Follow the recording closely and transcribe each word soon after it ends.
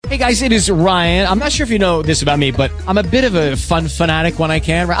Hey guys, it is Ryan. I'm not sure if you know this about me, but I'm a bit of a fun fanatic when I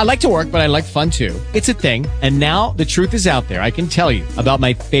can. I like to work, but I like fun too. It's a thing. And now the truth is out there. I can tell you about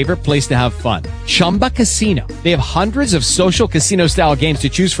my favorite place to have fun. Chumba Casino. They have hundreds of social casino style games to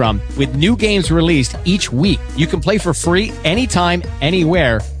choose from with new games released each week. You can play for free anytime,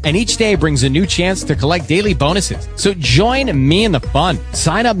 anywhere. And each day brings a new chance to collect daily bonuses. So join me in the fun.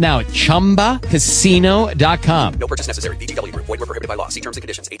 Sign up now at ChumbaCasino.com. No purchase necessary. VGW Group. Void where prohibited by law. See terms and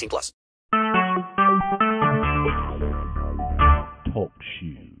conditions. 18+. Talk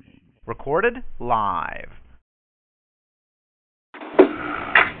shoes. Recorded live.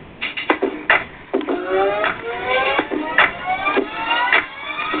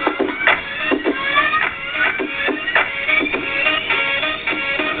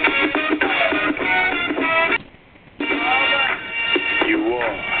 You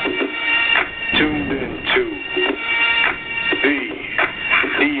are tuned into the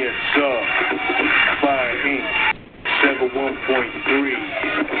DSR Fire Inc.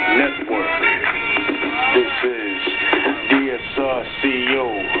 71.3 Network. This is DSR CEO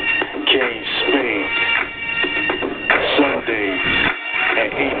Kane Spain. Sundays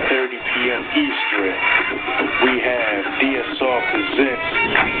at 8:30 p.m. Eastern, we have DSR Presents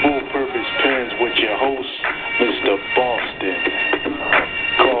Full Purpose Pens with your host, Mr. Boston.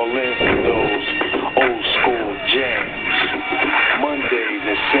 Call in for those old school jams. Mondays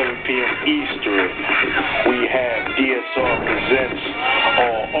at 7 p.m. Eastern, we have DSR Presents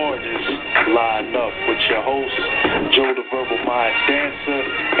All Artists Line Up with your host, Joe the Verbal Mind Dancer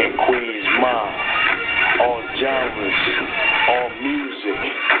and Queen's Mom. All genres, all music.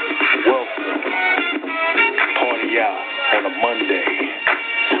 Welcome. Party out on a Monday.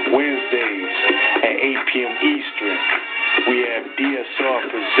 Wednesdays at 8 p.m. Eastern, we have DSR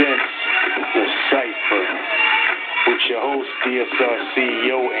Presents The Cypher with your host, DSR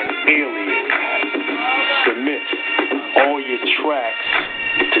CEO and Alien. Submit all your tracks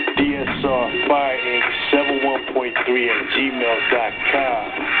to DSR Fire Inc. 71.3@gmail.com,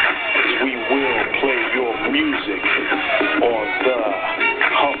 as we will play your music on the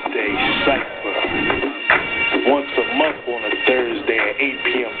Hump Day Cypher. Once a month on a Thursday at 8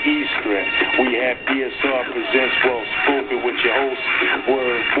 p.m. Eastern, we have DSR Presents Well Spoken with your host,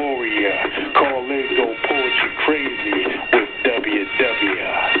 Word Warrior. Call in, go poetry crazy with WW.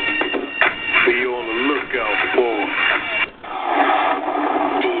 Be on the lookout for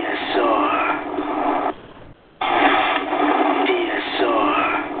DSR. DSR.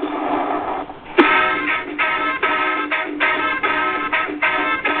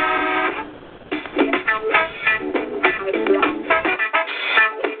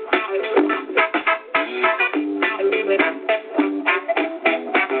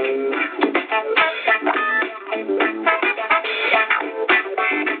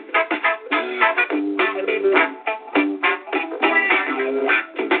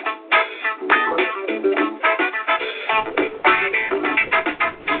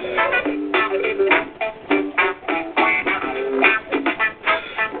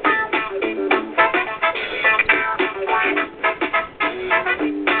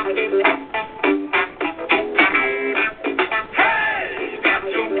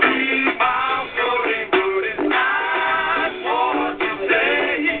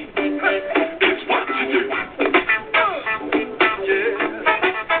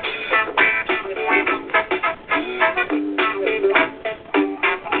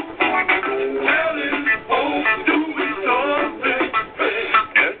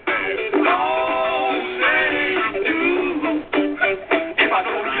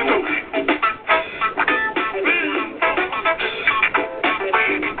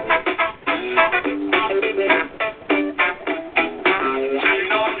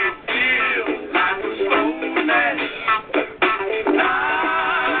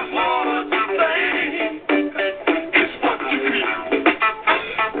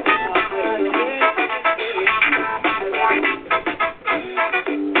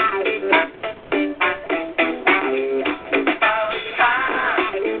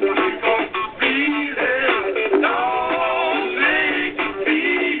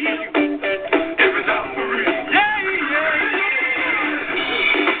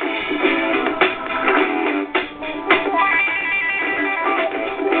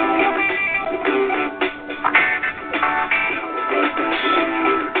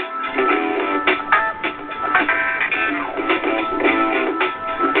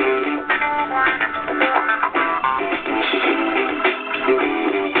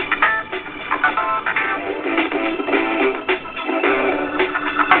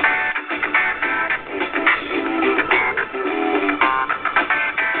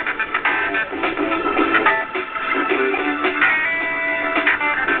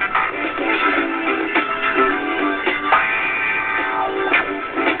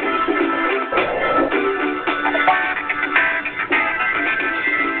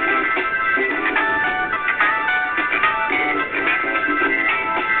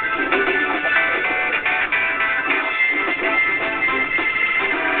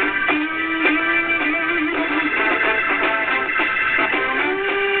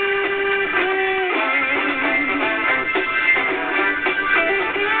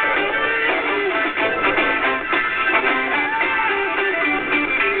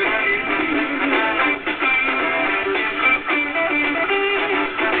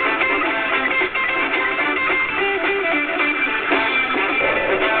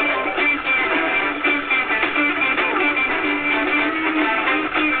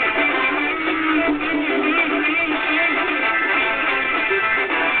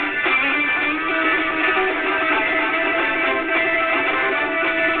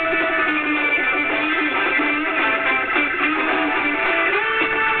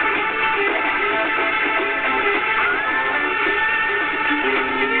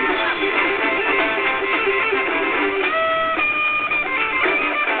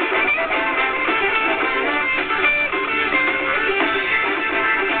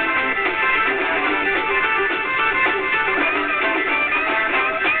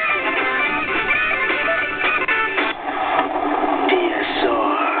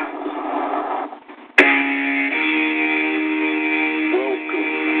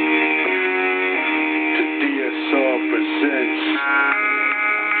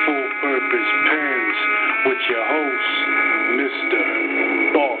 Purpose Pens with your host, Mr.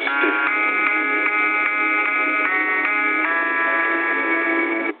 Boston.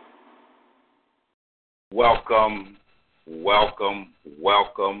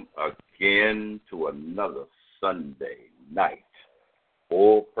 Welcome again to another Sunday night.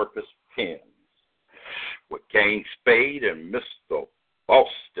 Full Purpose Pens with Kane Spade and Mr.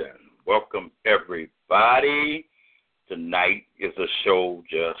 Boston. Welcome, everybody. Tonight is a show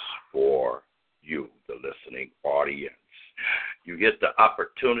just for you, the listening audience. You get the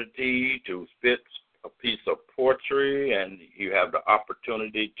opportunity to spit a piece of poetry, and you have the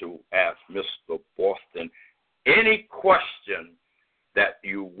opportunity to ask Mr. Boston any question that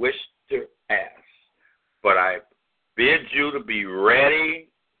you wish to ask. But I bid you to be ready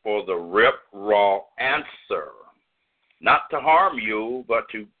for the rip-raw answer. Not to harm you, but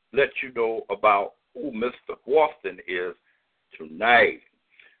to let you know about who Mr. Boston is tonight.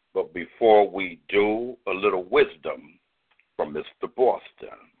 But before we do, a little wisdom from Mr.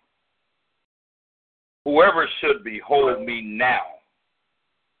 Boston. Whoever should behold me now,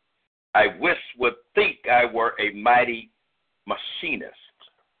 I wish would think I were a mighty machinist,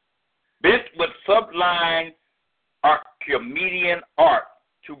 bent with sublime Archimedean art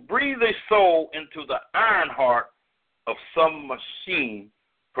to breathe a soul into the iron heart of some machine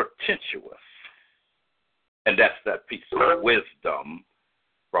pretentious. And that's that piece of wisdom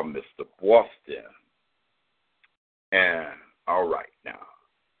from Mr. Boston. And all right now,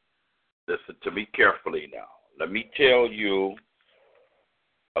 listen to me carefully now. Let me tell you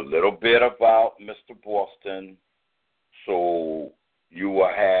a little bit about Mr. Boston so you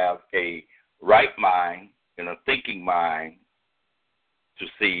will have a right mind and a thinking mind to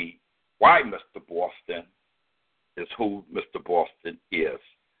see why Mr. Boston is who Mr. Boston is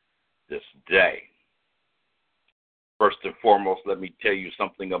this day. First and foremost, let me tell you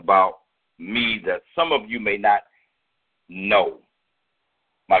something about me that some of you may not know.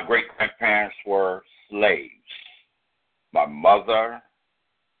 My great-grandparents were slaves. My mother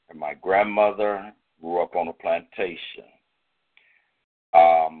and my grandmother grew up on a plantation.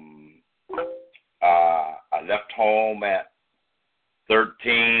 I left home at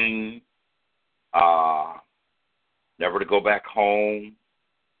 13, never to go back home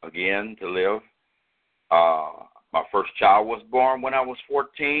again to live. My first child was born when I was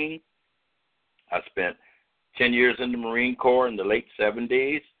 14. I spent 10 years in the Marine Corps in the late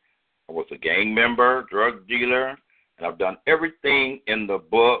 70s. I was a gang member, drug dealer, and I've done everything in the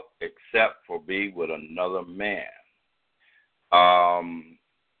book except for be with another man.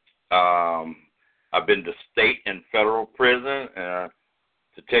 I've been to state and federal prison,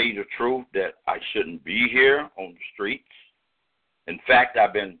 to tell you the truth, that I shouldn't be here on the streets. In fact,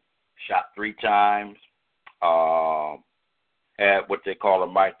 I've been shot 3 times, had what they call a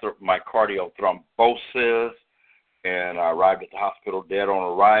myocardial thrombosis, and I arrived at the hospital dead on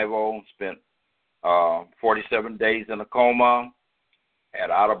arrival, spent 47 days in a coma, had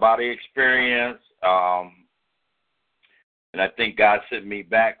out-of-body experience, and I think God sent me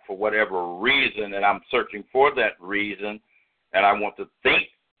back for whatever reason, and I'm searching for that reason, and I want to think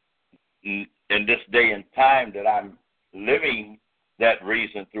in this day and time that I'm living that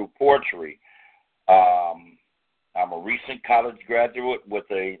reason through poetry. I'm a recent college graduate with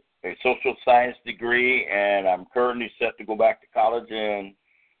a social science degree, and I'm currently set to go back to college in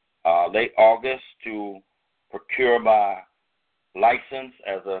late August to procure my license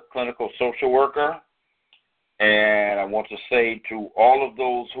as a clinical social worker. And I want to say to all of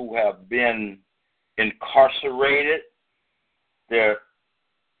those who have been incarcerated, that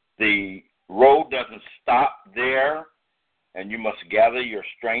the road doesn't stop there, and you must gather your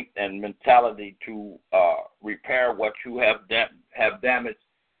strength and mentality to repair what you have damaged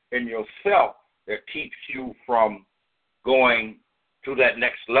in yourself that keeps you from going to that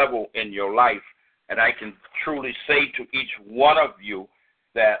next level in your life. And I can truly say to each one of you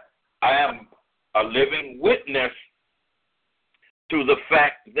that I am a living witness to the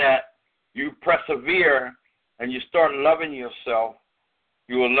fact that you persevere and you start loving yourself,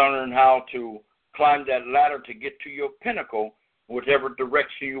 you will learn how to climb that ladder to get to your pinnacle, whichever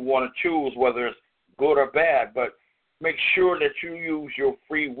direction you want to choose, whether it's good or bad. But make sure that you use your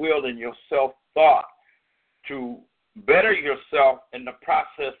free will and your self-thought to better yourself in the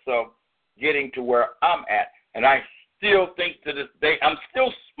process of getting to where I'm at. And I still think to this day, I'm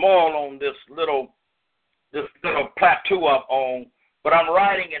still small on this little plateau I'm on, but I'm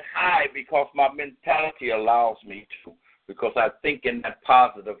riding it high because my mentality allows me to, because I think in that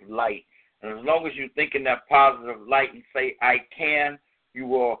positive light. And as long as you think in that positive light and say, I can, you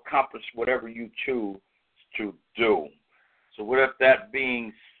will accomplish whatever you choose to do. So with that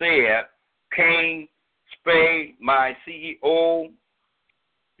being said, Kane Spade, my CEO,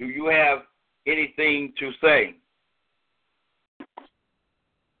 do you have anything to say?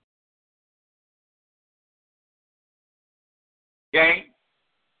 Kane?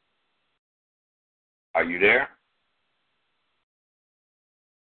 Are you there?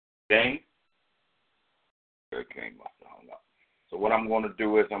 Kane? Kane must have hung up. So what I'm going to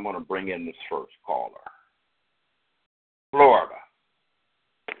do is I'm going to bring in this first caller. Florida.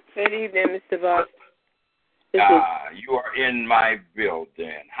 Good evening, Mr. Voss. You are in my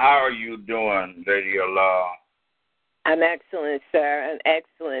building. How are you doing, Lady Allah? I'm excellent, sir. I'm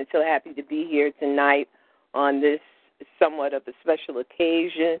excellent. So happy to be here tonight on this somewhat of a special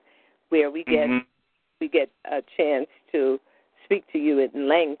occasion where we get a chance to speak to you at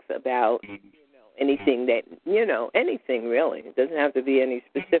length about anything that anything really. It doesn't have to be any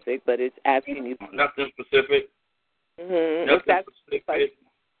specific, but it's asking you. Nothing specific. Nothing specific.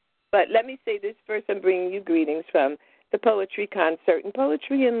 But let me say this first. I'm bringing you greetings from the Poetry Concert and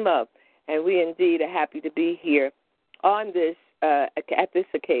Poetry in Love, and we indeed are happy to be here on this at this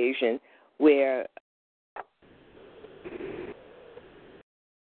occasion where.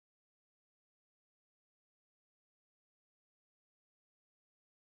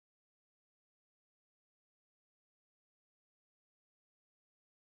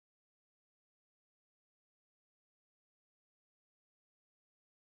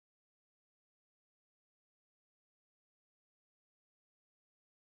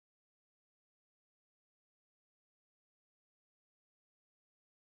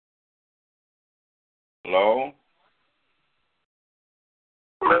 Hello?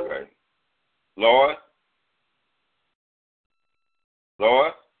 Okay. Lois?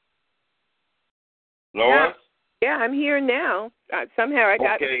 Lois? Lois? Yeah, I'm here now. Somehow I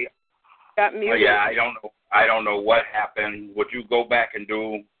got muted. Yeah, I don't know what happened. Would you go back and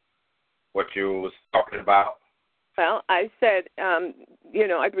do what you was talking about? Well, I said,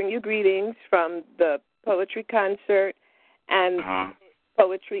 I bring you greetings from the Poetry Concert and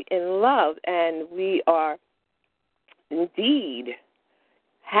Poetry in Love, and we are indeed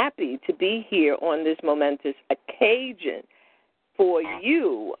happy to be here on this momentous occasion for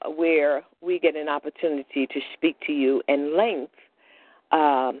you, where we get an opportunity to speak to you in length,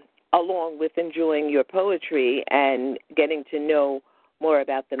 along with enjoying your poetry and getting to know more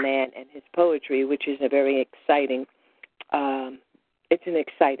about the man and his poetry, which is a very exciting, it's an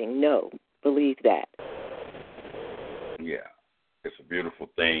exciting believe that. Yeah, it's a beautiful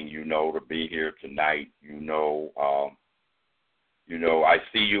thing, to be here tonight.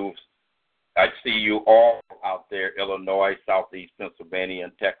 I see you all out there, Illinois, Southeast Pennsylvania,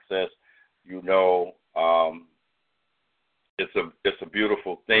 and Texas. It's a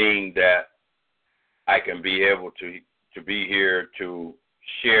beautiful thing that I can be able to be here to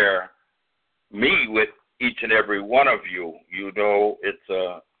share me with each and every one of you. It's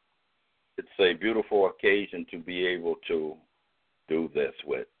a beautiful occasion to be able to do this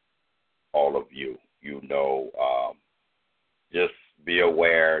with all of you. Just be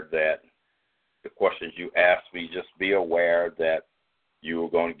aware that the questions you ask me, just be aware that you are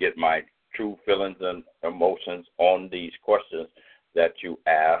going to get my true feelings and emotions on these questions that you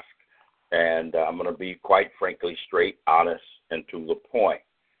ask. And I'm going to be, quite frankly, straight, honest, and to the point.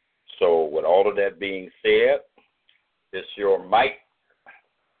 So with all of that being said, it's your mic.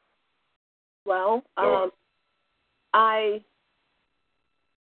 Well, I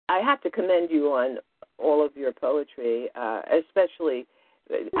have to commend you on all of your poetry, especially,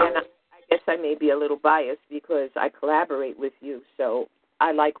 and I guess I may be a little biased because I collaborate with you, so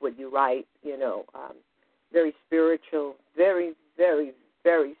I like what you write, very spiritual, very, very,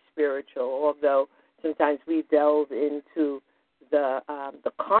 very spiritual, although sometimes we delve into the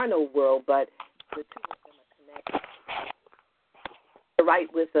carnal world, but the two of them are connected. To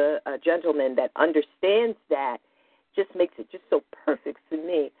write with a gentleman that understands that just makes it just so perfect for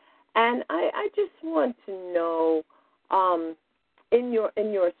me. And I just want to know, in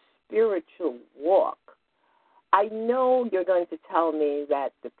your spiritual walk, I know you're going to tell me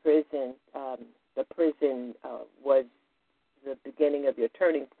that the prison was the beginning of your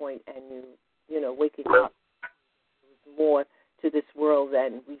turning point, and waking up was more to this world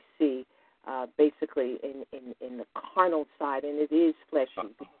than we see, basically in the carnal side, and it is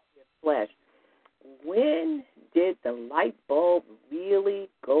fleshy, flesh. When did the light bulb really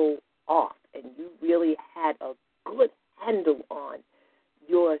go off and you really had a good handle on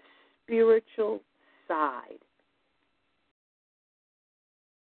your spiritual side?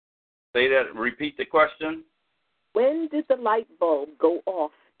 Say that, repeat the question. When did the light bulb go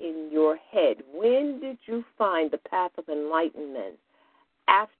off in your head? When did you find the path of enlightenment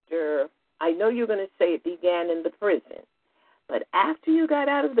after I know you're going to say it began in the prison, but after you got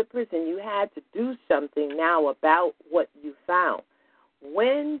out of the prison, you had to do something now about what you found.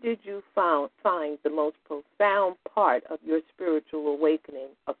 When did you find the most profound part of your spiritual awakening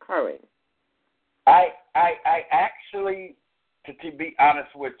occurring? I actually, to be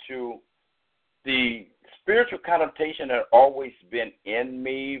honest with you, the spiritual connotation had always been in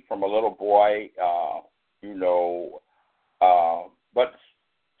me from a little boy, but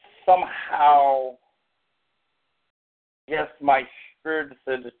somehow, yes, my spirit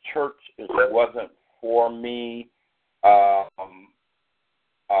said the church wasn't for me.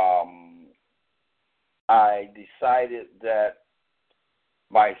 I decided that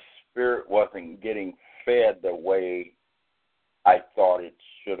my spirit wasn't getting fed the way I thought it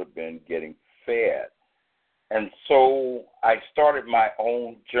should have been getting fed. And so I started my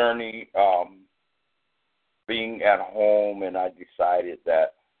own journey being at home, and I decided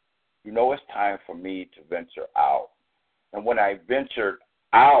that, it's time for me to venture out. And when I ventured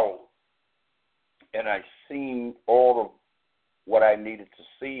out and I seen all of what I needed to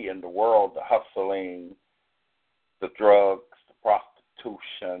see in the world, the hustling, the drugs, the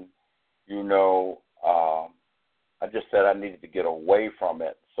prostitution, I just said I needed to get away from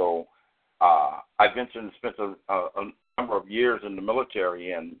it. So I ventured and spent a number of years in the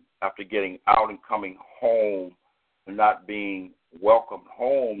military, and after getting out and coming home and not being welcomed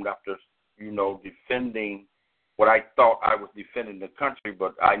home after, defending what I thought I was defending the country,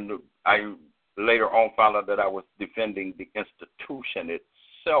 but I later on found out that I was defending the institution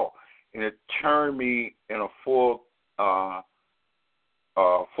itself, and it turned me in a full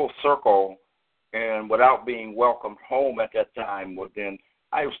circle. And without being welcomed home at that time, well, then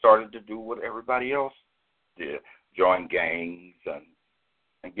I started to do what everybody else did: join gangs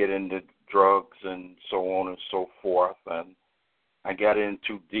and get into drugs and so on and so forth. And I got in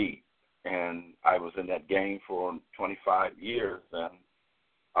too deep, and I was in that gang for 25 years, and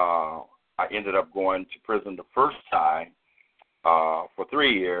I ended up going to prison the first time for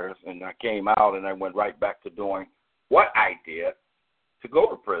 3 years, and I came out and I went right back to doing what I did to go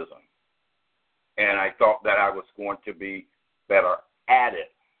to prison. And I thought that I was going to be better at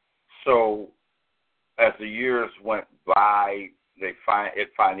it. So as the years went by, it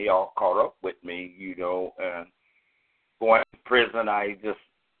finally all caught up with me, and going to prison,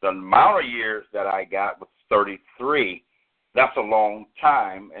 the amount of years that I got was 33. That's a long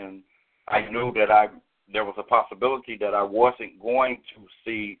time, and I knew that there was a possibility that I wasn't going to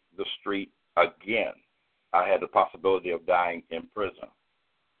see the street again. I had the possibility of dying in prison.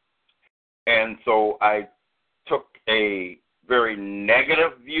 And so I took a very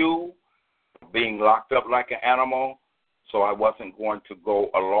negative view of being locked up like an animal, so I wasn't going to go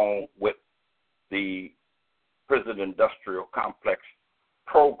along with the prison industrial complex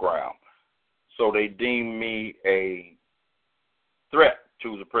program. So they deemed me a threat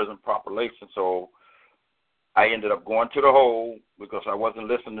to the prison population. So I ended up going to the hole because I wasn't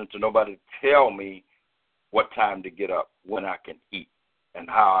listening to nobody tell me what time to get up, when I can eat, and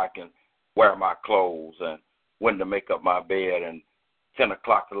how I can wear my clothes, and when to make up my bed, and 10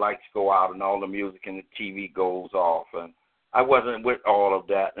 o'clock the lights go out and all the music and the TV goes off. And I wasn't with all of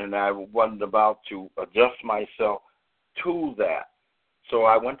that, and I wasn't about to adjust myself to that. So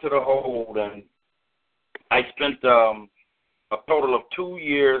I went to the hole, and I spent a total of 2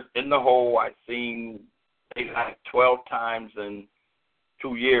 years in the hole. I seen like 12 times in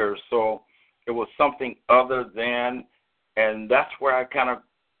 2 years. So it was something other than, and that's where I kind of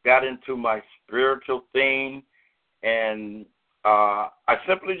got into my spiritual thing, and I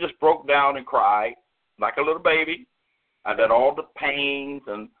simply just broke down and cried like a little baby. I let all the pains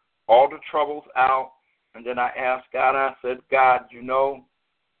and all the troubles out, and then I asked God, I said, God,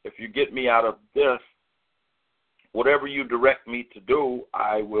 if you get me out of this, whatever you direct me to do,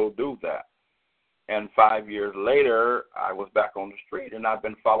 I will do that. And 5 years later, I was back on the street, and I've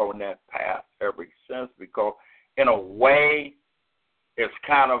been following that path ever since, because in a way, it's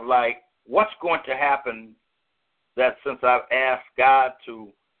kind of like, what's going to happen that since I've asked God to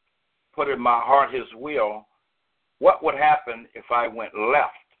put in my heart his will, what would happen if I went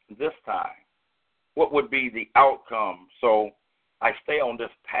left this time? What would be the outcome? So I stay on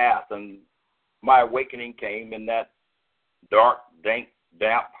this path, and my awakening came in that dark, dank,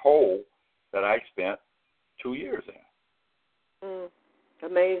 damp hole that I spent 2 years in.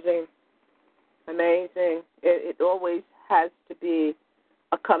 Amazing. Amazing. It always has to be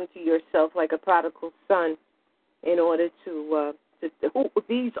a come to yourself like a prodigal son in order to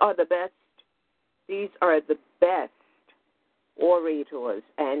these are the best. These are the best orators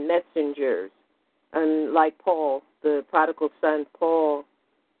and messengers. And like Paul, the prodigal son, Paul,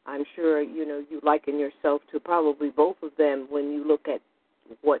 I'm sure, you liken yourself to probably both of them when you look at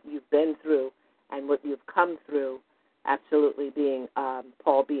what you've been through and what you've come through, absolutely being,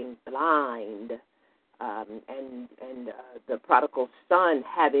 Paul being blind, and the prodigal son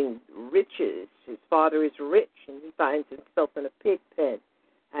having riches. His father is rich, and he finds himself in a pig pen.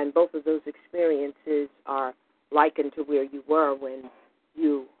 And both of those experiences are likened to where you were when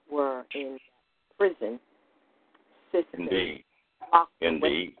you were in prison system. Indeed.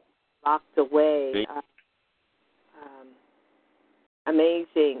 Locked away.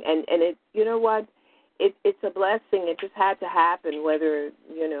 Amazing. And it, you know what? It's a blessing. It just had to happen, whether,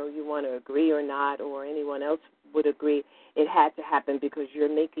 you want to agree or not, or anyone else would agree. It had to happen because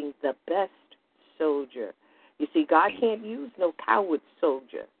you're making the best soldier. You see, God can't use no coward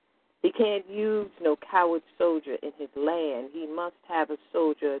soldier. He can't use no coward soldier in his land. He must have a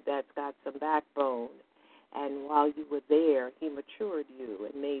soldier that's got some backbone. And while you were there, he matured you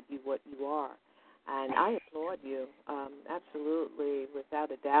and made you what you are. And I applaud you, absolutely,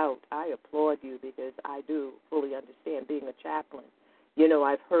 without a doubt. I applaud you because I do fully understand being a chaplain.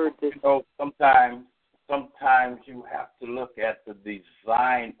 I've heard this. Sometimes you have to look at the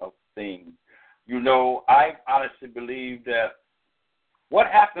design of things. I honestly believe that what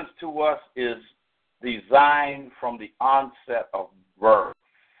happens to us is designed from the onset of birth.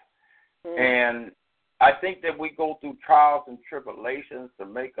 And I think that we go through trials and tribulations to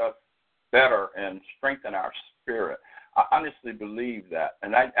make us better and strengthen our spirit. I honestly believe that.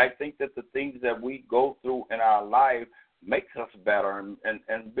 And I think that the things that we go through in our life makes us better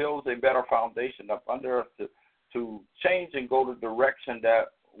and builds a better foundation up under us to change and go the direction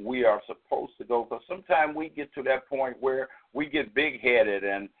that we are supposed to go. Because sometimes we get to that point where we get big-headed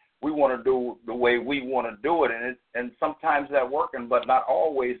and we want to do the way we want to do it. And sometimes that working, but not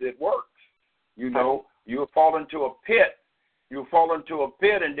always it works. You fall into a pit. You fall into a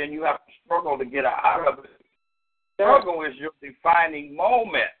pit, and then you have to struggle to get out of it. Struggle is your defining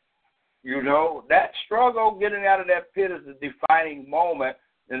moment. That struggle, getting out of that pit is the defining moment,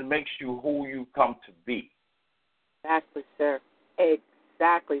 and it makes you who you come to be. Exactly, sir.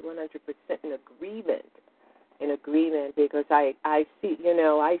 Exactly, 100% in agreement, because I see,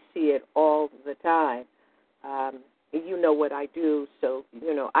 I see it all the time. You know what I do, so,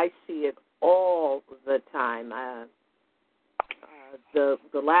 I see it all the time. The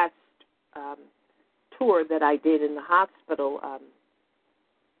last tour that I did in the hospital,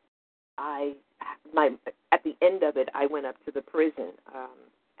 at the end of it, I went up to the prison,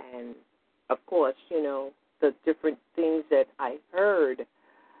 and of course, the different things that I heard,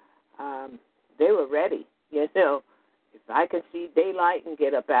 they were ready. If I could see daylight and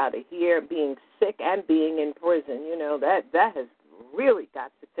get up out of here, being sick and being in prison, that has really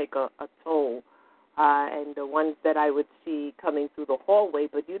got to take a toll. And the ones that I would see coming through the hallway.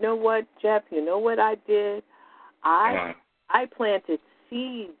 But you know what, Jeff? You know what I did? I planted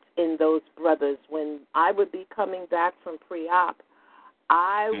seeds in those brothers. When I would be coming back from pre-op,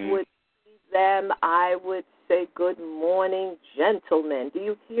 I would see them. I would say, "Good morning, gentlemen." Do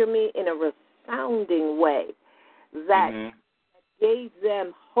you hear me? In a resounding way that gave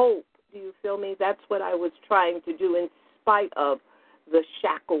them hope. Do you feel me? That's what I was trying to do in spite of the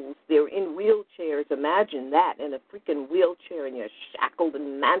shackles. They're in wheelchairs. Imagine that, in a freaking wheelchair, and you're shackled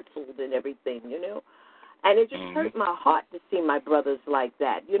and mantled and everything, And it just hurt my heart to see my brothers like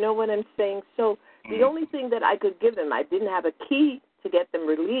that. You know what I'm saying? So the only thing that I could give them, I didn't have a key to get them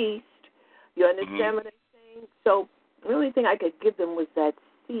released. You understand what I'm saying? So the only thing I could give them was that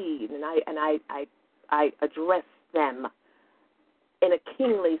seed, and I addressed them in a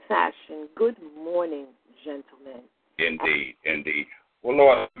kingly fashion. Good morning, gentlemen. Indeed, indeed. Well,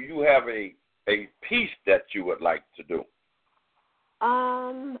 Lord, do you have a piece that you would like to do?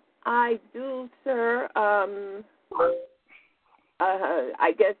 I do, sir.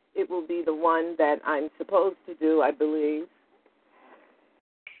 I guess it will be the one that I'm supposed to do, I believe.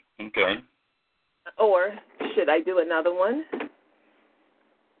 Okay. Or should I do another one?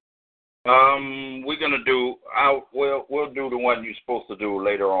 We're gonna do. We'll do the one you're supposed to do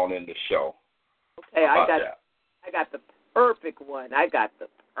later on in the show. Okay, I got the perfect one.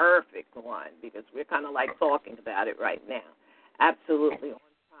 Because we're kind of like talking about it right now. Absolutely on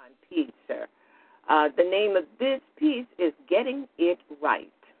time piece, sir. The name of this piece is Getting It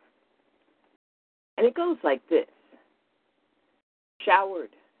Right. And it goes like this.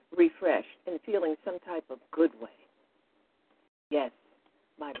 Showered, refreshed, and feeling some type of good way. Yes,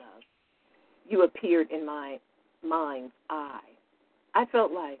 my love, you appeared in my mind's eye. I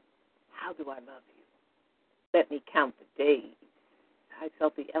felt like, how do I love you? Let me count the days. I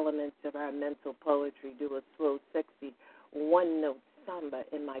felt the elements of our mental poetry do a slow, sexy, one-note samba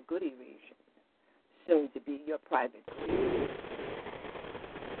in my goodie region, soon to be your private.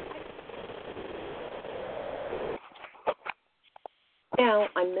 Now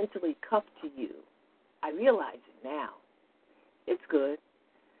I'm mentally cuffed to you. I realize it now. It's good.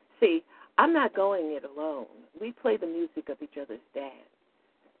 See, I'm not going it alone. We play the music of each other's dance.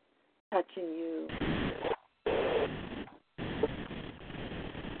 Touching you.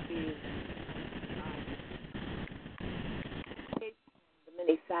 The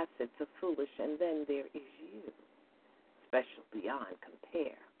many facets of foolish, and then there is you. Special beyond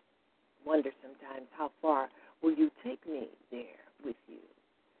compare. Wonder sometimes how far will you take me there with you.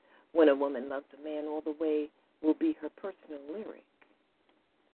 When a woman loves a man, all the way will be her personal lyric.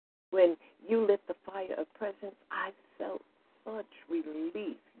 When you lit the fire of presence, I felt such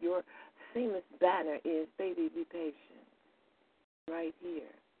relief. Your famous banner is, baby, be patient. Right here.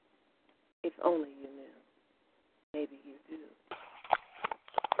 If only you knew. Maybe you do.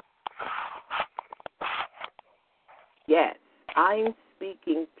 Yes, I'm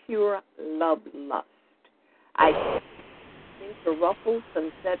speaking pure love lust. I think to ruffle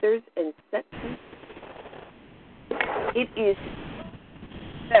some feathers and set them. It is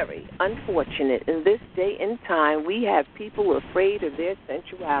very unfortunate in this day and time we have people afraid of their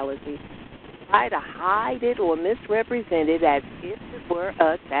sensuality, try to hide it or misrepresent it as if it were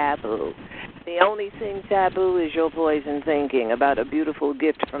a taboo. The only thing taboo is your poison thinking about a beautiful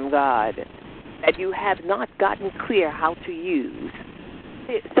gift from God that you have not gotten clear how to use.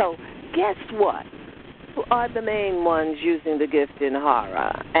 So guess what? You are the main ones using the gift in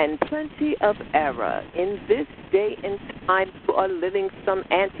horror, and plenty of error. In this day and time, you are living some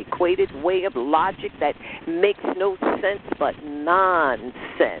antiquated way of logic that makes no sense but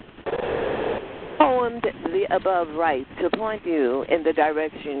nonsense. Poemed the above right to point you in the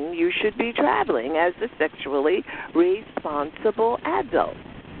direction you should be traveling as a sexually responsible adult.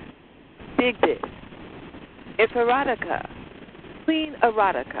 Dig this. If erotica, clean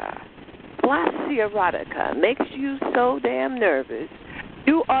erotica, classy erotica makes you so damn nervous,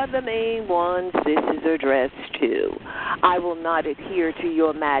 you are the main ones this is addressed to. I will not adhere to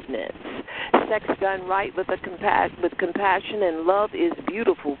your madness. Sex done right with compassion and love is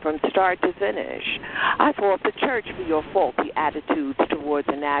beautiful from start to finish. I fault the church for your faulty attitudes towards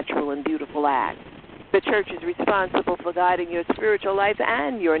a natural and beautiful act. The church is responsible for guiding your spiritual life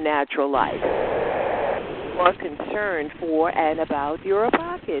and your natural life. You are concerned for and about your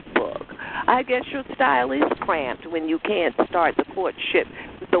pocketbook. I guess your style is cramped when you can't start the courtship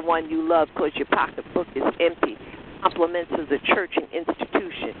with the one you love because your pocketbook is empty. Compliments of the church and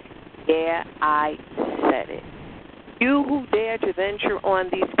institution. Yeah, I said it. You who dare to venture on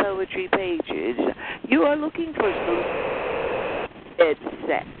these poetry pages, you are looking for dead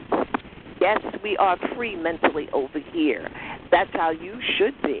sex. Yes, we are free mentally over here. That's how you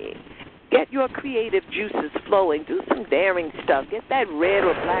should be. Get your creative juices flowing. Do some daring stuff. Get that red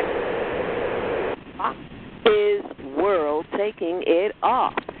or black. His world taking it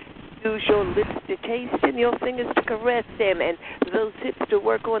off. Use your lips to taste him, your fingers to caress him, and those hips to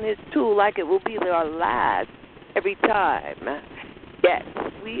work on his tool like it will be their last every time. Yes,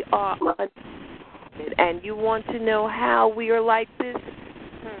 we are unlimited, and you want to know how we are like this?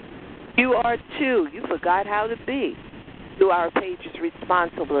 You are too. You forgot how to be. Do our pages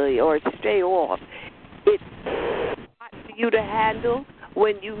responsibly or stay off. It's hot for you to handle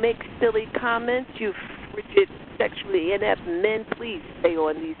when you make silly comments, you frigid, sexually inept men. Please stay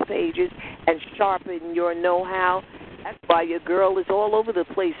on these pages and sharpen your know-how. That's why your girl is all over the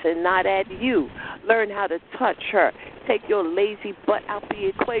place and not at you. Learn how to touch her. Take your lazy butt out the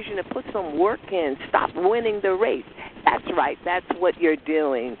equation and put some work in. Stop winning the race. That's right. That's what you're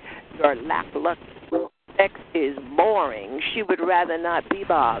doing. Your lackluster sex is boring. She would rather not be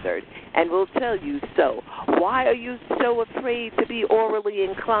bothered and will tell you so. Why are you so afraid to be orally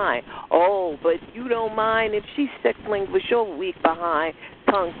inclined? Oh, but you don't mind if she's settling with your weak behind,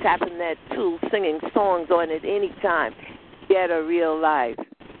 tongue tapping that tool, singing songs on it any time. Get a real life.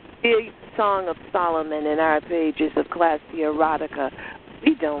 The Song of Solomon in our pages of classy erotica.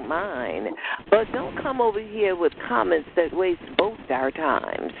 We don't mind. But don't come over here with comments that waste both our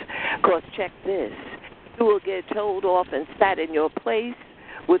times. Because check this. You will get told off and sat in your place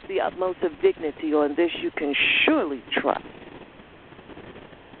with the utmost of dignity. On this you can surely trust.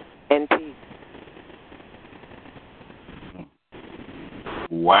 And peace.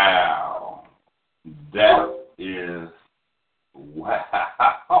 Wow. That is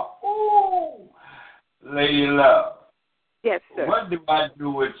wow. Lady Love. Yes, sir. What do I do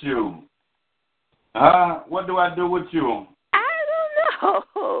with you? What do I do with you? I don't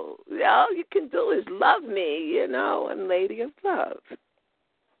know. all you can do is love me, and Lady of Love.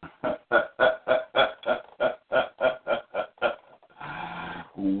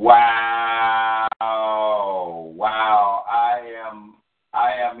 Wow.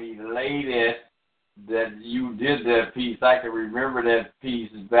 I am elated that you did that piece. I can remember that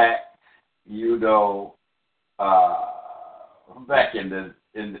piece back, back in the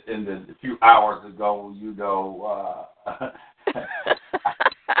few hours ago,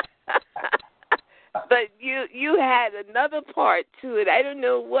 But you had another part to it. I don't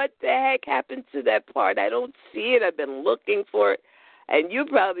know what the heck happened to that part. I don't see it. I've been looking for it. And you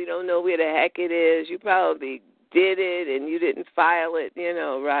probably don't know where the heck it is. You probably did it and you didn't file it,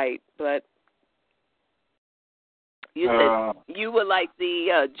 right. But you said you were like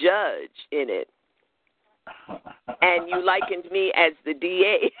the judge in it. And you likened me as the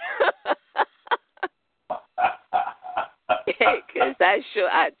DA. Because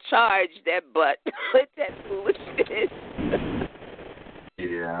I charged that butt with that foolishness.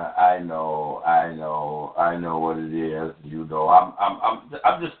 Yeah, I know what it is.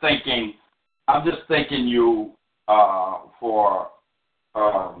 I'm just thanking you for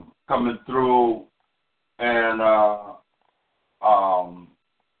coming through and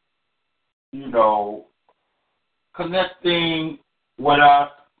connecting with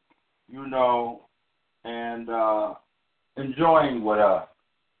us, and enjoying with us.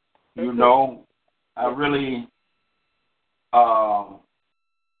 I really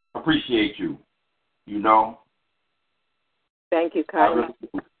appreciate you. Thank you, kindly.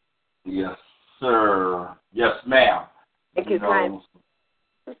 Yes, sir. Yes, ma'am. Thank you, kindly.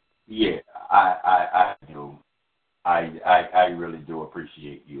 Yeah, I do. I really do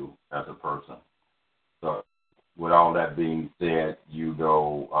appreciate you as a person. So, with all that being said,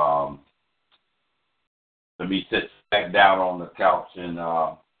 let me sit back down on the couch and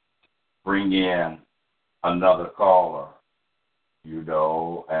bring in another caller,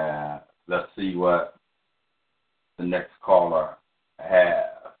 and let's see what the next caller has.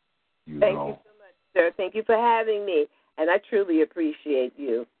 Thank you so much, sir. Thank you for having me, and I truly appreciate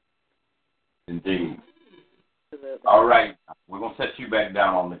you. Indeed. Absolutely. All right. We're going to set you back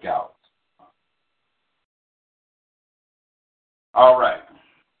down on the couch. All right.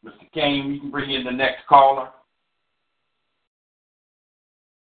 Mr. Kane, you can bring in the next caller.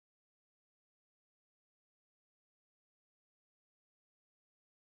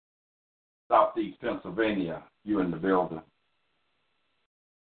 Southeast Pennsylvania, you in the building.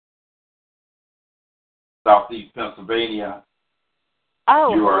 Southeast Pennsylvania.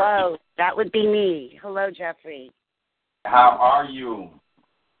 Oh, hello. That would be me. Hello, Jeffrey. How are you?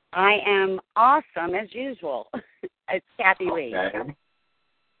 I am awesome, as usual. It's Kathy Lee.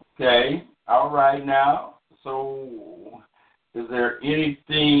 Okay. All right now. So is there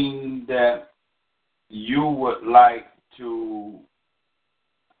anything that you would like to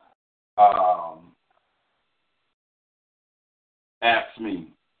ask me?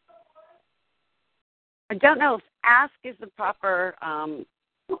 I don't know if ask is the proper,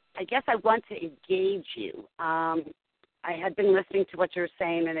 I guess I want to engage you. I had been listening to what you're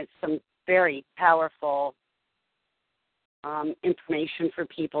saying, and it's some very powerful information for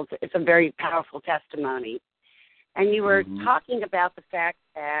people. It's a very powerful testimony. And you were talking about the fact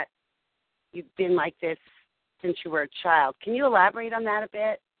that you've been like this since you were a child. Can you elaborate on that a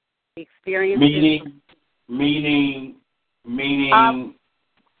bit? The experiences? Meaning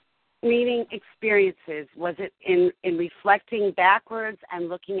experiences. Was it in reflecting backwards and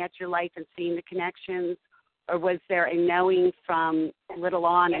looking at your life and seeing the connections, or was there a knowing from little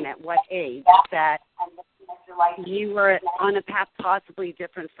on and at what age that you were on a path possibly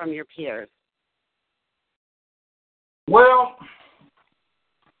different from your peers? Well,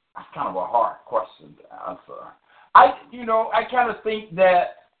 that's kind of a hard question to answer. I kind of think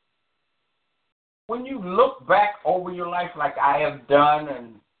that when you look back over your life like I have done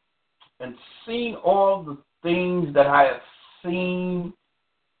and seen all the things that I have seen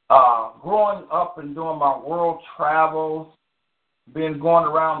growing up and doing my world travels, been going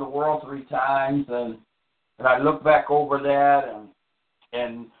around the world 3 times, and I look back over that,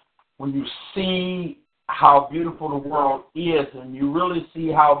 and when you see how beautiful the world is, and you really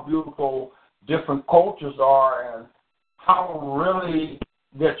see how beautiful different cultures are, and how really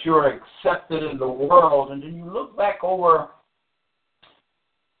that you're accepted in the world, and then you look back over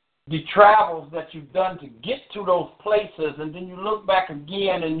the travels that you've done to get to those places, and then you look back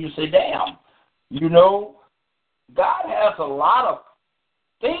again and you say, damn, God has a lot of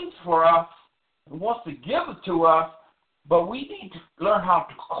things for us and wants to give it to us, but we need to learn how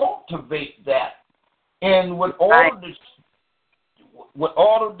to cultivate that. And with all with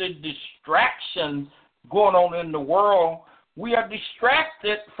all of the distractions going on in the world, we are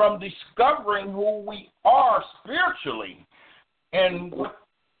distracted from discovering who we are spiritually. And with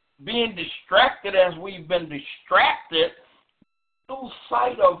being distracted as we've been distracted, lose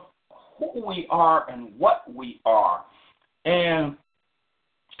sight of who we are and what we are. And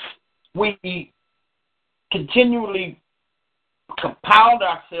we continually compound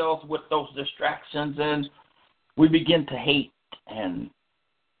ourselves with those distractions, and we begin to hate and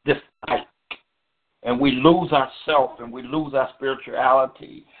dislike, and we lose ourselves, and we lose our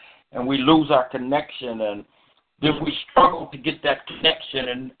spirituality, and we lose our connection, and then we struggle to get that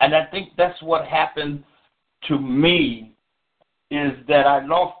connection. And I think that's what happened to me, is that I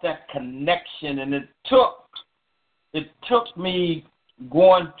lost that connection, and it took me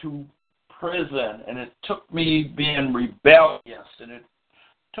going to prison, and it took me being rebellious, and it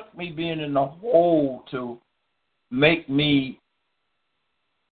took me being in the hole to make me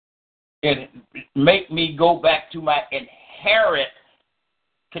go back to my inherent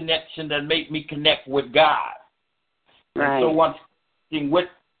connection that made me connect with God. Right. And so once with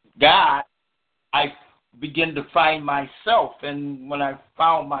God, I begin to find myself. And when I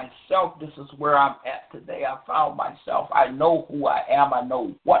found myself, this is where I'm at today. I found myself. I know who I am. I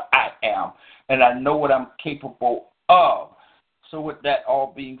know what I am. And I know what I'm capable of. So with that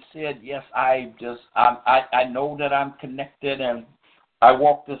all being said, yes, I know that I'm connected, and I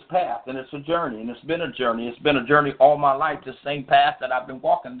walk this path, and it's a journey, and it's been a journey. It's been a journey all my life, the same path that I've been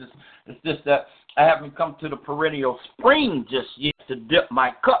walking. It's just that I haven't come to the perennial spring just yet to dip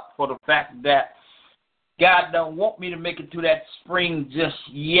my cup, for the fact that God don't want me to make it to that spring just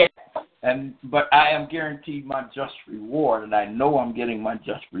yet. But I am guaranteed my just reward, and I know I'm getting my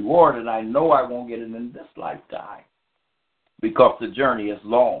just reward, and I know I won't get it in this lifetime, because the journey is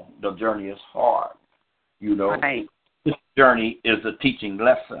long. The journey is hard. Right. This journey is a teaching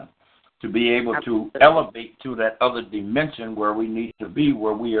lesson to be able to elevate to that other dimension where we need to be,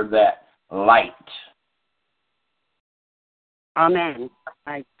 where we are that light. Amen.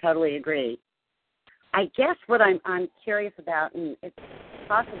 I totally agree. I guess what I'm curious about, and it's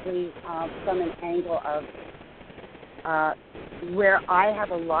possibly from an angle of where I have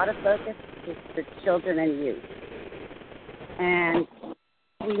a lot of focus, is the children and youth. And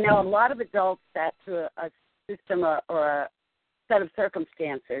we know a lot of adults that through a system or a set of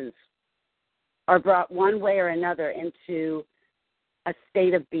circumstances are brought one way or another into a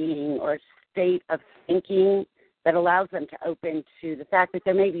state of being or a state of thinking that allows them to open to the fact that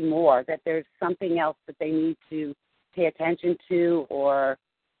there may be more, that there's something else that they need to pay attention to or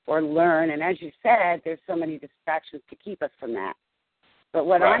learn. And as you said, there's so many distractions to keep us from that. But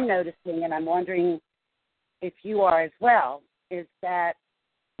what I'm noticing, and I'm wondering if you are as well, is that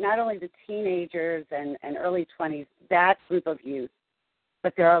not only the teenagers and early 20s, that group of youth,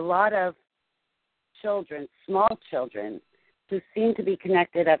 but there are a lot of children, small children, who seem to be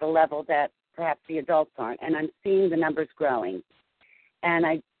connected at a level that perhaps the adults aren't. And I'm seeing the numbers growing. And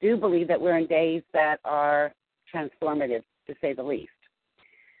I do believe that we're in days that are transformative, to say the least.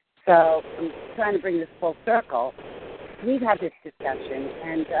 So I'm trying to bring this full circle. We've had this discussion,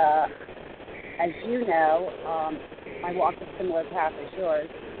 and as you know, I walk a similar path as yours.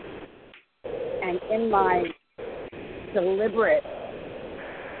 And in my deliberate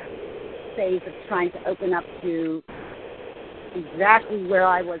phase of trying to open up to exactly where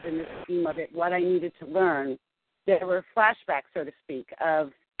I was in the scheme of it, what I needed to learn, there were flashbacks, so to speak,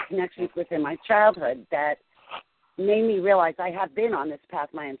 of connections within my childhood that made me realize I have been on this path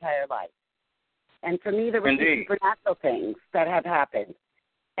my entire life. And for me, there were some supernatural things that have happened.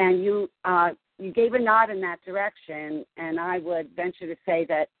 And you gave a nod in that direction, and I would venture to say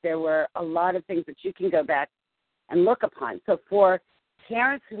that there were a lot of things that you can go back and look upon. So for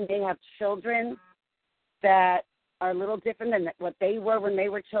parents who may have children that are a little different than what they were when they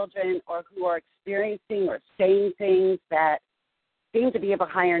were children, or who are experiencing or saying things that seem to be of a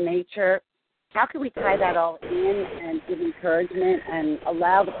higher nature, how can we tie that all in and give encouragement and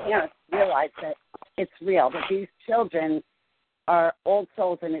allow the parents to realize that it's real, that these children are old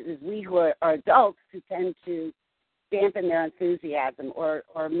souls, and it is we who are adults who tend to dampen their enthusiasm or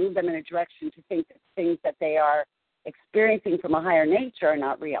move them in a direction to think that things that they are experiencing from a higher nature are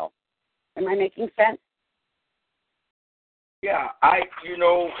not real. Am I making sense? Yeah,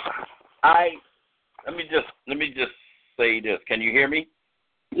 let me just say this. Can you hear me?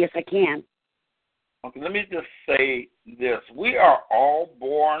 Yes, I can. Okay, let me just say this. We are all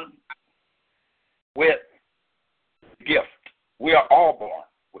born with gift. We are all born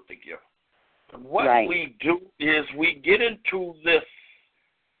with the gift. What we do is we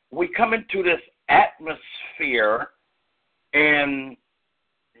come into this atmosphere And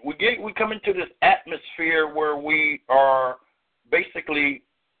we come into this atmosphere where we are basically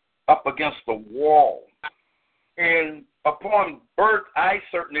up against the wall. And upon birth, I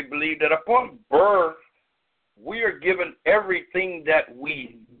certainly believe that upon birth, we are given everything that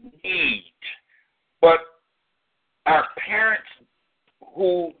we need. But our parents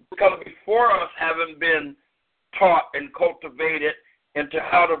who come before us haven't been taught and cultivated into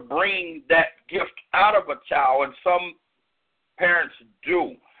how to bring that gift out of a child, and some parents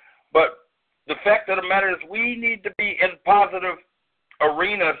do. But the fact of the matter is we need to be in positive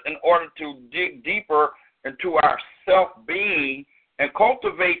arenas in order to dig deeper into our self-being and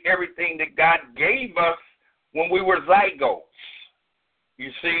cultivate everything that God gave us when we were zygotes.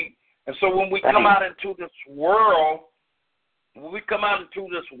 You see? And so when we come out into this world, well,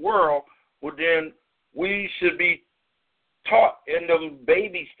 then we should be taught in them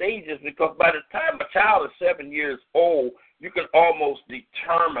baby stages, because by the time a child is 7 years old, you can almost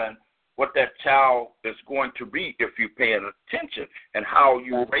determine what that child is going to be if you're paying attention, and how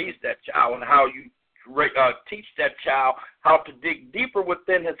you raise that child and how you teach that child how to dig deeper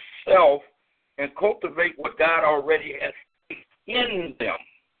within himself and cultivate what God already has in them.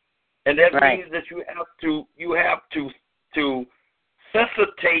 And that means that you have to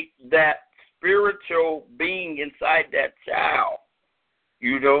suscitate that spiritual being inside that child,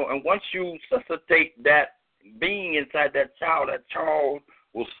 and once you suscitate that being inside that child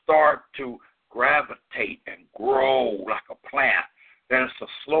will start to gravitate and grow like a plant. Then it's a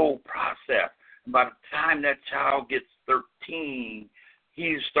slow process. And by the time that child gets 13,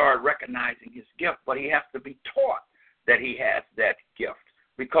 he starts recognizing his gift, but he has to be taught that he has that gift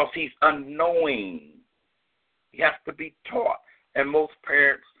because he's unknowing. He has to be taught. And most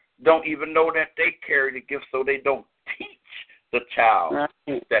parents don't even know that they carry the gift, so they don't teach the child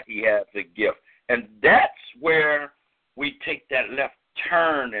that he has a gift. And that's where we take that left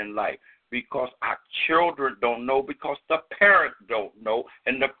turn in life, because our children don't know, because the parent don't know,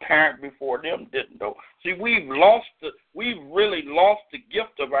 and the parent before them didn't know. See, we've really lost the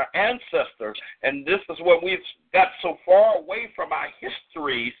gift of our ancestors, and this is what we've got so far away from our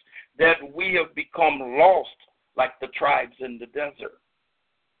histories that we have become lost, like the tribes in the desert.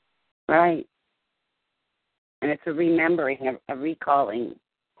 Right. And it's a remembering, a recalling.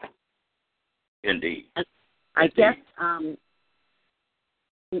 Indeed. I guess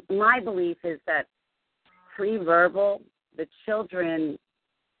my belief is that pre-verbal, the children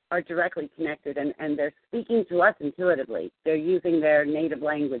are directly connected, and they're speaking to us intuitively. They're using their native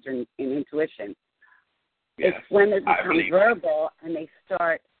language and intuition. Yes, it's when they become verbal and they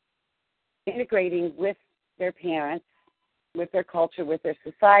start integrating with their parents, with their culture, with their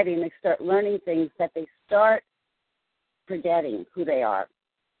society, and they start learning things that they start forgetting who they are.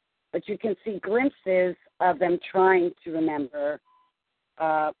 But you can see glimpses of them trying to remember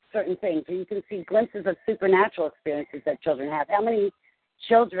certain things. Or you can see glimpses of supernatural experiences that children have. How many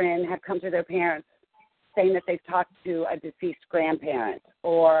children have come to their parents saying that they've talked to a deceased grandparent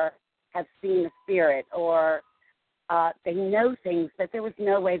or have seen the spirit, or they know things that there was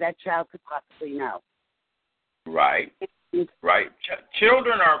no way that child could possibly know? Right. Right.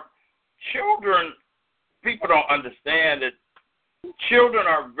 Children, people don't understand that children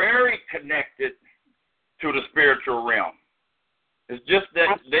are very connected to the spiritual realm. It's just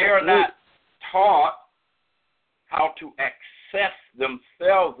that they are not taught how to access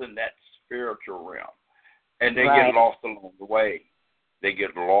themselves in that spiritual realm. And they get lost along the way.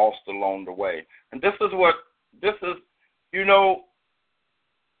 And this is,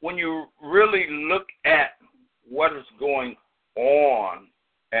 when you really look at what is going on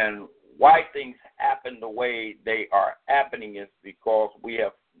and why things happen the way they are happening, is because we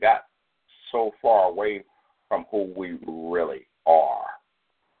have got so far away from who we really are.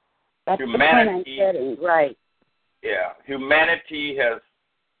 That's humanity, the point I'm getting, right. Yeah, humanity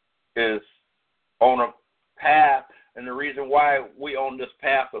is on a path, and the reason why we on this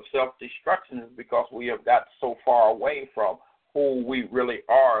path of self-destruction is because we have got so far away from who we really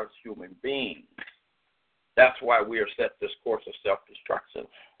are as human beings. That's why we are set this course of self-destruction.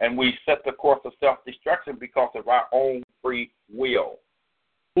 And we set the course of self-destruction because of our own free will.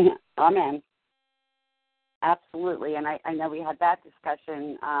 Amen. Absolutely. And I know we had that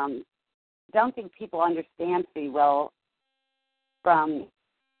discussion. Don't think people understand free will from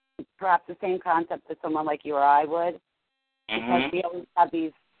perhaps the same concept that someone like you or I would. Because we always have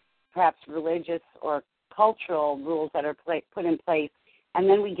these perhaps religious or cultural rules that are put in place, and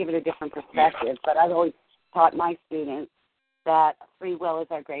then we give it a different perspective. But I've always taught my students that free will is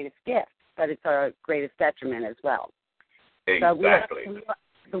our greatest gift, but it's our greatest detriment as well. Exactly. So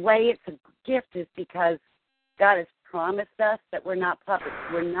the way it's a gift is because God has promised us that we're not puppets,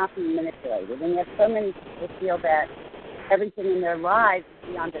 we're not being manipulated. And yet so many people feel that everything in their lives is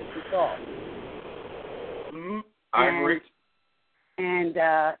beyond their control. I agree. And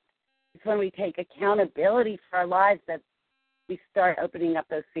it's when we take accountability for our lives that we start opening up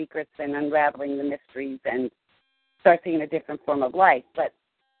those secrets and unraveling the mysteries and start seeing a different form of life. But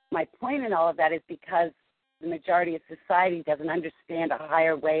my point in all of that is because the majority of society doesn't understand a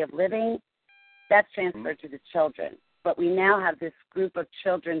higher way of living, that's transferred to the children. But we now have this group of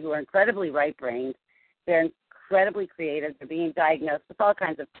children who are incredibly right-brained. They're incredibly creative. They're being diagnosed with all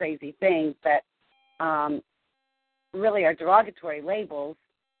kinds of crazy things that really are derogatory labels,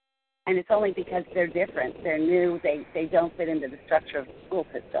 and it's only because they're different. They're new. They don't fit into the structure of the school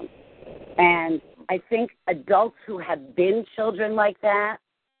system. And I think adults who have been children like that,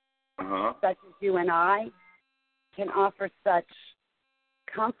 such as you and I, can offer such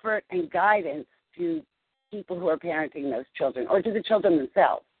comfort and guidance to people who are parenting those children or to the children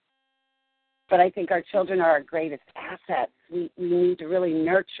themselves. But I think our children are our greatest assets. We need to really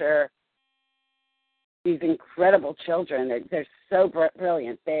nurture these incredible children. They're so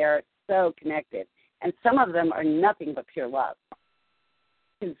brilliant. They are so connected. And some of them are nothing but pure love.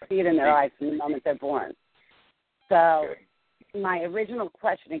 You can see it in their eyes from the moment they're born. So my original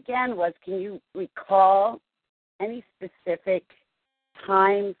question again was, can you recall any specific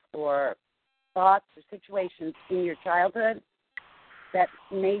times or thoughts or situations in your childhood that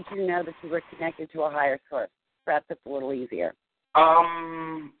made you know that you were connected to a higher source? Perhaps it's a little easier.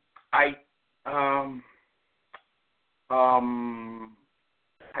 I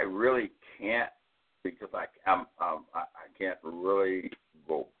really can't, because I can't really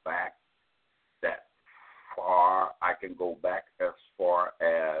go back that far. I can go back as far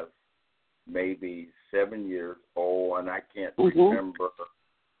as maybe 7 years old, and I can't remember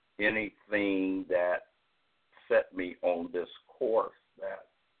anything that set me on this course that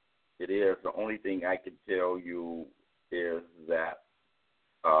it is. The only thing I can tell you is that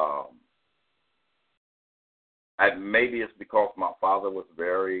maybe it's because my father was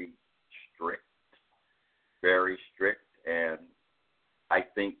very strict, and I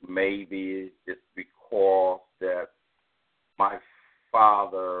think maybe it's because that my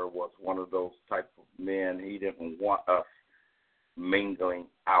father was one of those type of men. He didn't want us mingling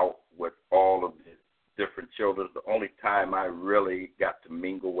out with all of the different children. The only time I really got to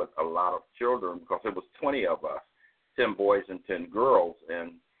mingle with a lot of children, because it was 20 of us, 10 boys and 10 girls,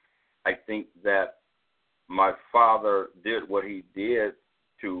 and I think that my father did what he did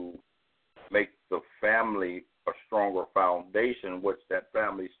to make the family a stronger foundation, which that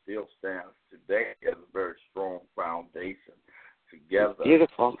family still stands today as a very strong foundation together.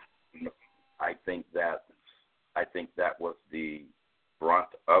 Beautiful. I think that was the brunt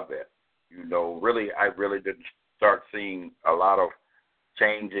of it. I really didn't start seeing a lot of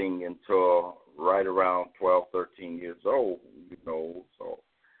changing until right around 12, 13 years old, so.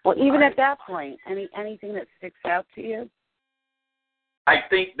 Well, even at that point, anything that sticks out to you? I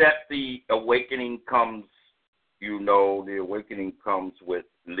think that the awakening comes with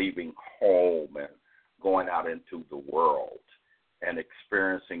leaving home and going out into the world and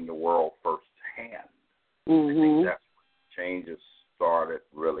experiencing the world firsthand. I think that's when changes started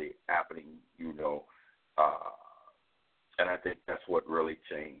really happening, and I think that's what really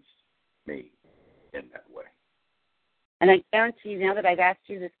changed me in that way. And I guarantee you, now that I've asked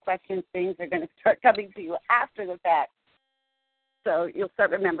you this question, things are going to start coming to you after the fact. So you'll start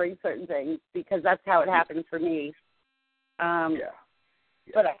remembering certain things, because that's how it happened for me.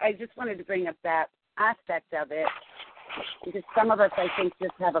 But I just wanted to bring up that aspect of it, because some of us, I think,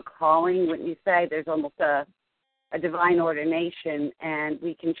 just have a calling. Wouldn't you say? There's almost a divine ordination, and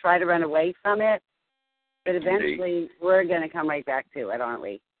we can try to run away from it, but eventually we're going to come right back to it, aren't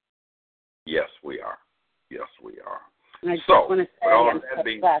we? Yes, we are. And I just want to say I'm so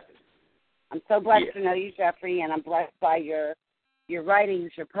blessed. I'm so blessed to know you, Jeffrey, and I'm blessed by your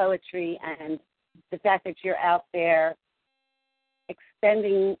writings, your poetry, and the fact that you're out there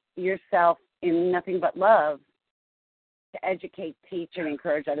extending yourself in nothing but love to educate, teach, and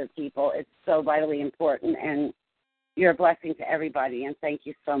encourage other people. It's so vitally important, and you're a blessing to everybody, and thank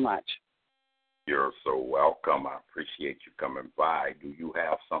you so much. You're so welcome. I appreciate you coming by. Do you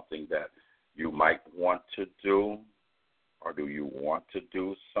have something that you might want to do, or do you want to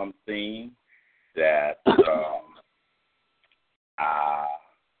do something that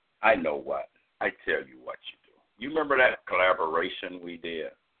I know what. I tell you what you do. You remember that collaboration we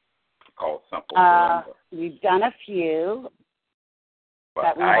did called Simple Wonder? We've done a few.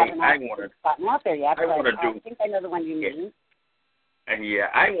 But I want gotten out there yet. I think I know the one you mean. And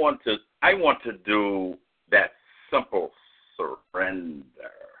I want to do that simple surrender.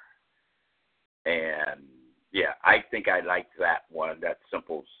 And, yeah, I think I like that one, that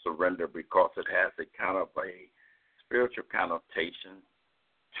simple surrender, because it has a kind of a spiritual connotation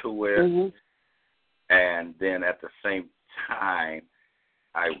to it. Mm-hmm. And then at the same time,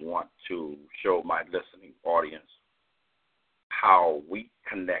 I want to show my listening audience how we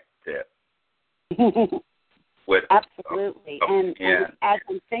connected with absolutely. And as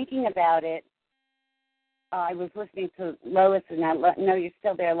I'm thinking about it, I was listening to Lois, and I know you're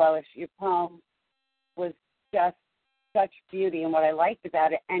still there, Lois. Your poem was just such beauty, and what I liked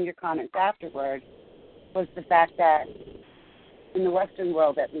about it, and your comments afterwards, was the fact that in the Western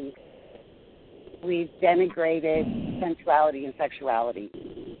world, at least, we've denigrated sensuality and sexuality,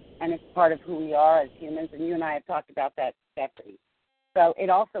 and it's part of who we are as humans, and you and I have talked about that separately. So it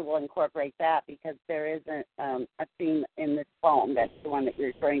also will incorporate that, because there is a theme in this poem that's the one that you're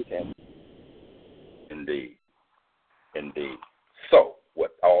referring to. Indeed. Indeed. So,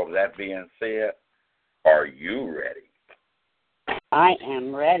 with all that being said, are you ready? I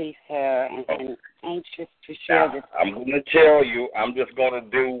am ready, sir, and anxious to share now, this. I'm going to tell you, I'm just going to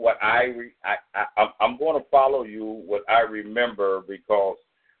do what I'm going to follow you what I remember, because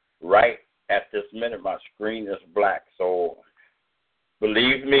right at this minute my screen is black. So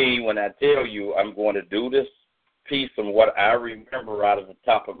believe me when I tell you I'm going to do this piece from what I remember out of the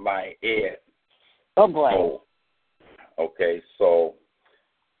top of my head. Oh, boy. So, okay, so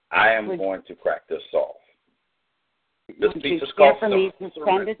I am going to crack this off. This piece is called for me to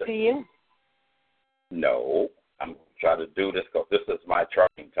send it to you? No, I'm trying to do this because this is my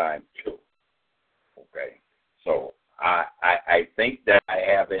trying time too. Okay, so I think that I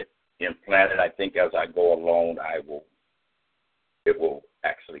have it implanted. I think as I go along, it will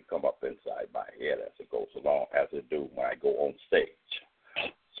actually come up inside my head as it goes along, as it do when I go on stage.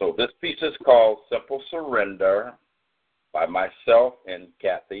 So this piece is called Simple Surrender by myself and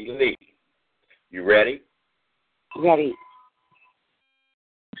Kathy Lee. You ready? Ready.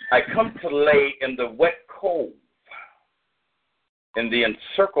 I come to lay in the wet cove, in the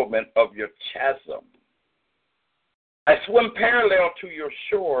encirclement of your chasm. I swim parallel to your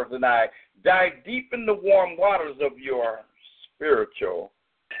shores, and I dive deep in the warm waters of your spiritual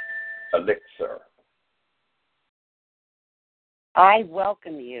elixir. I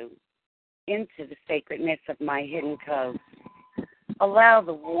welcome you into the sacredness of my hidden cove. Allow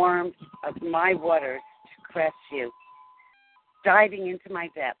the warmth of my waters to caress you, diving into my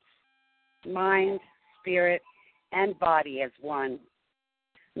depths, mind, spirit, and body as one.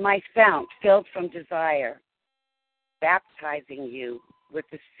 My fount filled from desire, baptizing you with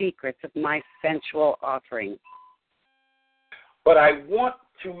the secrets of my sensual offering. But I want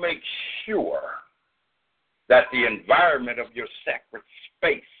to make sure that the environment of your sacred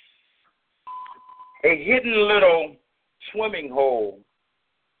space, a hidden little swimming hole,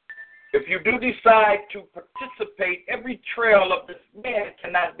 if you do decide to participate, every trail of this man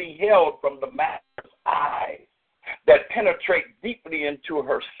cannot be held from the master's eyes that penetrate deeply into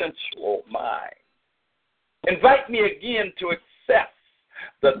her sensual mind. Invite me again to access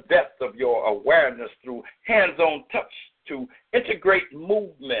the depth of your awareness through hands-on touch to integrate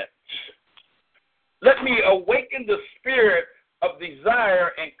movement. Let me awaken the spirit of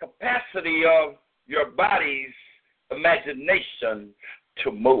desire and capacity of your body's imagination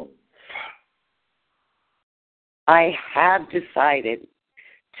to move. I have decided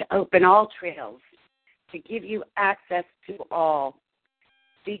to open all trails, to give you access to all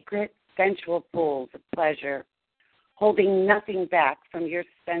secret, sensual pools of pleasure, holding nothing back from your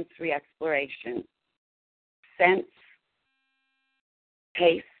sensory exploration. Sense,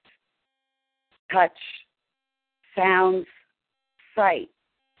 taste, touch, sounds, sight,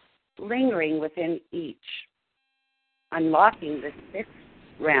 lingering within each, unlocking the sixth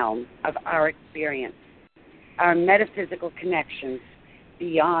realm of our experience, our metaphysical connections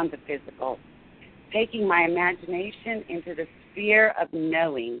beyond the physical, taking my imagination into the sphere of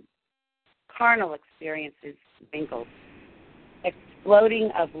knowing, carnal experiences mingled, exploding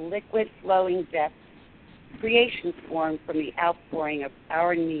of liquid flowing depths, creations formed from the outpouring of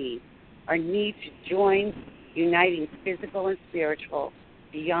our need to join, uniting physical and spiritual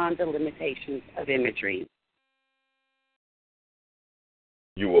beyond the limitations of imagery.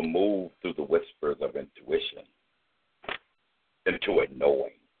 You will move through the whispers of intuition into a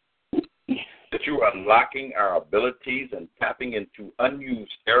knowing. That you are unlocking our abilities and tapping into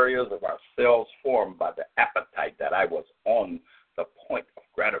unused areas of ourselves formed by the appetite that I was on the point of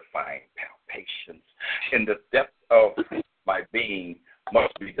gratifying palpitations. In the depth of my being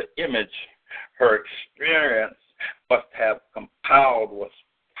must be the image her experience must have compiled was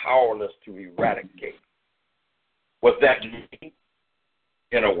powerless to eradicate.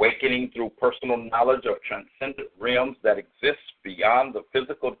 awakening through personal knowledge of transcendent realms that exist beyond the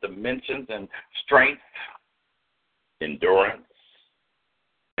physical dimensions and strength, endurance,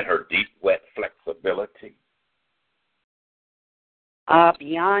 and her deep, wet flexibility.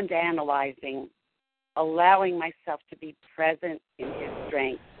 Beyond analyzing, allowing myself to be present in his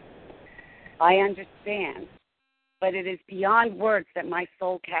strength. I understand, but it is beyond words that my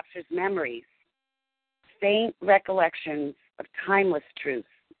soul captures memories, faint recollections of timeless truths.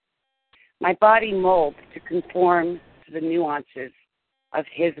 My body molds to conform to the nuances of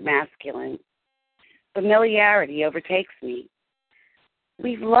his masculine. Familiarity overtakes me.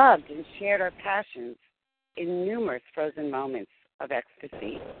 We've loved and shared our passions in numerous frozen moments of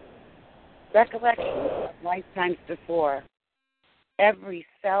ecstasy. Recollections of lifetimes before. Every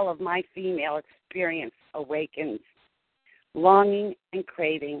cell of my female experience awakens, longing and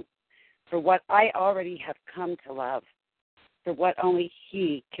craving for what I already have come to love, for what only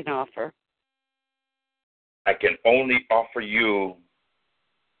he can offer. I can only offer you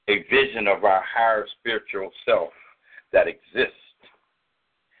a vision of our higher spiritual self that exists,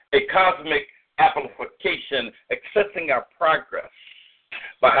 a cosmic amplification accessing our progress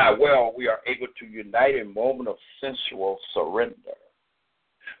by how well we are able to unite in a moment of sensual surrender.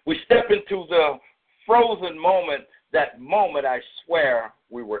 We step into the frozen moment. That moment, I swear,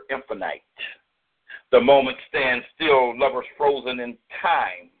 we were infinite. The moment stands still, lovers frozen in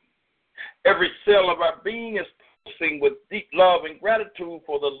time. Every cell of our being is pulsing with deep love and gratitude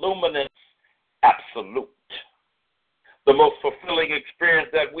for the luminous absolute. The most fulfilling experience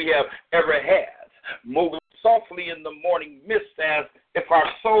that we have ever had, moving softly in the morning mist as if our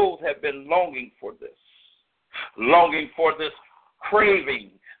souls have been longing for this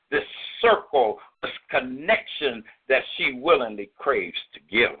craving, this circle, this connection that she willingly craves to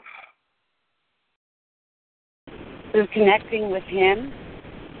give. Through connecting with him,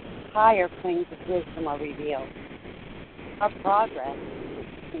 higher planes of wisdom are revealed. Our progress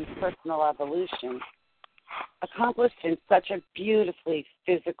in personal evolution, accomplished in such a beautifully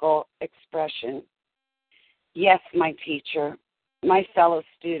physical expression. Yes, my teacher, my fellow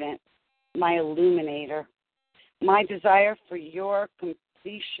student, my illuminator, my desire for your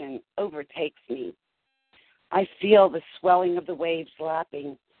completion overtakes me. I feel the swelling of the waves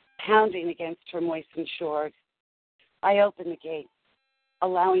lapping, pounding against her moistened shores. I open the gate,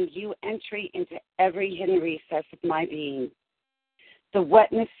 allowing you entry into every hidden recess of my being. The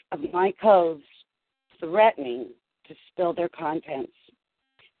wetness of my coves threatening to spill their contents,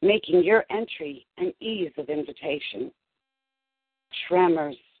 making your entry an ease of invitation.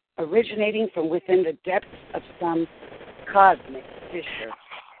 Tremors originating from within the depths of some cosmic fissure.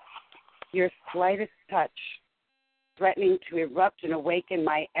 Your slightest touch threatening to erupt and awaken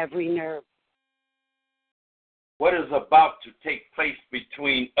my every nerve. What is about to take place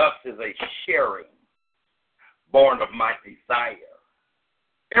between us is a sharing, born of my desire.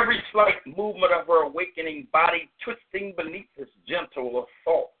 Every slight movement of her awakening body twisting beneath his gentle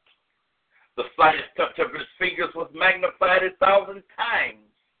assault. The slightest touch of his fingers was magnified 1,000 times.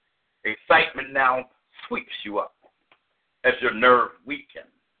 Excitement now sweeps you up as your nerves weaken,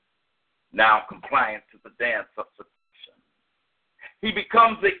 now compliant to the dance of seduction. He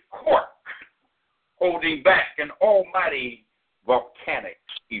becomes a cork, holding back an almighty volcanic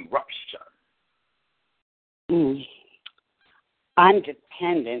eruption. I'm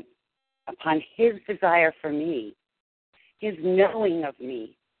dependent upon his desire for me, his knowing of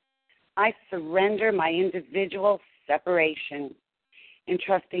me. I surrender my individual separation,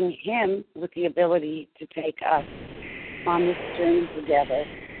 entrusting him with the ability to take us on this journey together.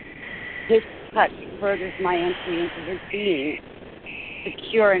 His touch furthers my entry into his being,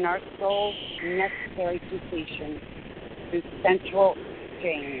 secure in our soul's necessary completion through sensual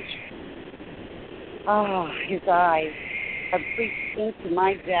exchange. His eyes have reached into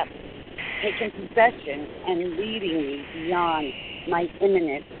my depths, taken possession and leading me beyond my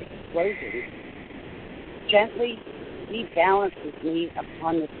imminent explosion. Gently, he balances me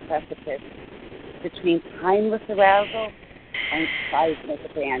upon this precipice between timeless arousal and seismic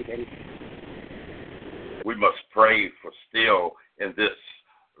abandon. We must pray for still in this,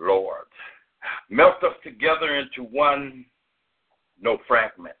 Lord. Melt us together into one, no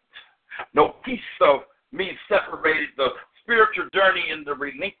fragment, no piece of me separated. The spiritual journey in the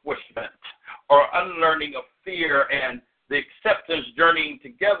relinquishment or unlearning of fear and the acceptance journeying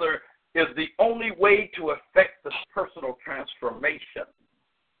together is the only way to effect this personal transformation.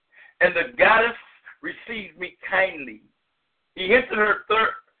 And the goddess received me kindly. He hinted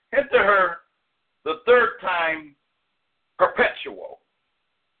her the third time, perpetual,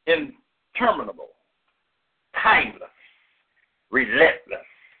 interminable, timeless, relentless,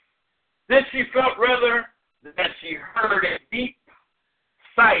 Then she felt rather that she heard a deep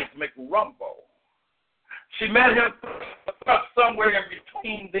seismic rumble. She met him somewhere in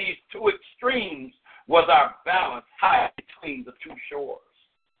between these two extremes was our balance high between the two shores,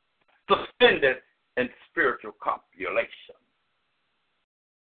 suspended in spiritual copulation.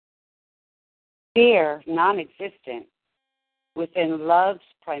 Fear, non-existent, within love's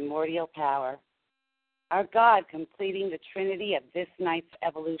primordial power. Our God completing the trinity of this night's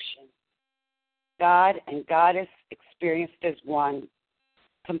evolution. God and Goddess experienced as one,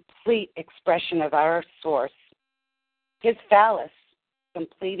 complete expression of our source. His phallus,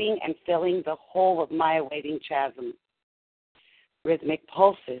 completing and filling the whole of my awaiting chasm. Rhythmic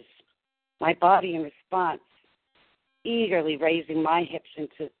pulses, my body in response, eagerly raising my hips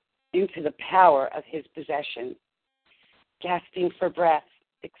into the power of his possession. Gasping for breath,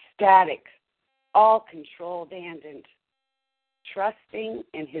 ecstatic, all control abandoned, trusting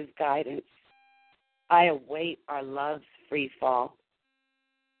in his guidance. I await our love's free fall.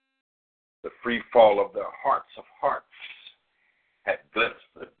 The free fall of the hearts of hearts had glimpsed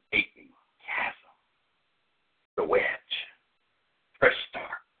the gaping chasm, the wedge, fresh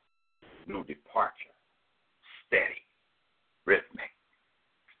start, new departure, steady, rhythmic,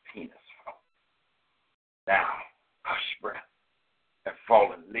 penis flow. Now, hush breath and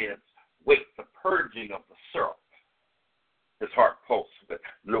fallen lids wait the purging of the syrup. His heart pulsed with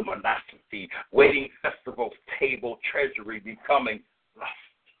luminosity, waiting festival's table treasury becoming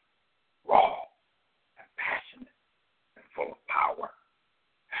lust, raw and passionate and full of power.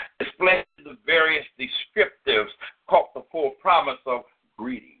 Displayed the various descriptives caught the full promise of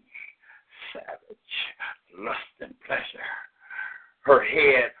greeting, savage, lust and pleasure. Her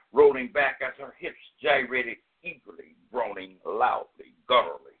head rolling back as her hips gyrated eagerly, groaning loudly,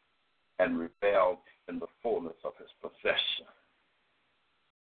 gutturally, and rebelled in the fullness of his possession.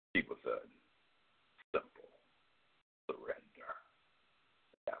 She was a simple surrender.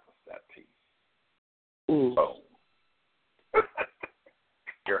 That was that piece. So,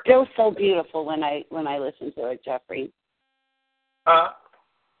 still so beautiful when I listen to it, Jeffrey. I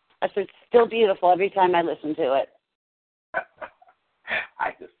said it's still beautiful every time I listen to it.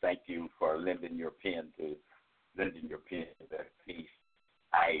 I just thank you for lending your pen to that piece.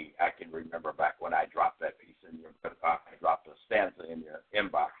 I can remember back when I dropped that piece in your, I dropped a stanza in your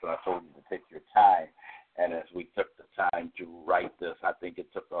inbox, and I told you to take your time. And as we took the time to write this, I think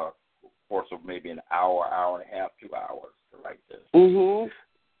it took a course of maybe an hour, hour and a half, 2 hours to write this. Mm-hmm.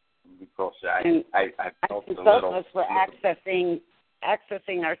 Because I felt both a little. of us were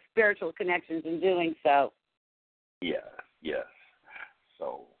accessing our spiritual connections in doing so. Yes.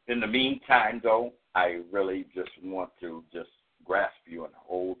 So in the meantime, though, I really just want to just grasp you and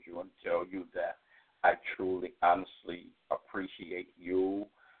hold you and tell you that I truly, honestly appreciate you,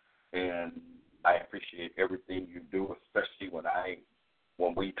 and I appreciate everything you do, especially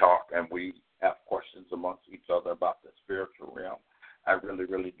when we talk and we have questions amongst each other about the spiritual realm. I really,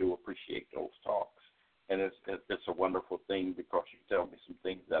 really do appreciate those talks, and it's a wonderful thing because you tell me some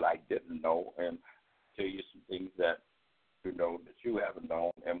things that I didn't know and tell you some things that you know that you haven't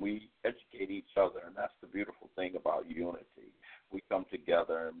known, and we educate each other, and that's the beautiful thing about unity. We come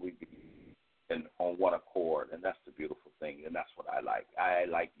together and we be on one accord, and that's the beautiful thing, and that's what I like. I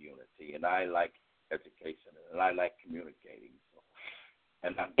like unity, and I like education, and I like communicating. So,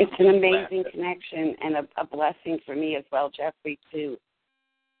 and it's an amazing connection and a blessing for me as well, Jeffrey, to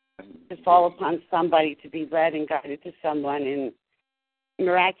fall upon somebody, to be led and guided to someone in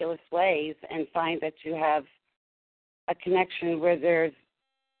miraculous ways and find that you have a connection where there's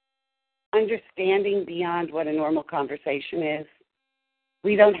understanding beyond what a normal conversation is.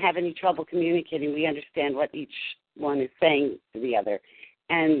 We don't have any trouble communicating. We understand what each one is saying to the other.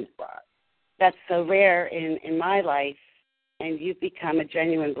 And that's so rare in my life, and you've become a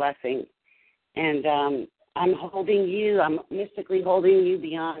genuine blessing. And I'm holding you, I'm mystically holding you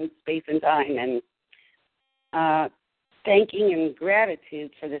beyond space and time, and thanking and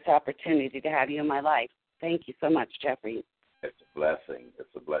gratitude for this opportunity to have you in my life. Thank you so much, Jeffrey. It's a blessing.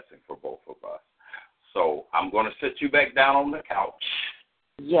 It's a blessing for both of us. So I'm going to sit you back down on the couch.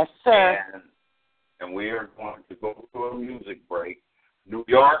 Yes, sir. And we are going to go to a music break. New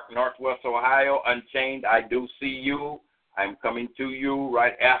York, Northwest Ohio, Unchained, I do see you. I'm coming to you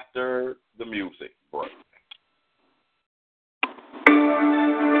right after the music break.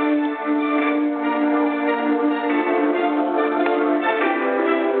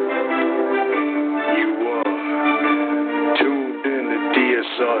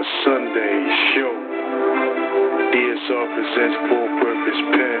 DSR Sunday show. DSR presents Full Purpose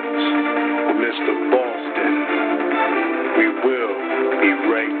Pens with Mr. Boston. We will be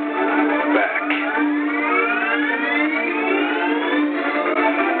right back.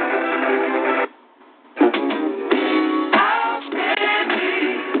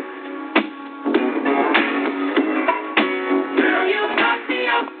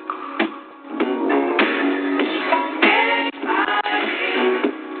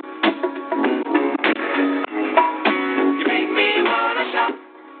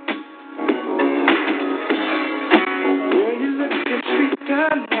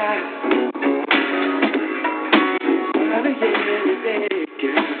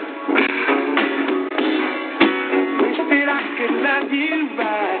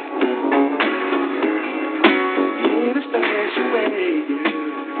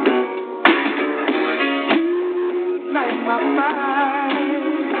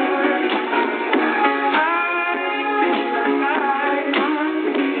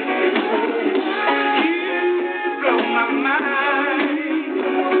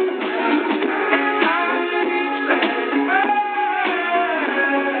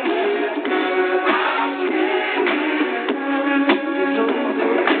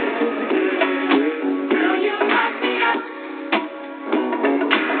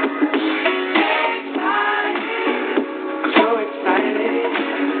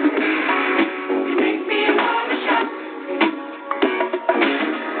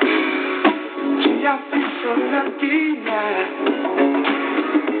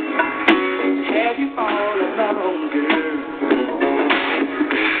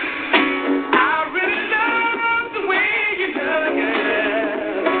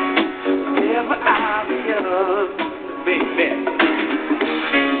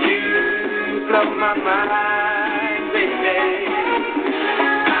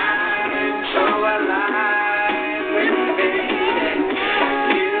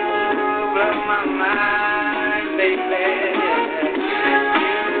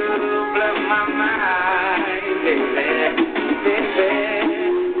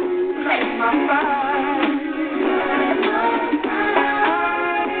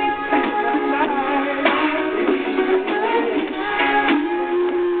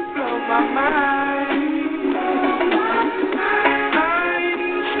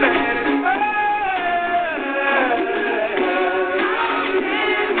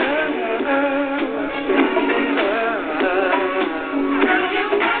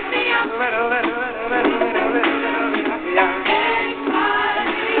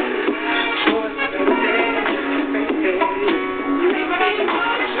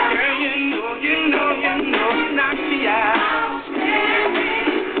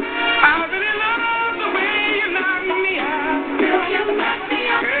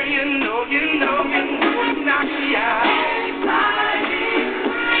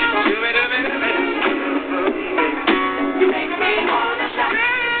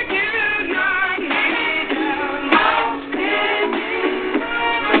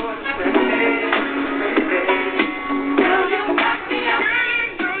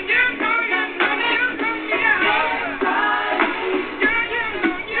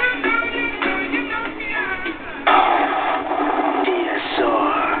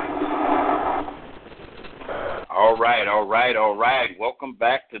 All right. Welcome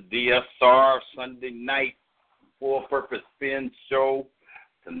back to DSR Sunday night Full Purpose Spin Show.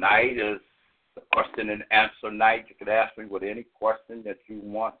 Tonight is the question and answer night. You can ask me with any question that you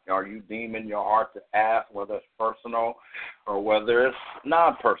want, or you deem in your heart to ask, whether it's personal or whether it's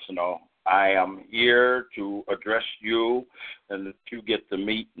non-personal. I am here to address you and that you get to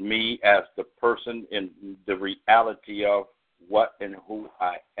meet me as the person in the reality of what and who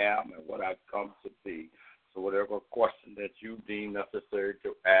I am and what I've come to be. So whatever question that you deem necessary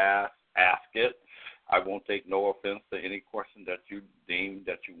to ask it. I won't take no offense to any question that you deem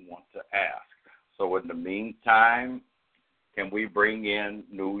that you want to ask. So in the meantime, can we bring in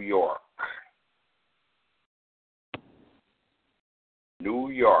New York? New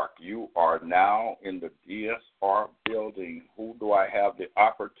York, you are now in the DSR building. Who do I have the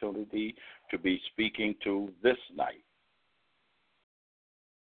opportunity to be speaking to this night?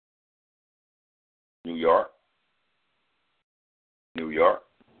 New York? New York?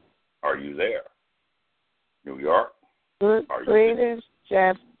 Are you there? New York? Good greetings,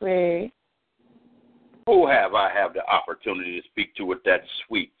 Jeffrey. Who have I have the opportunity to speak to with that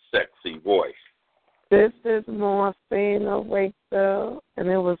sweet, sexy voice? This is Morphina Wakefield, and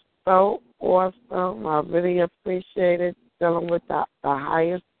it was so awesome. I really appreciated dealing with the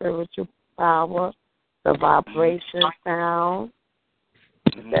higher spiritual power, the vibration sound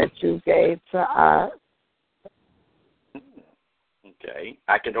that you gave to us. Okay?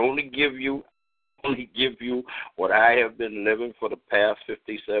 I can only give you what I have been living for the past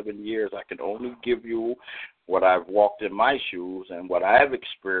 57 years. I can only give you what I've walked in my shoes and what I've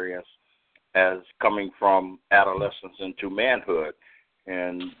experienced as coming from adolescence into manhood.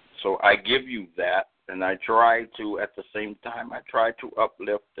 And so I give you that, and I try to, at the same time, I try to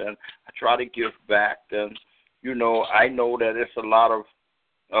uplift and I try to give back. And, you know, I know that it's a lot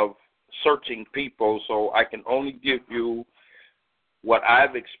of searching people, so I can only give you what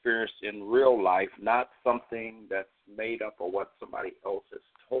I've experienced in real life, not something that's made up or what somebody else has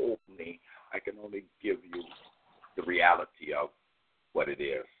told me. I can only give you the reality of what it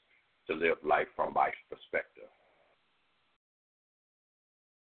is to live life from my perspective.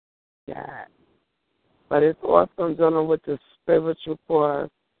 Yeah. But it's awesome dealing with the spiritual course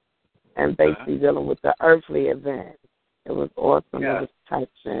and basically dealing with the earthly event. It was awesome. Yeah. It was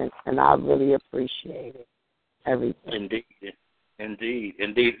touching, and I really appreciate it. Everything.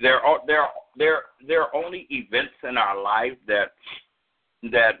 Indeed. There are only events in our life that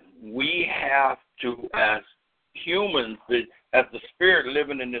we have to, as humans, as the spirit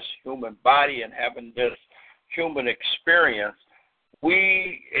living in this human body and having this human experience,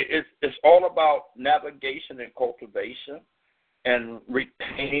 it's all about navigation and cultivation and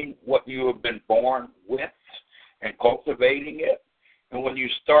retaining what you have been born with and cultivating it. And when you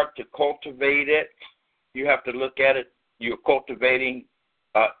start to cultivate it, you have to look at it. You're cultivating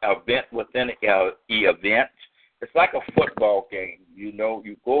an event within an event. It's like a football game. You know,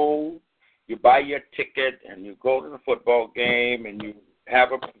 you go, you buy your ticket, and you go to the football game, and you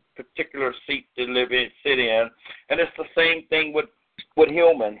have a particular seat to sit in. And it's the same thing with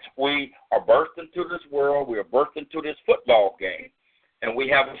humans. We are birthed into this world. We are birthed into this football game, and we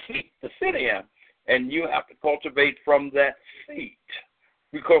have a seat to sit in. And you have to cultivate from that seat,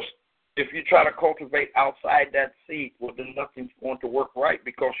 because if you try to cultivate outside that seat, well, then nothing's going to work right,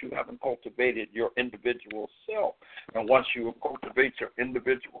 because you haven't cultivated your individual self. And once you cultivate your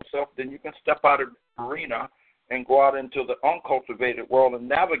individual self, then you can step out of the arena and go out into the uncultivated world and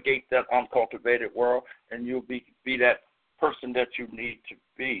navigate that uncultivated world, and you'll be that person that you need to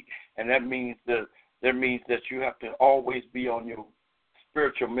be. And that means that you have to always be on your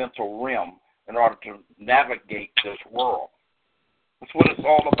spiritual mental realm in order to navigate this world. That's what it's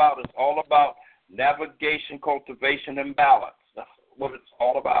all about. It's all about navigation, cultivation, and balance. That's what it's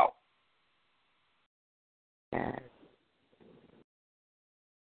all about.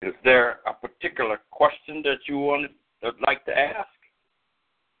 Is there a particular question that you would like to ask?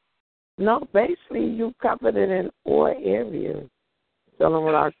 No, basically you covered it in all areas. Dealing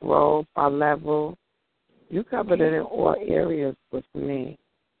with our growth, our level. You covered it in all areas with me.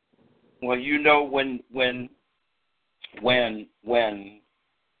 Well, you know, when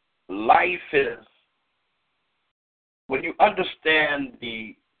life is, when you understand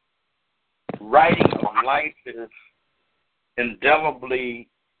the writing of life is indelibly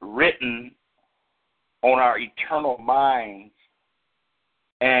written on our eternal minds,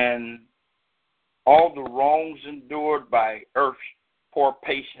 and all the wrongs endured by Earth's poor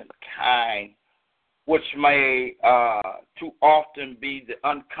patient kind, which may too often be the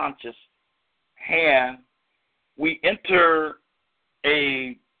unconscious hand, we enter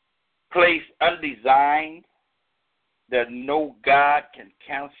a place undesigned that no God can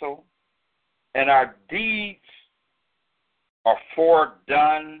cancel, and our deeds are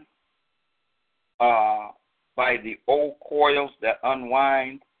foredone by the old coils that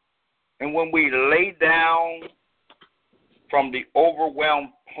unwind. And when we lay down from the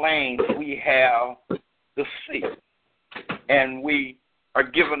overwhelmed plains, we have the sea, and we are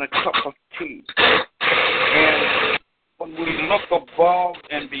given a cup of tea. And when we look above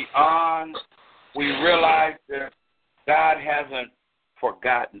and beyond, we realize that God hasn't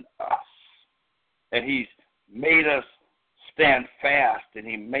forgotten us, and He's made us stand fast, and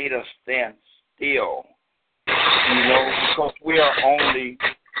He made us stand still, you know, because we are only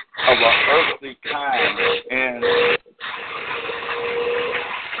of an earthly kind, and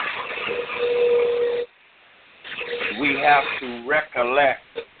we have to recollect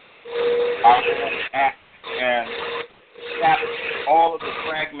our own acts and tap all of the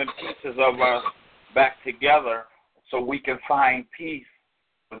fragment pieces of us back together so we can find peace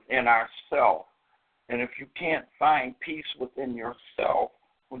within ourselves. And if you can't find peace within yourself,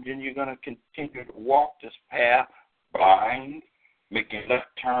 well, then you're going to continue to walk this path blind, making left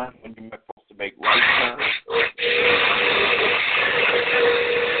turns when you're supposed to make right turns.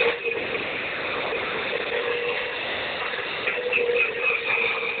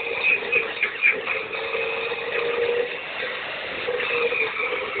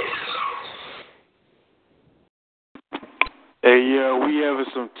 Hey, we having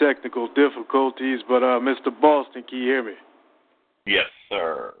some technical difficulties, but Mr. Boston, can you hear me? Yes,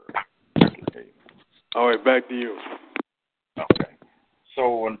 sir. All right, back to you. Okay.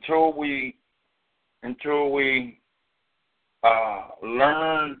 So until we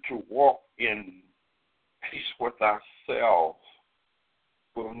learn to walk in peace with ourselves,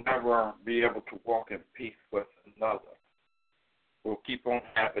 we'll never be able to walk in peace with another. We'll keep on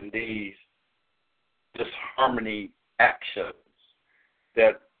having these disharmony actions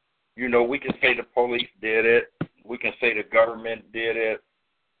that, we can say the police did it, we can say the government did it,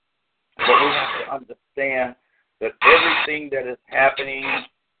 but we have to understand that everything that is happening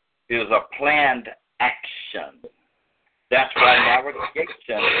is a planned action. That's why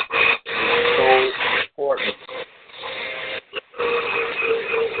navigation is so important.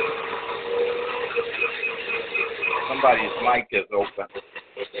 Somebody's mic is open.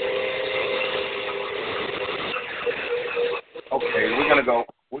 Okay, we're gonna go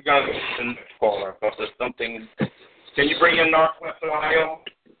to the next caller because there's something. Can you bring in Northwest Ohio?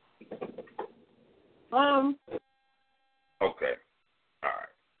 Okay. All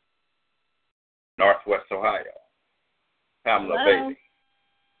right. Northwest Ohio. Pamela Bailey.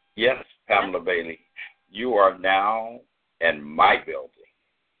 Yes, Pamela Bailey. You are now in my building.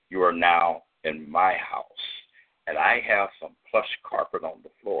 You are now in my house. And I have some plush carpet on the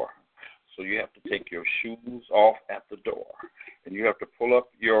floor. So you have to take your shoes off at the door. And you have to pull up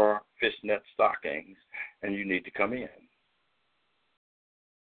your fishnet stockings. And you need to come in.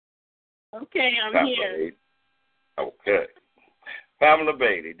 Okay, I'm Pamela here. Bailey. Okay. Pamela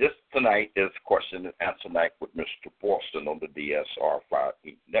Bailey, this tonight is question and answer night with Mr. Boston on the DSR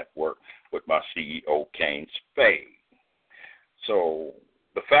 5E network with my CEO, Kane Spade. So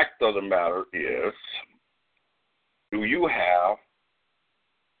the fact of the matter is, do you have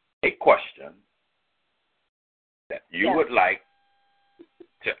a question that you would like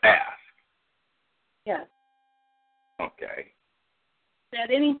to ask? Yes. Okay.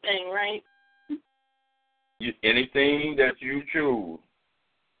 Said anything, right? Anything that you choose.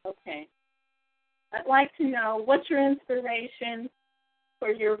 Okay. I'd like to know what's your inspiration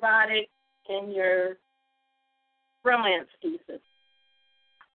for your erotic and your romance pieces?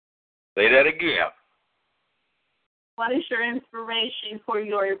 Say that again. What is your inspiration for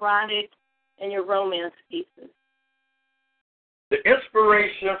your erotic and your romance pieces? The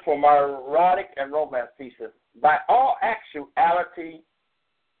inspiration for my erotic and romance pieces, by all actuality,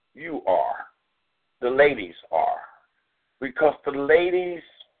 you are. The ladies are. Because the ladies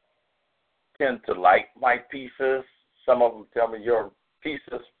tend to like my pieces. Some of them tell me your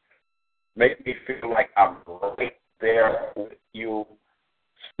pieces make me feel like I'm right there with you.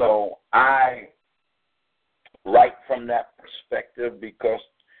 So I write from that perspective because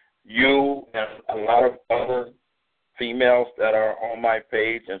you and a lot of other females that are on my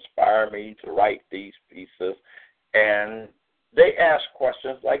page inspire me to write these pieces. And they ask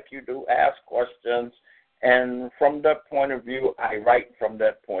questions like you do, ask questions. And from that point of view, I write from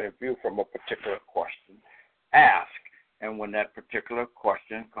that point of view, from a particular question ask. And when that particular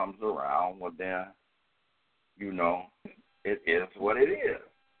question comes around, well, then, it is what it is.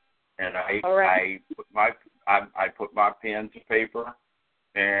 And I put my pen to paper,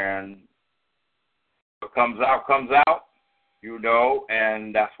 and what comes out,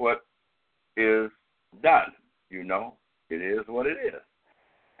 and that's what is done, It is what it is.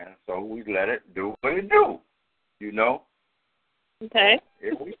 And so we let it do what it do, Okay.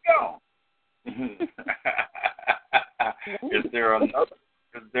 Here we go. Is there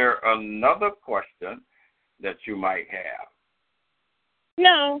another question that you might have?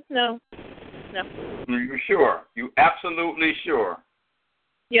 No. Are you sure? You absolutely sure?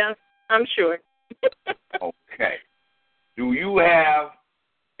 Yes, I'm sure. Okay. Do you have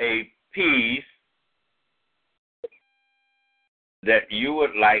a piece that you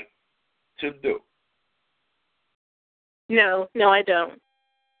would like to do? No, I don't.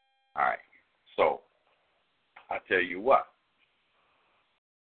 All right. So, I'll tell you what.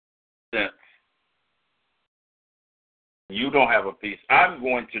 Since you don't have a piece, I'm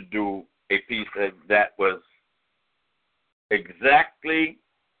going to do a piece that was exactly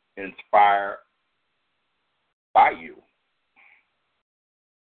inspired by you.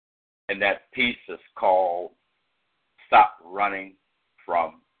 And that piece is called Stop Running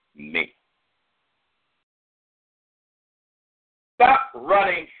From Me. Stop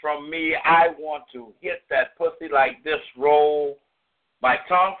running from me. I want to hit that pussy like this, roll my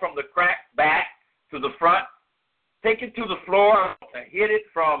tongue from the crack back to the front, take it to the floor, and hit it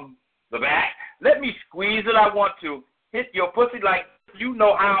from the back. Let me squeeze it. I want to hit your pussy like you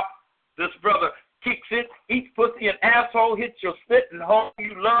know how this brother kicks it, eats pussy and asshole, hits your spit and hole.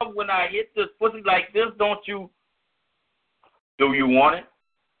 You love when I hit this pussy like this, don't you? Do you want it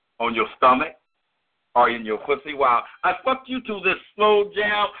on your stomach or in your pussy? While I fuck you to this slow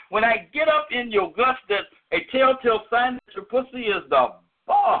jam. When I get up in your guts, that's a telltale sign that your pussy is the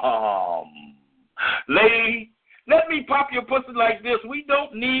bomb. Lady, let me pop your pussy like this. We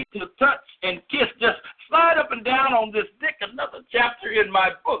don't need to touch and kiss. Just slide up and down on this dick. Another chapter in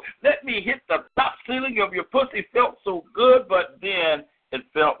my book. Let me hit the top ceiling of your pussy. Felt so good, but then it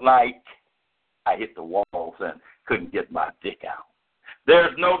felt like I hit the walls and couldn't get my dick out.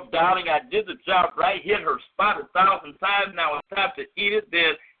 There's no doubting I did the job right. Hit her spot 1,000 times. Now it's time to eat it.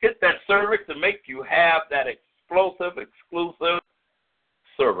 Then hit that cervix to make you have that explosive, exclusive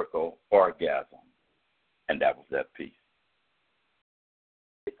cervical orgasm. And that was that piece.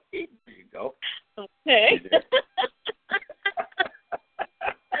 There you go. Okay.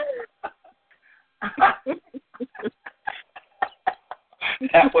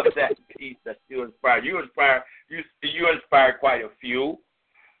 That was that piece that you inspired. You inspired quite a few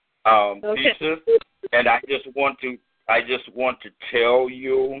pieces, and I just want to tell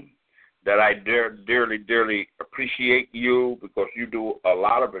you that I dearly, dearly appreciate you because you do a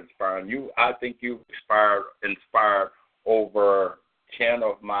lot of inspiring. I think you've inspired over 10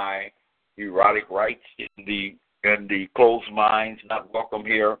 of my erotic rights in the closed minds, not welcome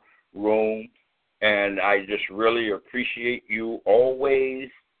here room. And I just really appreciate you always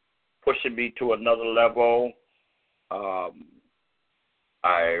pushing me to another level.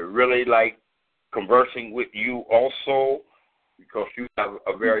 I really like conversing with you also because you have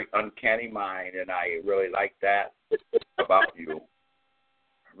a very uncanny mind, and I really like that about you.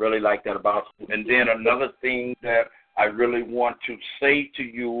 I really like that about you. And then another thing that I really want to say to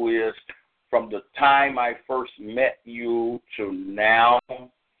you is from the time I first met you to now,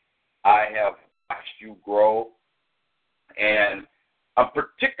 I have watched you grow, and I'm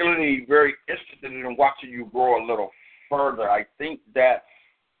particularly very interested in watching you grow a little further. I think that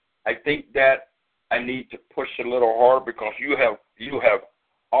I need to push a little harder because you have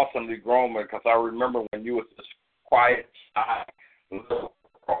awesomely grown. Because I remember when you was this quiet, shy little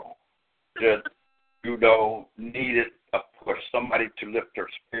girl that needed a push, somebody to lift her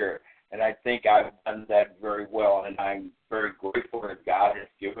spirit, and I think I've done that very well, and I'm very grateful that God has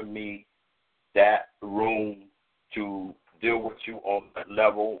given me that room to deal with you on that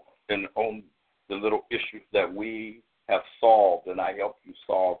level and on the little issues that we have solved and I helped you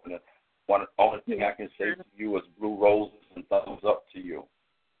solve. And the only thing I can say to you is blue roses and thumbs up to you.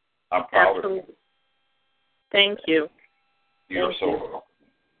 I'm proud of you. Thank you. You're so welcome.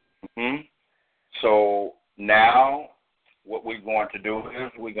 Mm-hmm. So now what we're going to do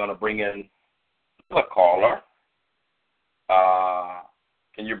is we're going to bring in a caller.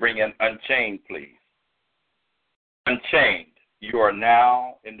 Can you bring in Unchained, please? Unchained, you are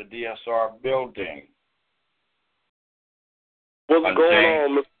now in the DSR building. What's Unchained. going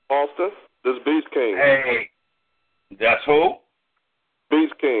on, Mr. Austin? This is Beast King. Hey, that's who?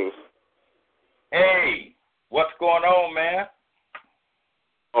 Beast King. Hey, what's going on, man?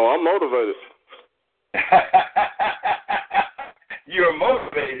 Oh, I'm motivated. You're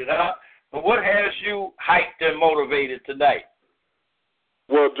motivated, huh? But what has you hyped and motivated tonight?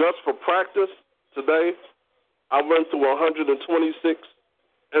 Well, just for practice today, I went through 126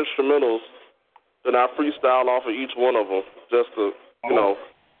 instrumentals that I freestyled off of each one of them, just to,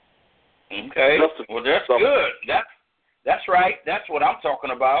 Okay. Well, that's good. That's right. That's what I'm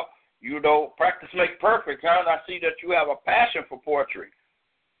talking about. Practice makes perfect, huh? And I see that you have a passion for poetry.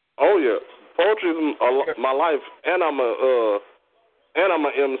 Oh yeah, poetry is my life, and I'm a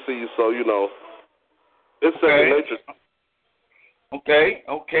MC, so it's second nature.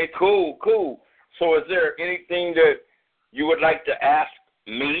 Okay, cool. So is there anything that you would like to ask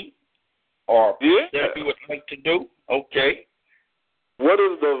me or that you would like to do? Okay. What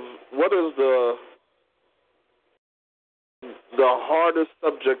is the hardest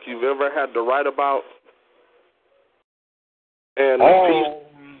subject you've ever had to write about? And the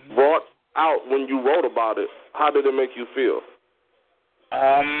piece brought out when you wrote about it, how did it make you feel?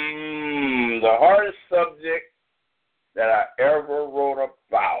 The hardest subject that I ever wrote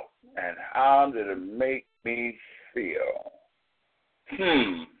about, and how did it make me feel?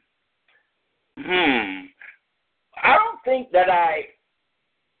 I don't think that I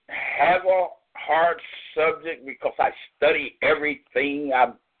have a hard subject because I study everything.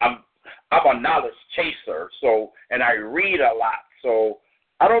 I'm a knowledge chaser, and I read a lot. So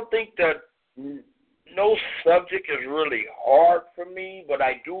I don't think that no subject is really hard for me, but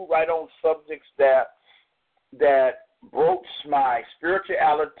I do write on subjects that broach my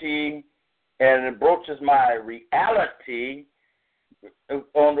spirituality and it broaches my reality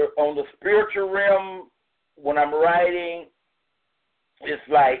on the spiritual realm. When I'm writing, it's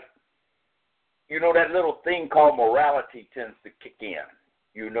like, that little thing called morality tends to kick in,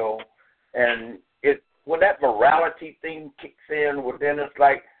 and when that morality thing kicks in, well, then it's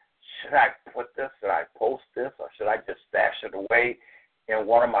like, should I put this, should I post this, or should I just stash it away in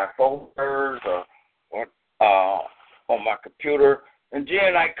one of my folders or on my computer? And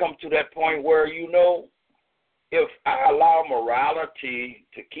then I come to that point where, if I allow morality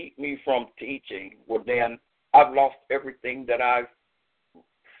to keep me from teaching, well, then I've lost everything that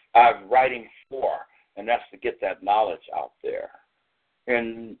I'm writing for, and that's to get that knowledge out there.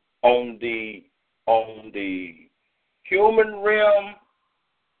 And on the human realm,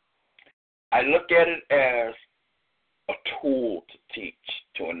 I look at it as a tool to teach,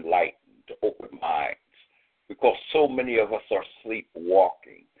 to enlighten, to open minds, because so many of us are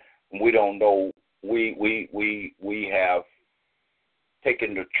sleepwalking, and we don't know. We have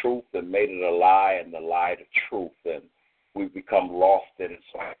taken the truth and made it a lie, and the lie the truth, and we've become lost in it.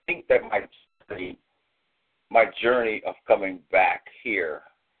 So I think that my journey of coming back here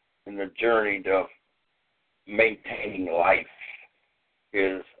and the journey of maintaining life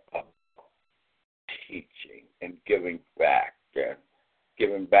is about teaching and giving back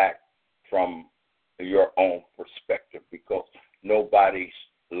from your own perspective, because nobody's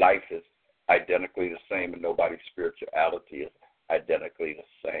life is identically the same and nobody's spirituality is identically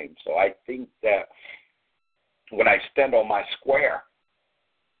the same. So I think that when I stand on my square,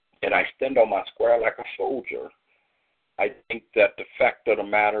 and I stand on my square like a soldier, I think that the fact of the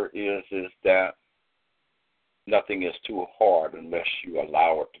matter is that nothing is too hard unless you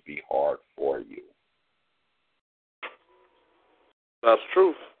allow it to be hard for you. That's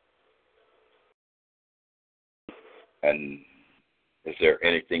truth. And is there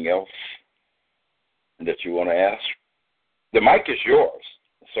anything else that you want to ask? The mic is yours,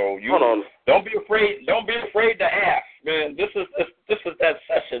 so you don't be afraid. Don't be afraid to ask, man. This is that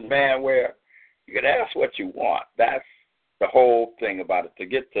session, man, where you can ask what you want. That's the whole thing about it, to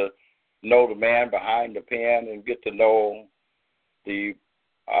get to know the man behind the pen and get to know the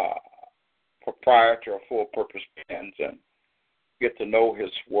proprietor of Full Purpose Pens and get to know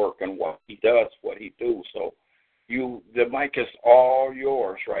his work and what he does, what he do. So the mic is all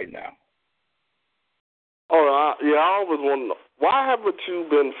yours right now. Oh, yeah, I always wonder, why haven't you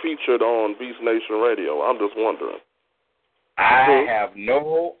been featured on Beast Nation Radio? I'm just wondering. I have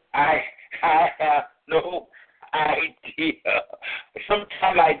no idea.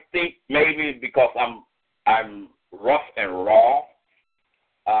 Sometimes I think maybe because I'm rough and raw.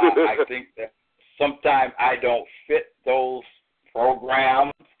 I think that sometimes I don't fit those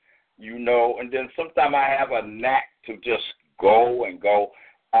programs, and then sometimes I have a knack to just go and go.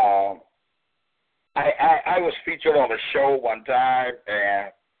 I was featured on a show one time,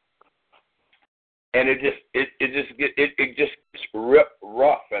 and it just gets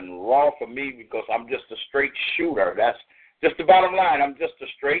rough and raw for me because I'm just a straight shooter. That's just the bottom line. I'm just a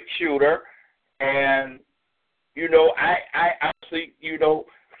straight shooter, and I honestly,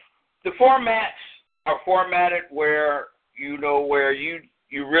 the formats are formatted where you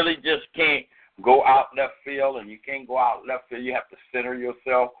really just can't go out left field, and you can't go out left field. You have to center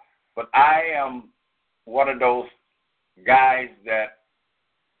yourself. But I am one of those guys that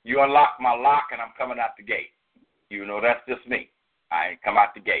you unlock my lock and I'm coming out the gate. That's just me. I come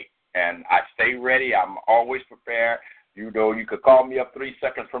out the gate and I stay ready. I'm always prepared. You could call me up 3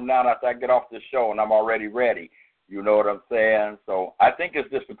 seconds from now after I get off the show and I'm already ready. You know what I'm saying? So I think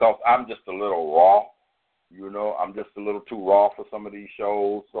it's just because I'm just a little raw. I'm just a little too raw for some of these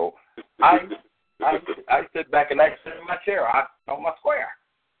shows. So I sit back and I sit in my chair on my square.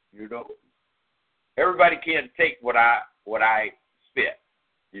 Everybody can't take what I spit,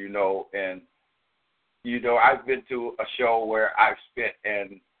 and I've been to a show where I've spit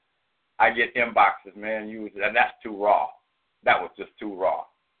and I get inboxes, man, and that's too raw. That was just too raw.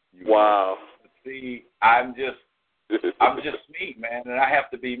 Wow. See, I'm just me, man, and I have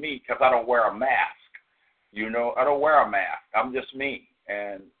to be me because I don't wear a mask. I don't wear a mask. I'm just me,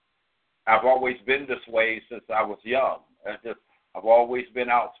 and I've always been this way since I was young. I've always been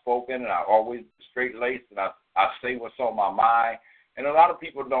outspoken, and I've always been straight-laced, and I say what's on my mind. And a lot of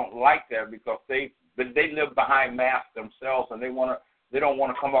people don't like that because they live behind masks themselves, and they don't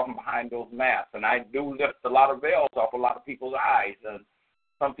want to come up behind those masks. And I do lift a lot of veils off a lot of people's eyes, and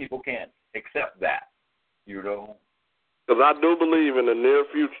some people can't accept that, Because I do believe in the near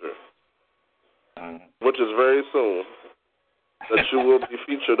future, which is very soon, that you will be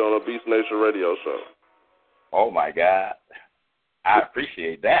featured on a Beast Nation radio show. Oh, my God. I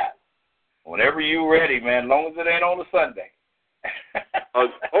appreciate that. Whenever you ready, man, as long as it ain't on a Sunday.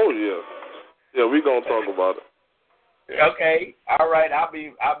 Oh, yeah. Yeah, we're going to talk about it. Okay. All right.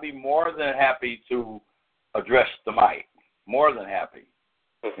 I'll be more than happy to address the mic. More than happy.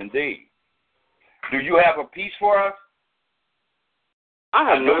 Indeed. Do you have a piece for us? I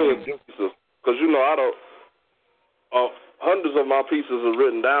have millions of pieces because, you know, I don't hundreds of my pieces are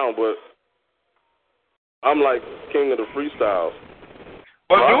written down, but I'm like king of the freestyles.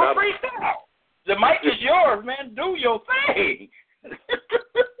 Well, do a freestyle. The mic is yours, man. Do your thing.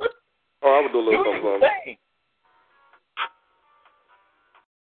 I would do a little something.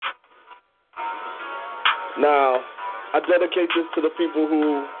 Now, I dedicate this to the people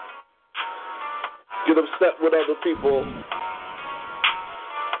who get upset with other people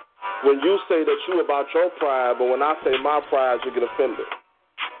when you say that you about your pride, but when I say my pride, you get offended.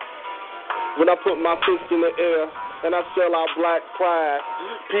 When I put my fist in the air and I sell out black pride,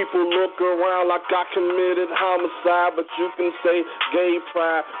 people look around like I committed homicide, but you can say gay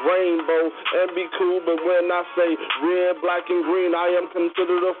pride, rainbow, and be cool, but when I say red, black, and green, I am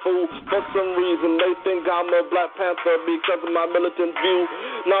considered a fool. For some reason, they think I'm a Black Panther because of my militant view.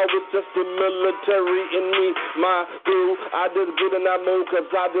 No, it's just the military in me, my dude. I just get in that mood because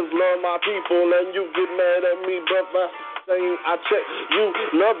I just love my people, and you get mad at me, but I check, you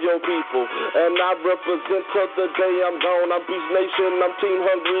love your people, and I represent till the day I'm gone. I'm Beast Nation, I'm Team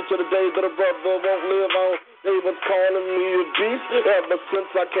Hungry till the day that a brother won't live on. They was calling me a beast ever since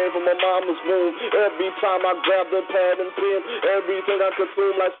I came from my mama's womb. Every time I grab the pad and pen, everything I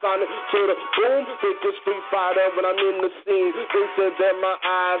consume like Sonic to the boom. Think it's Street Fighter when I'm in the scene. They said that my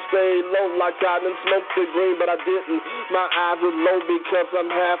eyes stay low like I done smoked the green, but I didn't. My eyes are low because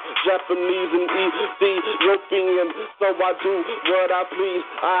I'm half Japanese and Ethiopian, so I do what I please.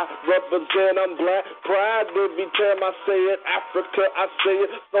 I represent, I'm black pride. Every time I say it, Africa, I say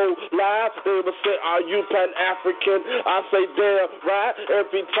it so live. They will say, are you Pan-African? I say, damn right.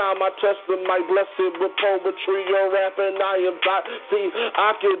 Every time I touch the mic, blessed with poetry or rapping, I am not. See,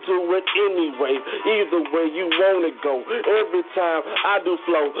 I can do it anyway, either way you want to go. Every time I do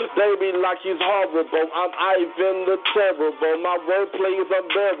flow, they be like he's horrible. I'm Ivan the Terrible. My wordplay is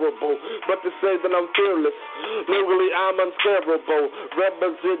unbearable, but to say that I'm fearless, legally I'm unscarable.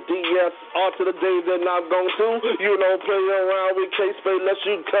 Represent DSR to the day that I'm going to. You don't play around with case unless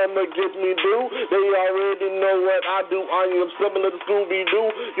you come against me, dude. They already know what I do. I am similar to Scooby-Doo.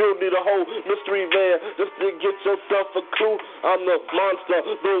 You'll need a whole mystery van just to get yourself a clue. I'm the monster,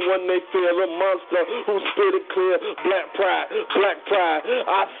 the one they fear, a monster who spit it clear. Black pride, black pride.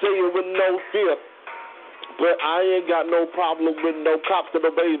 I say it with no fear. But I ain't got no problem with no cops that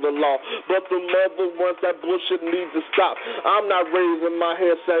obey the law. But the mother ones, that bullshit needs to stop. I'm not raising my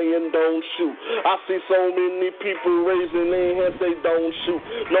hand saying don't shoot. I see so many people raising their hands say don't shoot.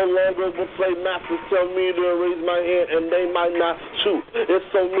 No longer will slave masters tell me to raise my hand and they might not shoot. There's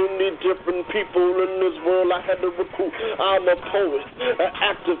so many different people in this world I had to recruit. I'm a poet, an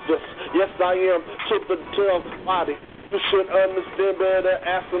activist. Yes, I am. To the tough body. You should understand better,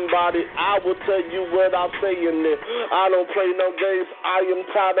 ask somebody. I will tell you what I'm saying there. I don't play no games. I am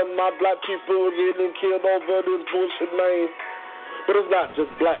tired of my black people getting killed over this bullshit name. But it's not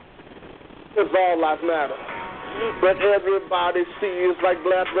just black. It's all life matter. But everybody sees like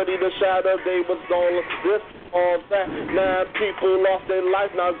glass ready to shatter. They was all of this, all that. 9 people lost their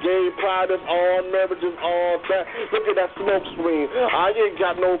life. Now gay pride is all, marriage is all that. Look at that smoke screen. I ain't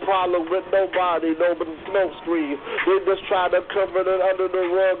got no problem with nobody, no, but the smoke screen. They just try to cover it under the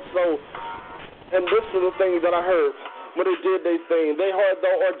rug. So, and this is the thing that I heard when they did their thing. They had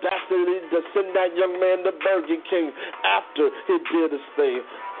the audacity to send that young man to Burger King after he did his thing.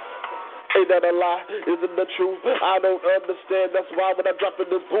 Ain't that a lie? Is it the truth? I don't understand. That's why when I drop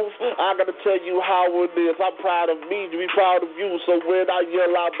in this booth, I gotta tell you how it is. I'm proud of me to be proud of you. So when I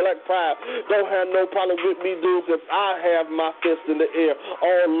yell out black pride, don't have no problem with me, dude, because I have my fist in the air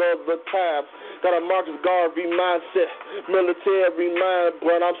all of the time. Got a Marcus Garvey mindset, military mind,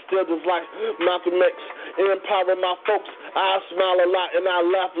 but I'm still just like Malcolm X, empowering my folks. I smile a lot and I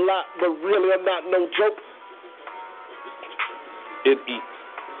laugh a lot, but really I'm not no joke. It eats.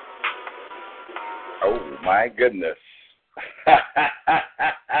 Oh, my goodness.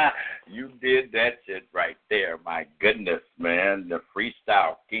 You did that shit right there. My goodness, man. The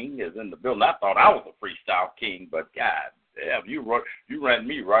freestyle king is in the building. I thought I was a freestyle king, but God damn, you ran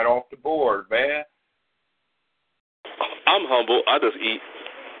me right off the board, man. I'm humble. I just eat.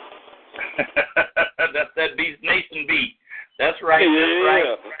 That's that Beast Nation beat. That's right. Yeah.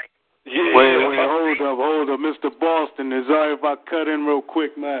 That's right. Yeah. Wait, hold up. Mr. Boston, is all right if I cut in real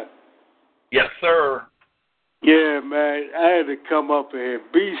quick, man? Yes, sir. Yeah, man, I had to come up here.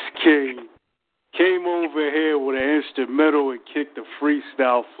 Beast King came over here with an instrumental and kicked the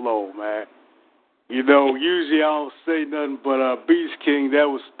freestyle flow, man. You know, usually I don't say nothing, but Beast King, that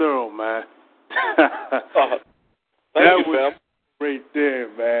was thorough, man. Thank you, fam. Right there,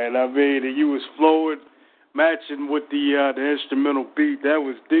 man. I mean, you was flowing, matching with the instrumental beat. That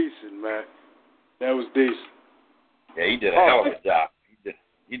was decent, man. That was decent. Yeah, he did a hell of a job.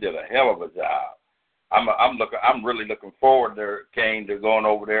 He did a hell of a job. I'm really looking forward to Kane to going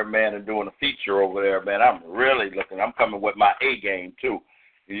over there, man, and doing a feature over there, man. I'm coming with my A game too.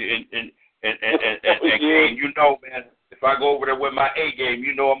 And Kane, you know, man, if I go over there with my A game,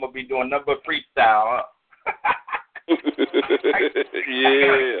 you know I'm gonna be doing nothing but freestyle, huh?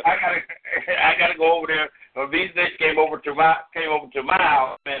 I gotta go over there. These days came over to my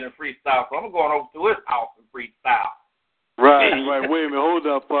house, man, and freestyle. So I'm going over to his house and freestyle. Right. Wait a minute, hold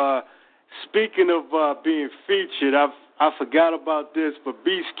up. Speaking of being featured, I forgot about this, but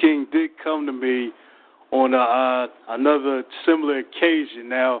Beast King did come to me on another similar occasion.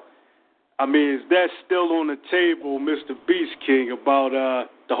 Now, I mean, is that still on the table, Mr. Beast King, about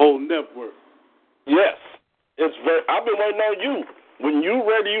the whole network? Yes. I've been waiting on you. When you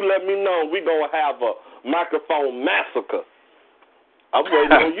ready, you let me know. We're going to have a microphone massacre. I'm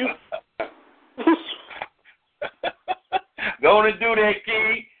waiting on you. Go on and do that,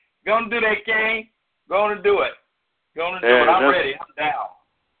 King. Go on and do that, King. Go on and do it. Go on and do it. I'm ready. I'm down.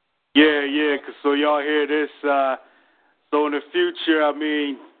 Yeah, cause so y'all hear this. So in the future, I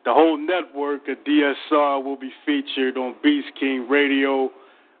mean, the whole network of DSR will be featured on Beast King Radio,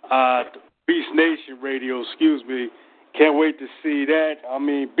 Beast Nation Radio, excuse me. Can't wait to see that. I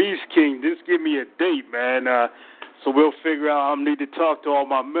mean, Beast King, just give me a date, man. So we'll figure out. I need to talk to all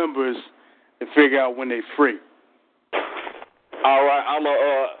my members and figure out when they're free. All right,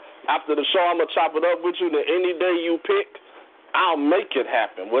 after the show, I'm gonna chop it up with you. Then any day you pick, I'll make it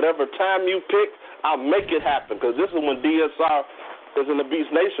happen. Whatever time you pick, I'll make it happen. Because this is when DSR is in the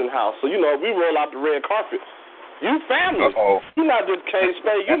Beast Nation house. So, you know, we roll out the red carpet. You family. You not just Kane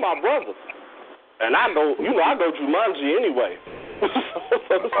Spade. You my brother. And I know, I go Jumanji anyway.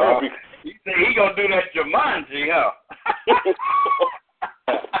 You say he gonna do that Jumanji, huh?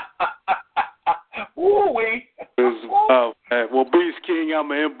 Woo-wee. Well, Beast King, I'm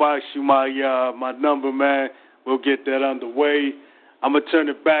going to inbox you my number, man. We'll get that underway. I'm going to turn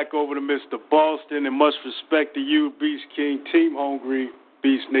it back over to Mr. Boston, and much respect to you, Beast King, Team Hungry,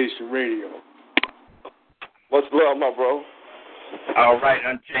 Beast Nation Radio. Much love, my bro. All right,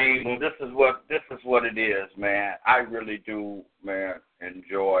 Unchained. Well, this is what it is, man. I really do, man,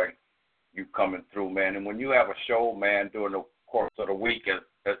 enjoy you coming through, man. And when you have a show, man, during the course of the week,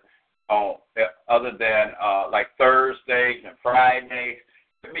 other than like Thursdays and Fridays,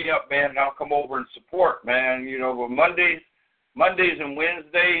 hit me up, man, and I'll come over and support, man. You know, but Mondays and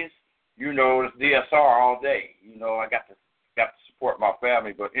Wednesdays, you know, it's DSR all day. You know, I got to support my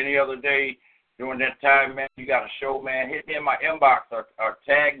family. But any other day during that time, man, you got a show, man, hit me in my inbox or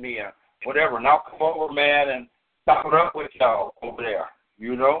tag me or whatever, and I'll come over, man, and talk it up with y'all over there.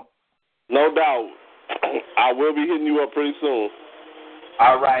 You know? No doubt. I will be hitting you up pretty soon.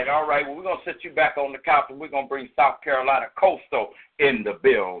 All right. Well, we're going to sit you back on the couch, and we're going to bring South Carolina Coastal in the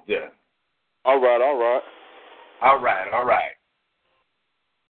building. All right.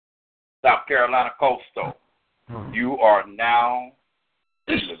 South Carolina Coastal, you are now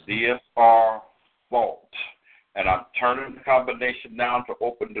in the DSR vault, and I'm turning the combination down to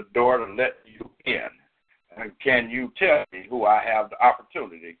open the door to let you in. And can you tell me who I have the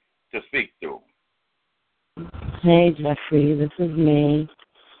opportunity to speak to? Hey, Jeffrey, this is me,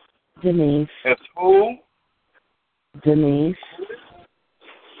 Denise. It's who? Denise.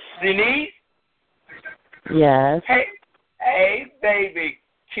 Denise? Yes. Hey, baby,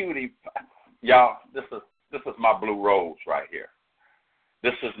 cutie. Y'all, this is my blue rose right here.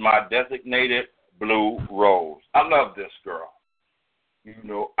 This is my designated blue rose. I love this girl. You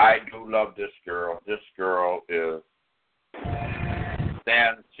know, I do love this girl. This girl is,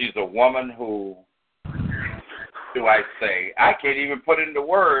 she's a woman who, do I say, I can't even put into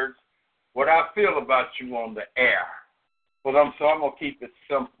words what I feel about you on the air. So I'm going to keep it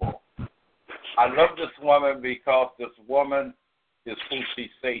simple. I love this woman because this woman is who she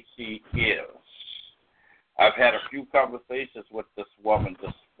says she is. I've had a few conversations with this woman.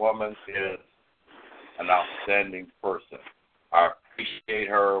 This woman is an outstanding person. I appreciate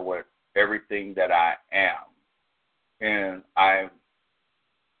her with everything that I am. And I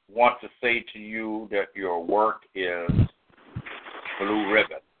want to say to you that your work is blue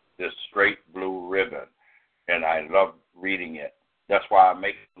ribbon, this straight blue ribbon, and I love reading it. That's why I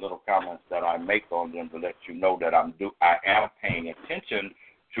make little comments that I make on them to let you know that I am paying attention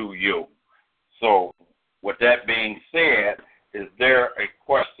to you. So, with that being said, is there a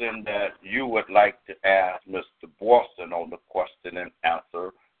question that you would like to ask Mr. Boston on the question and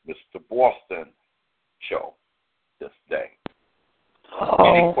answer Mr. Boston show this day?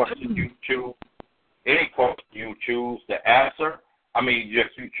 Any question you choose to answer,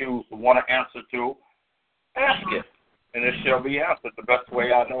 you choose to want to answer to, ask it, and it shall be answered the best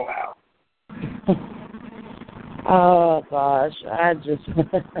way I know how. Oh, gosh. I just,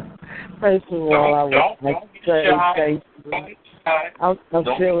 first of all, I was I'm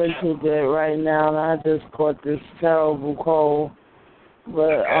feeling too good right now, and I just caught this terrible cold.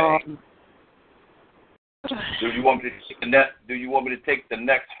 But, Do you want me to take the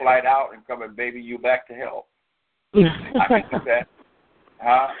next flight out and come and baby you back to health? I can do that.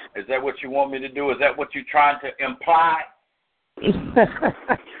 Huh? Is that what you want me to do? Is that what you're trying to imply?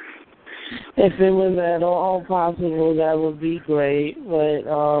 If it was at all possible, that would be great. But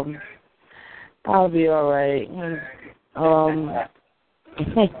I'll be all right.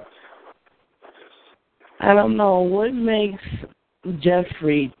 I don't know what makes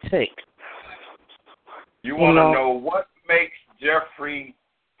Jeffrey tick. You want to know what makes Jeffrey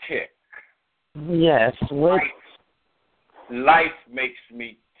tick? Yes. What? Life makes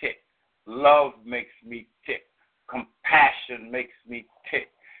me tick. Love makes me tick. Compassion makes me tick.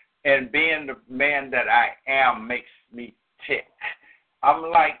 And being the man that I am makes me tick. I'm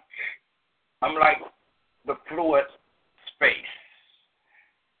like the fluid space.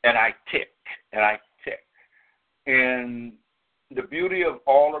 And I tick. And I tick. And the beauty of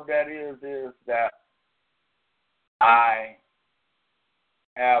all of that is that I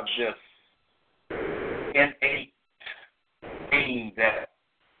have this innate thing that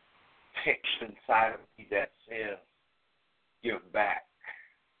ticks inside of me that says, give back,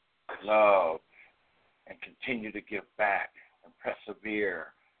 love, and continue to give back, and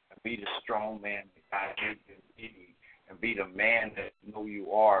persevere, and be the strong man that God gave you to be, and be the man that you know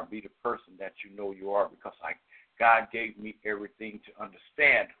you are, be the person that you know you are, because God gave me everything to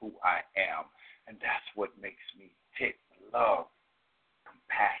understand who I am, and that's what makes me tick. Love,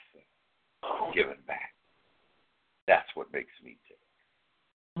 compassion, giving back. That's what makes me tick.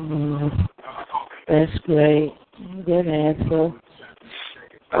 That's great. Good answer.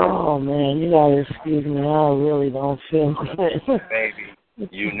 Oh, man, you got to excuse me. I really don't feel good. Baby,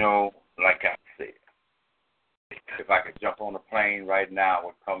 like I said, if I could jump on a plane right now, I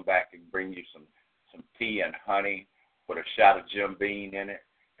would come back and bring you some tea and honey with a shot of Jim Beam in it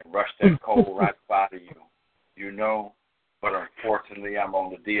and rush that cold right out of you. But unfortunately, I'm on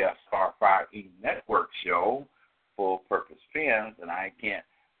the DSR 5E Network show, Full Purpose Pens, and I can't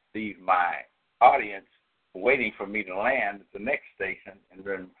leave my audience waiting for me to land at the next station and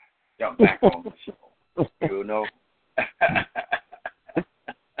then jump back on the show.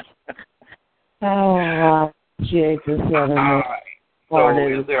 Oh, Jake is all right. So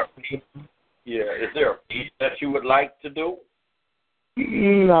is there a piece that you would like to do?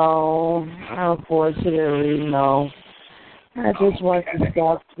 No, unfortunately, no. I just want to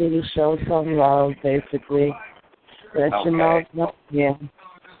stop to the show some love, basically.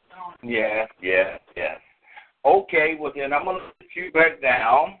 Yeah. Yes. Okay, well then I'm going to put you back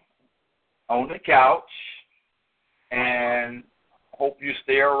down on the couch and hope you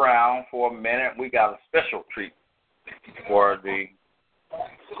stay around for a minute. We got a special treat for the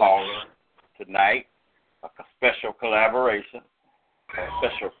caller tonight, a special collaboration, a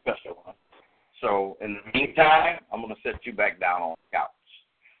special one. So in the meantime, I'm going to set you back down on the couch,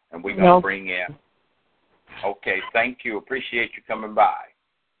 and we're going to bring in. Okay, thank you. Appreciate you coming by.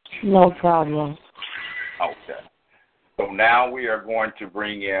 No problem. Okay. So now we are going to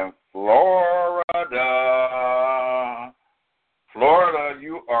bring in Florida. Florida,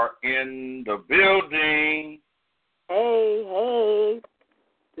 you are in the building. Hey.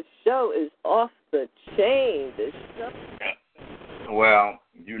 The show is off the chain. Well,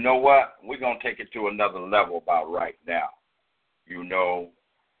 you know what? We're going to take it to another level about right now.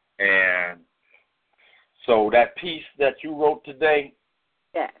 And so that piece that you wrote today,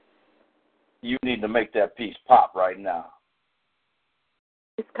 yes, you need to make that piece pop right now.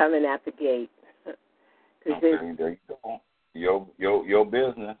 It's coming at the gate. Okay, there you go. Your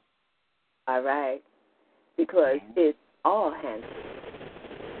business. All right. Because it's all hands.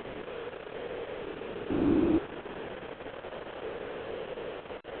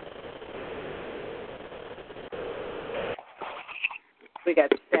 We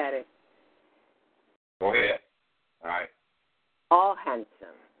got static. Go ahead. All right. All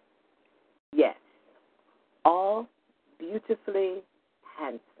handsome. Yes. All beautifully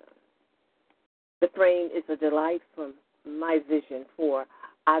handsome. The frame is a delight from my vision, for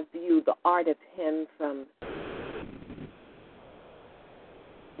I view the art of him from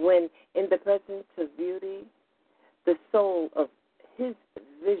when in the presence of beauty, the soul of his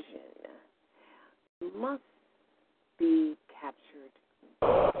vision must be captured.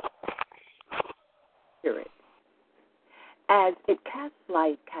 Spirit, as it casts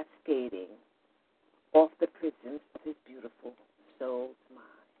light cascading off the prisms of his beautiful soul's mind.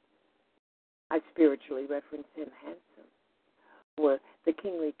 I spiritually reference him handsome, for the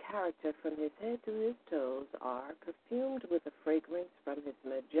kingly character from his head to his toes are perfumed with a fragrance from his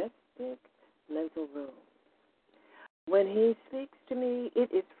majestic mental room. When he speaks to me,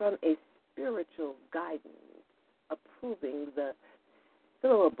 it is from a spiritual guidance, approving the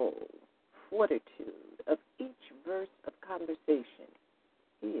syllable fortitude of each verse of conversation.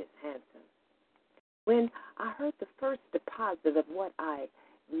 He is handsome. When I heard the first deposit of what I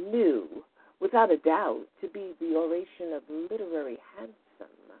knew, without a doubt, to be the oration of literary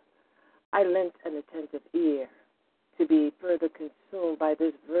handsome, I lent an attentive ear to be further consumed by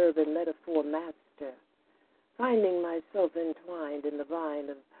this verb and metaphor master, finding myself entwined in the vine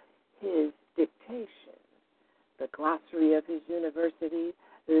of his dictation. The glossary of his university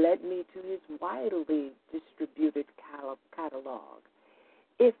led me to his widely distributed catalog.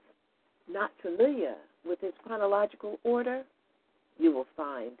 If not familiar with his chronological order, you will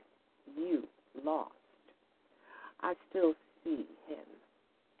find you lost. I still see him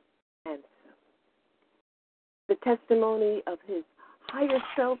handsome. The testimony of his higher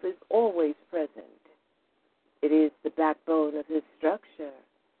self is always present. It is the backbone of his structure.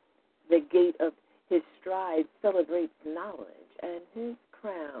 The gait of his stride celebrates knowledge, and his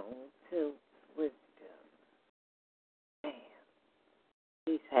crown tilts wisdom. Man,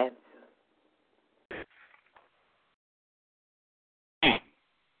 he's handsome.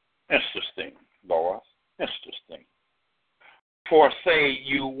 Interesting, Lois. Interesting. For say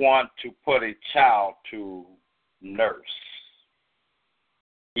you want to put a child to nurse.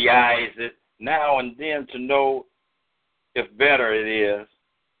 He eyes it now and then to know if better it is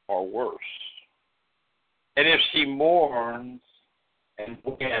or worse. And if she mourns and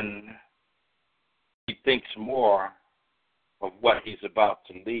when he thinks more of what he's about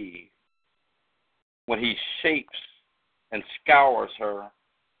to leave, when he shapes and scours her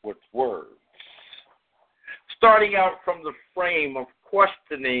with words. Starting out from the frame of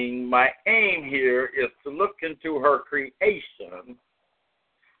questioning, my aim here is to look into her creation,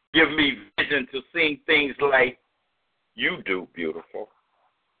 give me vision to seeing things like you do, beautiful.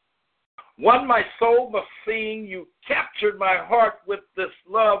 One, my soul must sing, you captured my heart with this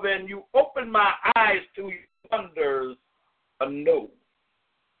love, and you opened my eyes to your wonders anew.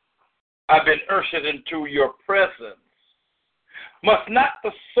 I've been ushered into your presence. Must not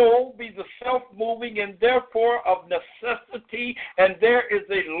the soul be the self-moving and therefore of necessity, and there is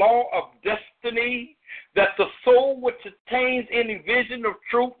a law of destiny, that the soul which attains any vision of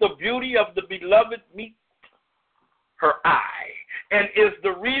truth, the beauty of the beloved meets her eye, and is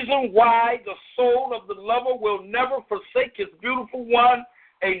the reason why the soul of the lover will never forsake his beautiful one.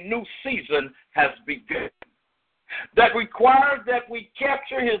 A new season has begun. That requires that we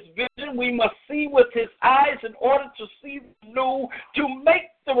capture his vision. We must see with his eyes in order to see the new, to make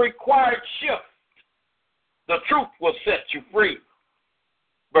the required shift. The truth will set you free,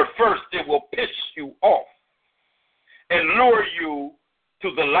 but first it will piss you off and lure you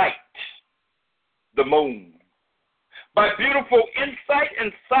to the light, the moon. By beautiful insight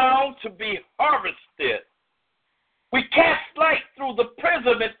and sound to be harvested, we cast light through the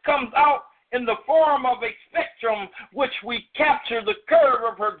prism. It comes out in the form of a spectrum, which we capture the curve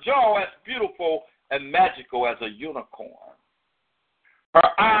of her jaw as beautiful and magical as a unicorn. Her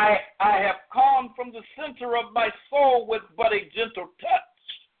eye I have calmed from the center of my soul with but a gentle touch.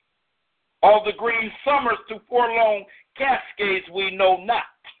 All the green summers to forlorn cascades we know not.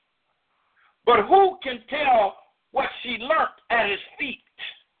 But who can tell what she learnt at his feet?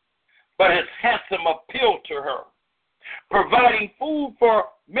 But his handsome appeal to her, providing food for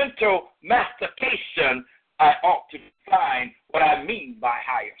mental mastication. I ought to define what I mean by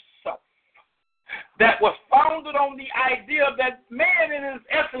higher self. That was founded on the idea that man in his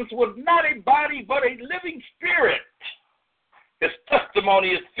essence was not a body but a living spirit. His testimony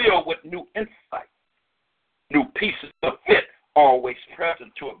is filled with new insight, new pieces of fit always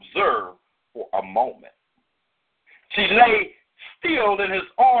present to observe for a moment. She lay still in his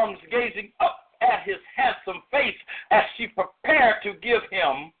arms, gazing up at his handsome face as she prepared to give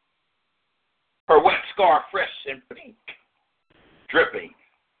him her wet scar, fresh and pink, dripping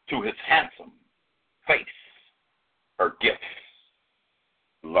to his handsome face. her gifts.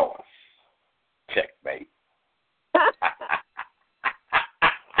 Lois, checkmate.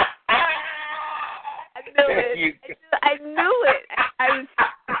 I knew it. I was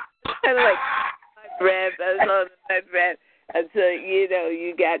kind of like my breath. I was on my breath. And so, you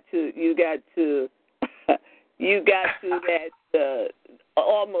got to that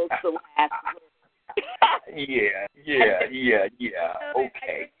almost the last word. Yeah.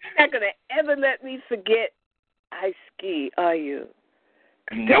 Okay. You're not going to ever let me forget I ski, are you?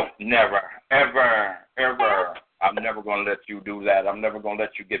 Nope, never, ever. I'm never going to let you do that. I'm never going to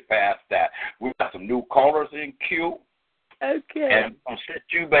let you get past that. We got some new callers in queue. Okay. And I'm going to sit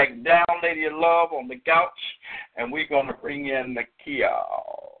you back down, Lady of Love, on the couch, and we're going to bring in Nakia.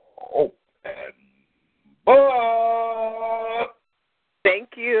 Open book.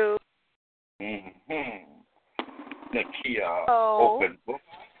 Thank you. Mm-hmm. Nakia, oh. Open book.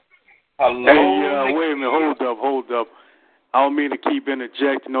 Hello. Hey, wait a minute. Hold up. I don't mean to keep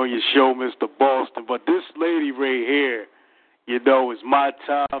interjecting on your show, Mr. Boston, but this lady right here, it's my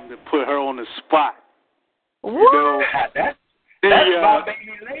time to put her on the spot. What? That's my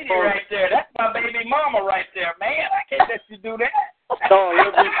baby lady right there. That's my baby mama right there, man. I can't let you do that. No,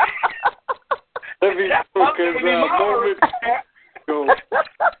 let me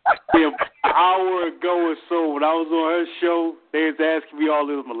an hour ago or so when I was on her show, they was asking me all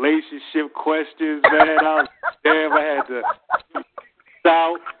those relationship questions, man. I was damn, I had to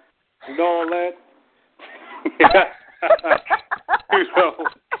shout and all that.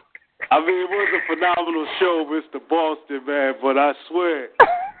 It was a phenomenal show, Mr. Boston, man, but I swear,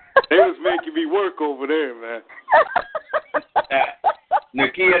 they was making me work over there, man.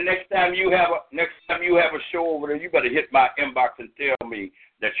 Nakia, next time you have a show over there, you better hit my inbox and tell me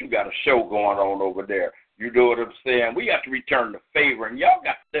that you got a show going on over there. You know what I'm saying? We have to return the favor, and y'all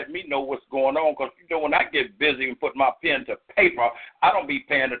got to let me know what's going on, because when I get busy and put my pen to paper, I don't be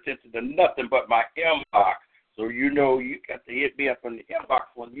paying attention to nothing but my inbox. So, you got to hit me up in the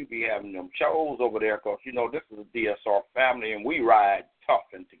inbox when you be having them shows over there, because, this is a DSR family, and we ride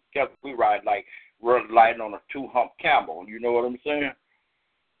tough and together. We ride like we're riding on a two-hump camel. You know what I'm saying?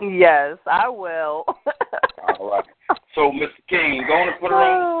 Yes, I will. All right. So, Mr. King, go on and put her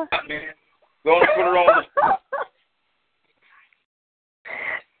on the spot, man. Go on and put her on the spot.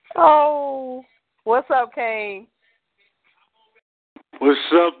 Oh, what's up, Kane?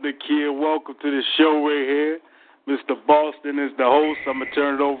 What's up, Nakia? Welcome to the show right here. Mr. Boston is the host. I'm going to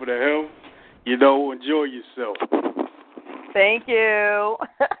turn it over to him. Enjoy yourself. Thank you.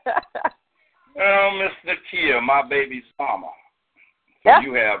 Well, Miss Nakia, my baby's mama. Yeah.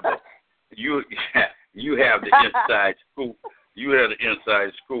 You have the inside scoop. You have the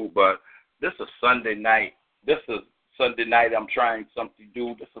inside scoop, but this is Sunday night. I'm trying something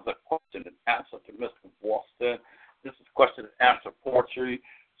new. This is a question and answer to Mr. Boston. This is question and answer poetry.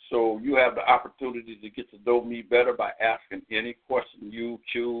 So you have the opportunity to get to know me better by asking any question you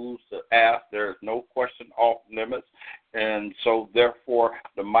choose to ask. There is no question off limits. And so, therefore,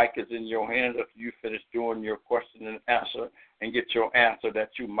 the mic is in your hands. If you finish doing your question and answer and get your answer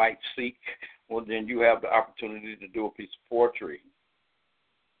that you might seek, well, then you have the opportunity to do a piece of poetry.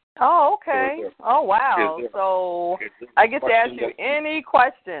 Oh, okay. Oh, wow. So I get to ask you any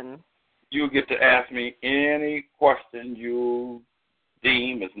question. You get to ask me any question you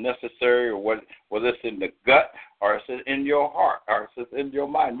deem is necessary, or whether it's in the gut, or it's in your heart, or it's in your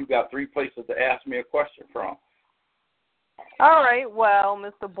mind. You got 3 places to ask me a question from. All right. Well,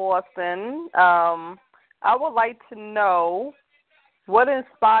 Mr. Boston, I would like to know what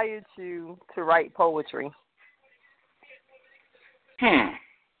inspired you to write poetry.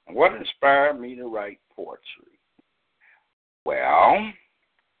 What inspired me to write poetry? Well,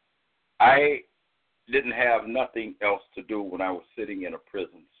 I didn't have nothing else to do when I was sitting in a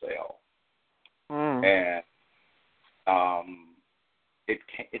prison cell. And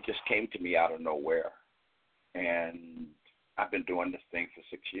it just came to me out of nowhere. And I've been doing this thing for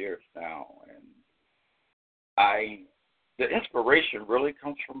 6 years now. And the inspiration really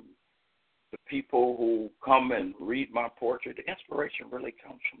comes from the people who come and read my poetry. The inspiration really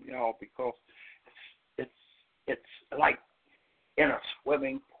comes from y'all, because it's like in a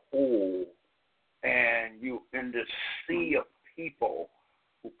swimming pool, and you in this sea of people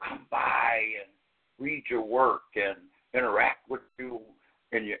who come by and read your work and interact with you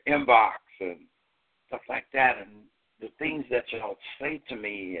in your inbox and stuff like that. And the things that y'all say to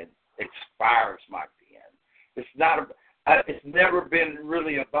me, it inspires my being. It's never been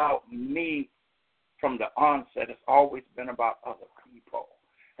really about me from the onset. It's always been about other people.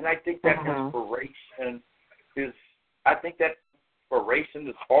 And I think that inspiration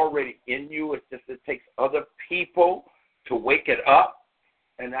is already in you. It's just it takes other people to wake it up.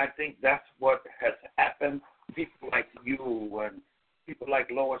 And I think that's what has happened. People like you and people like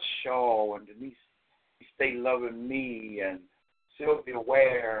Lois Shaw and Denise Stay Loving Me and Sylvia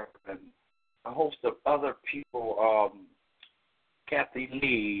Ware and a host of other people, Kathy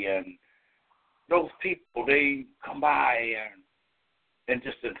Lee, and those people, they come by and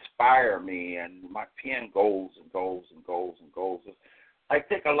just inspire me, and my pen goes and goes and goes and goes. I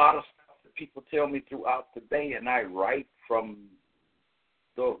take a lot of stuff that people tell me throughout the day, and I write from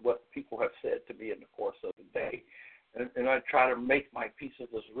what people have said to me in the course of the day, and I try to make my pieces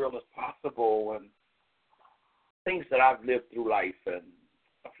as real as possible, and things that I've lived through life and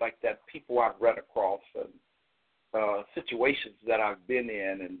stuff like that, people I've run across, and situations that I've been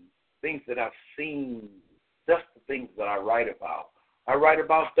in, and things that I've seen. That's the things that I write about. I write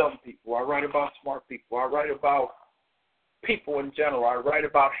about dumb people. I write about smart people. I write about people in general. I write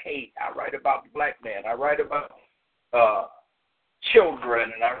about hate. I write about the black man. I write about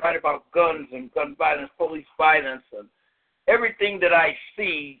children, and I write about guns and gun violence, police violence, and everything that I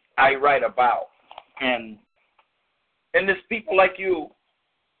see, I write about. And there's people like you,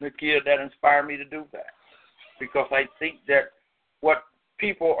 Nakia, that inspire me to do that, because I think that what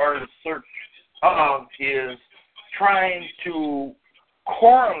people are in search of is trying to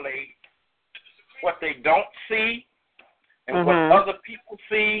correlate what they don't see and what other people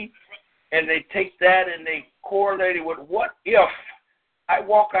see, and they take that and they correlate it with what if I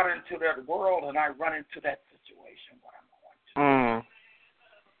walk out into that world and I run into that situation, what I'm going to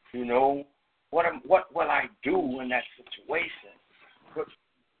do. You know, what will I do in that situation? But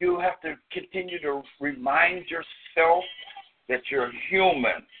you have to continue to remind yourself that you're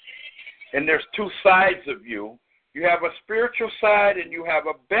human, and there's two sides of you. You have a spiritual side and you have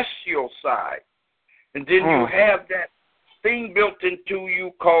a bestial side, and then you have that thing built into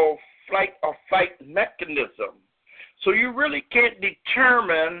you called flight or fight mechanism. So you really can't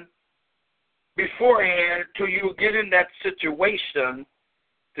determine beforehand till you get in that situation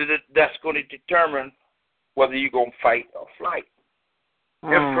that's going to determine whether you're going to fight or flight.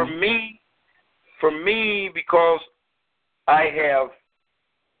 And for me, because I have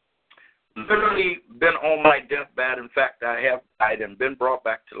literally been on my deathbed. In fact, I have died and been brought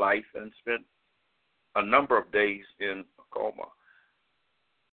back to life and spent a number of days in a coma.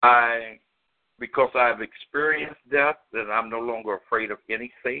 Because I've experienced death, and I'm no longer afraid of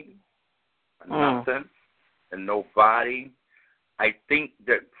anything, nothing, and nobody. I think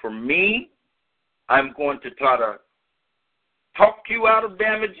that for me, I'm going to try to talk you out of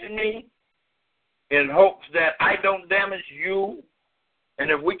damaging me in hopes that I don't damage you. And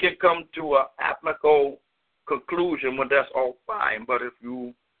if we can come to an amicable conclusion, well, that's all fine. But if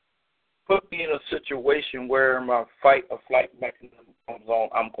you put me in a situation where my fight or flight mechanism comes on,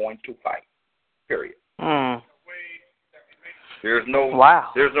 I'm going to fight. Period. There's no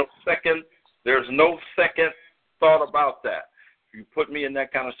second thought about that. If you put me in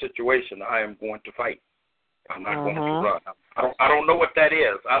that kind of situation, I am going to fight. I'm not going to run. I don't know what that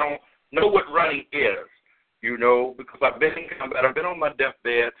is. I don't know what running is, you know, because I've been in combat. I've been on my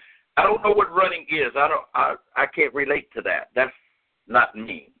deathbed. I don't know what running is. I can't relate to that. That's not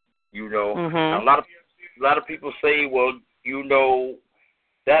me, you know. Now, a lot of people say, well, you know,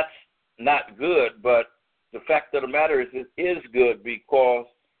 that's not good, but the fact of the matter is it is good, because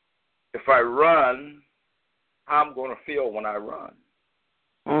if I run, how I'm going to feel when I run.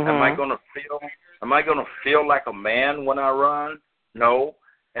 Am I going to feel like a man when I run? No.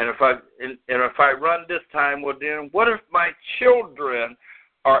 And if I run this time, well, then what if my children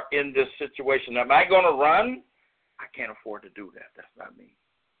are in this situation? Am I going to run? I can't afford to do that. That's not me.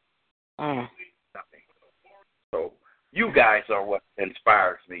 Not me. So you guys are what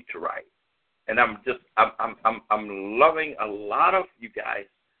inspires me to write, and I'm loving a lot of you guys'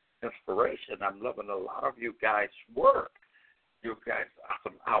 inspiration. I'm loving a lot of you guys' work. You guys are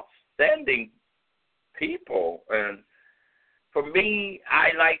some outstanding people, and for me,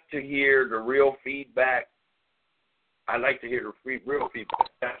 I like to hear the real feedback. I like to hear the real feedback.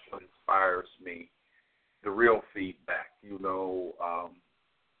 That's what inspires me, the real feedback. You know,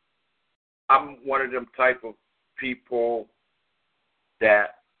 I'm one of them type of people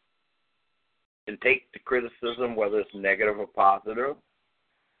that can take the criticism, whether it's negative or positive.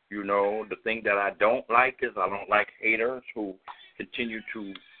 You know, the thing that I don't like is I don't like haters who continue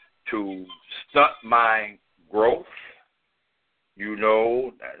to stunt my growth, you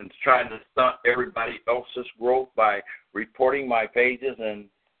know, and trying to stunt everybody else's growth by reporting my pages, and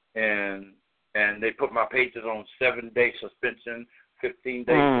they put my pages on 7-day suspension, 15-day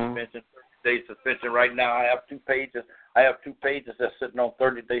suspension, 30-day suspension. Right now I have 2 pages. I have 2 pages that's sitting on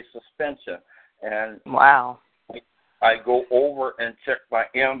 30-day suspension. And wow. I go over and check my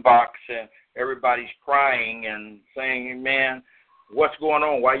inbox, and everybody's crying and saying, man, what's going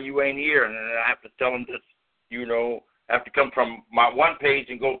on? Why you ain't here? And then I have to tell them that, I have to come from my one page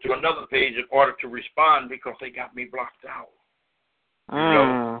and go to another page in order to respond because they got me blocked out.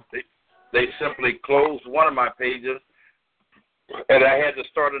 They simply closed one of my pages, and I had to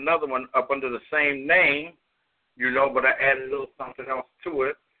start another one up under the same name, but I added a little something else to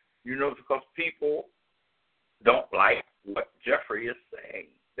it, because people don't like what Jeffrey is saying.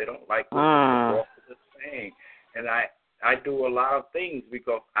 They don't like what Mr. Walker is saying. And I do a lot of things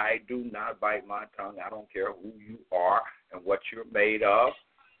because I do not bite my tongue. I don't care who you are and what you're made of.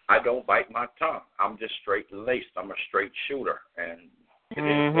 I don't bite my tongue. I'm just straight-laced. I'm a straight shooter. And it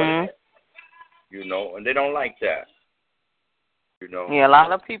is what it is. And they don't like that. Yeah, a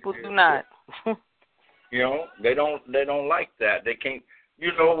lot of people do not. They don't like that. They can't.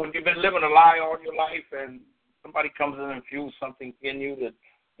 When you've been living a lie all your life, and somebody comes in and infuses something in you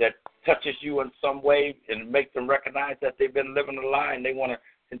that touches you in some way and makes them recognize that they've been living a lie and they want to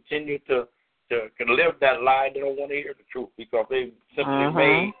continue to live that lie, they don't want to hear the truth because they simply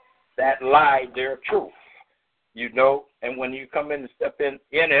made that lie their truth. And when you come in and step in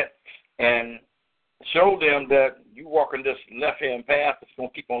it and show them that you walking this left-hand path that's going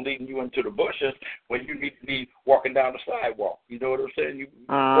to keep on leading you into the bushes when you need to be walking down the sidewalk. You know what I'm saying? You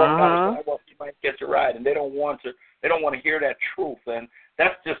walk down the sidewalk, you might catch a ride, and they don't want to hear that truth. And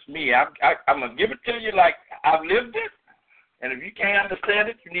that's just me. I'm going to give it to you like I've lived it. And if you can't understand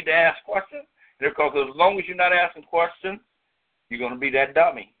it, you need to ask questions. Because as long as you're not asking questions, you're going to be that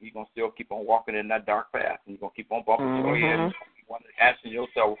dummy. You're going to still keep on walking in that dark path, and you're going to keep on bumping your head. You're asking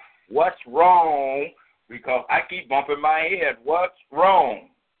yourself, what's wrong? Because I keep bumping my head. What's wrong?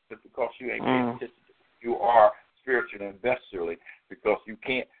 Just because you ain't paying attention. You are spiritually and bestially because you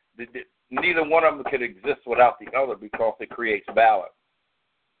can't. Neither one of them can exist without the other because it creates balance.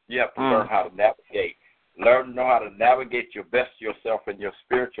 You have to learn how to navigate. Learn to know how to navigate your best yourself and your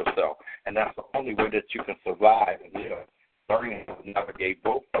spiritual self, and that's the only way that you can survive and live. Learning how to navigate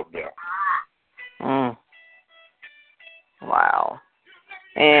both of them. Wow.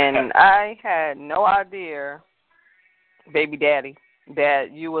 And I had no idea, baby daddy,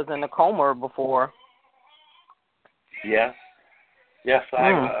 that you was in a coma before. Yes,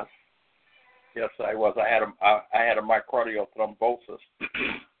 I was. Yes, I was. I had a myocardial thrombosis,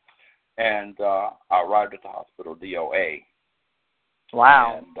 and I arrived at the hospital DOA.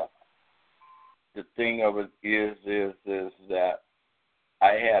 Wow. And the thing of it is that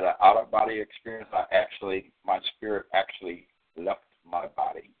I had an out-of-body experience. My spirit actually left my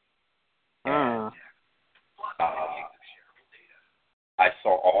body. And, I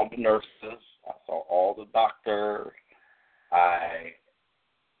saw all the nurses. I saw all the doctors. I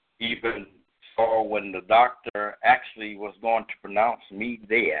even saw when the doctor actually was going to pronounce me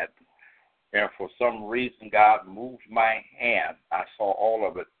dead. And for some reason, God moved my hand. I saw all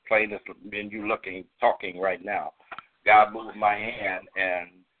of it, plain as me and you talking right now. God moved my hand, and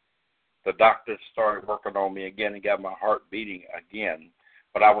the doctor started working on me again and got my heart beating again.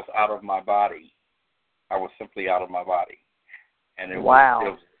 But I was out of my body. I was simply out of my body. And it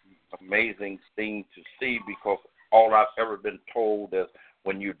was an amazing thing to see because all I've ever been told is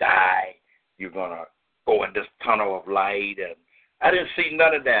when you die, you're going to go in this tunnel of light. And I didn't see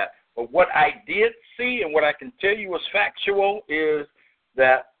none of that. But what I did see and what I can tell you was factual is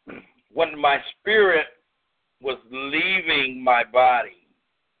that when my spirit was leaving my body,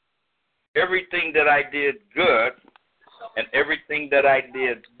 everything that I did good and everything that I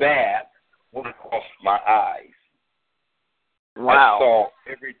did bad went across my eyes. Wow. I saw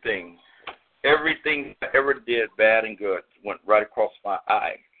everything. Everything I ever did, bad and good, went right across my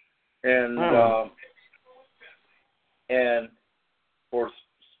eyes. And for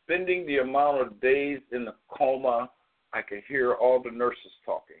spending the amount of days in the coma, I could hear all the nurses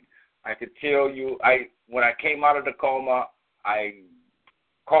talking. I could tell you, when I came out of the coma, I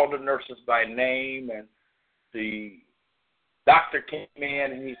called the nurses by name, and the doctor came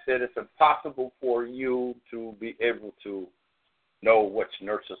in and he said, it's impossible for you to be able to know which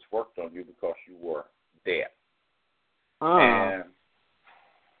nurses worked on you because you were dead. And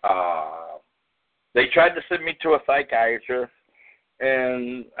they tried to send me to a psychiatrist,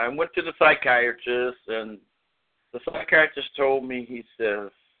 and I went to the psychiatrist, and the psychiatrist told me, he says,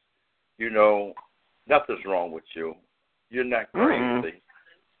 nothing's wrong with you. You're not crazy.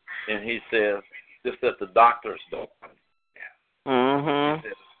 And he says, just that the doctors don't understand. He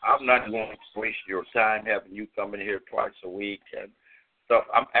says, I'm not going to waste your time having you come in here twice a week and stuff.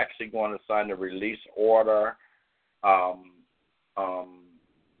 I'm actually going to sign a release order.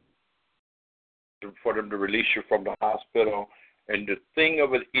 for them to release you from the hospital. And the thing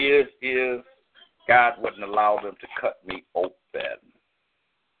of it is God wouldn't allow them to cut me open.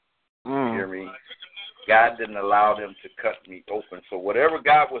 You hear me? God didn't allow them to cut me open. So whatever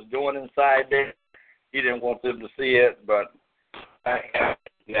God was doing inside there, he didn't want them to see it. But I am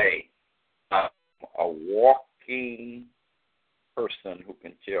today a walking person who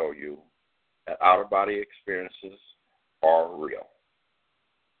can tell you that out-of-body experiences are real.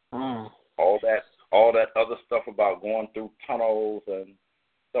 All that other stuff about going through tunnels and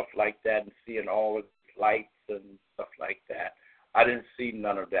stuff like that and seeing all the lights and stuff like that, I didn't see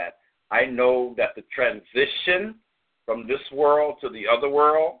none of that. I know that the transition from this world to the other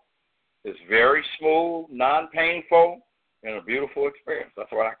world is very smooth, non-painful, and a beautiful experience.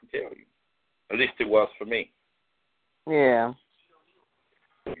 That's what I can tell you. At least it was for me. Yeah.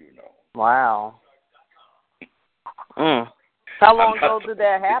 You know. Wow. How long ago did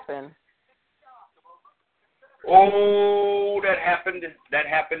that happen? Oh, that happened in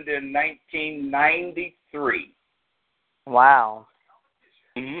 1993. Wow.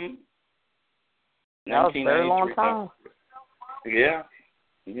 Mm-hmm. That was a very long time. Yeah.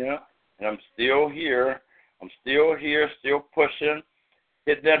 And I'm still here. Still pushing.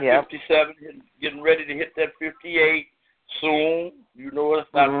 Hit that 57, getting ready to hit that 58 soon. You know,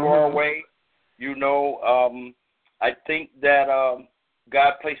 it's not far away. You know, I think that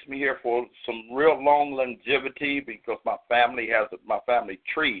God placed me here for some real long longevity because my family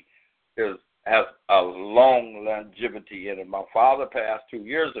tree has a long longevity in it. My father passed 2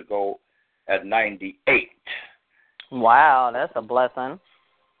 years ago at 98. Wow, that's a blessing.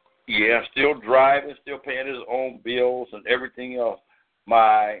 Yeah, still driving, still paying his own bills and everything else.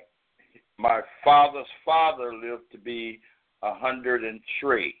 My father's father lived to be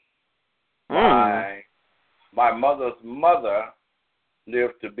 103. My mother's mother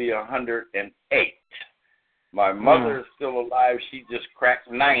lived to be 108. My mother is still alive. She just cracked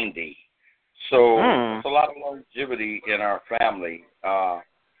 90. So it's a lot of longevity in our family.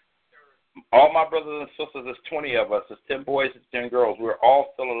 All my brothers and sisters, there's 20 of us. There's 10 boys and 10 girls. We're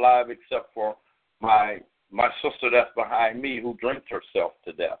all still alive except for my sister that's behind me who drank herself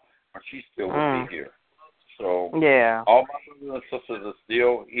to death. She's still with me here. So all my brothers and sisters are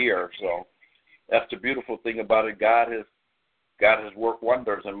still here. So that's the beautiful thing about it. God has worked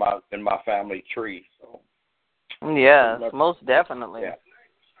wonders in my family tree. So yes, most definitely. Yeah.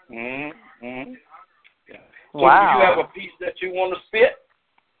 Mm-hmm. Yeah. So wow. Do you have a piece that you want to spit?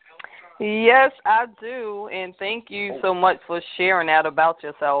 Yes, I do, and thank you so much for sharing that about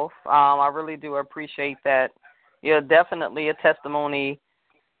yourself. I really do appreciate that. You're definitely a testimony,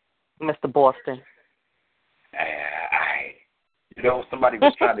 Mr. Boston. Somebody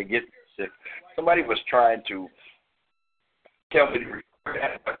was trying to get sick. Somebody was trying to tell me to record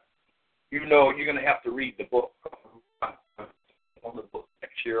that, but you're going to have to read the book. On the book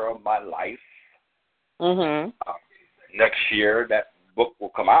next year of my life. Next year, that book will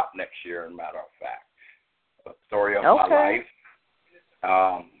come out next year, as a matter of fact. The story of my life.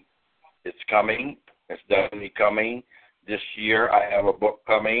 It's coming. It's definitely coming. This year, I have a book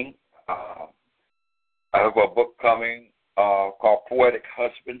coming. Called Poetic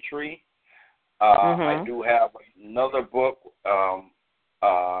Husbandry. I do have another book,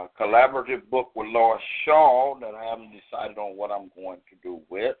 collaborative book with Laura Shaw that I haven't decided on what I'm going to do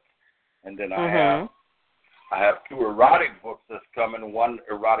with. And then I have 2 erotic books that's coming. One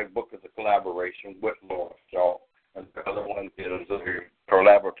erotic book is a collaboration with Laura Shaw, and the other one is a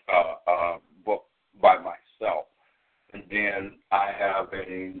collaborative book by myself. And then I have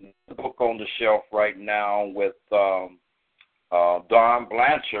a book on the shelf right now with Don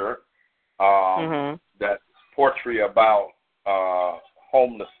Blanchard, that's poetry about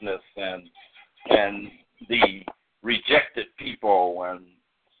homelessness and the rejected people and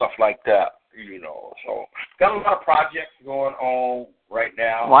stuff like that, So got a lot of projects going on right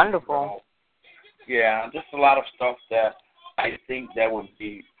now. Wonderful. Just a lot of stuff that I think that would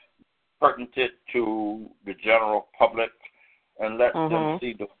be pertinent to the general public and let them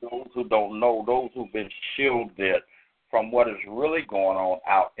see those who don't know, those who've been shielded from what is really going on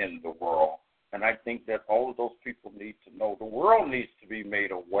out in the world. And I think that all of those people need to know. The world needs to be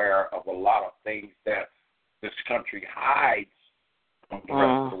made aware of a lot of things that this country hides from the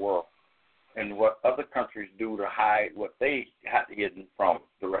rest of the world, and what other countries do to hide what they had hidden from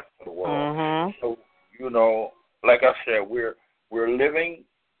the rest of the world. So, like I said, we're living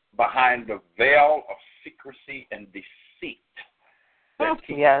behind the veil of secrecy and deceit that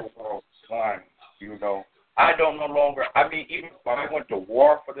keeps the world blind. I don't no longer. Even if I went to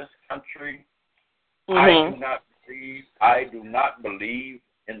war for this country, I do not believe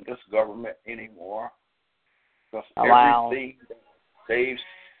in this government anymore. Because wow. everything that they've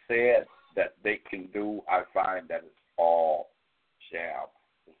said that they can do, I find that it's all sham.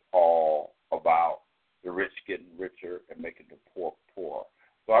 It's all about the rich getting richer and making the poor poorer.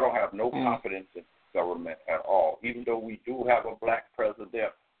 So I don't have no confidence in government at all. Even though we do have a black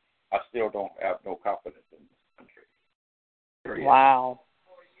president, I still don't have no confidence in this country. Period. Wow.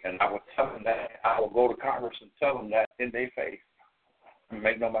 And I would tell them that. I will go to Congress and tell them that in their face.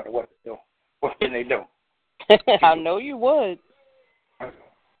 Make no matter what they do. What can they do? I know you would.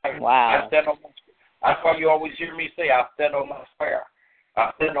 Wow. I stand on my, that's why you always hear me say I stand on my square.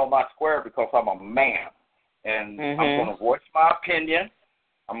 I stand on my square because I'm a man. And I'm going to voice my opinion.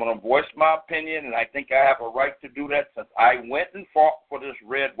 I'm going to voice my opinion, and I think I have a right to do that since I went and fought for this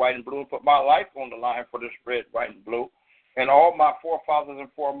red, white, and blue and put my life on the line for this red, white, and blue. And all my forefathers and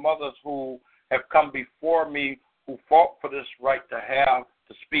foremothers who have come before me who fought for this right to have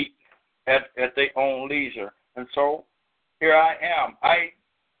to speak at their own leisure. And so here I am. I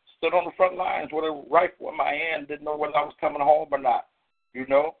stood on the front lines with a rifle in my hand, didn't know whether I was coming home or not, you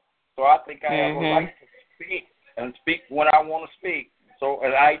know. So I think I have a right to speak and speak when I want to speak. So,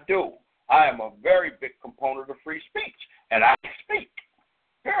 and I do. I am a very big component of free speech, and I speak,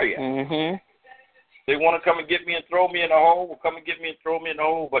 period. They want to come and get me and throw me in a hole, well, come and get me and throw me in a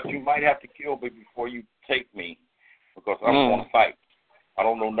hole, but you might have to kill me before you take me because I'm going to fight. I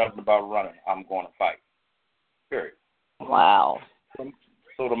don't know nothing about running. I'm going to fight, period. Wow.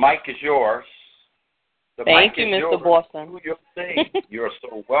 So the mic is yours. Thank you, Mr. Boston. Do your thing. You're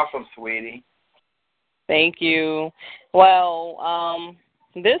so welcome, sweetie. Thank you. Well,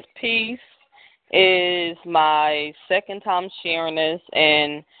 this piece is my second time sharing this,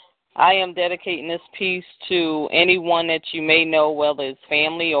 and I am dedicating this piece to anyone that you may know, whether it's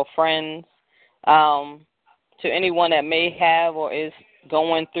family or friends, to anyone that may have or is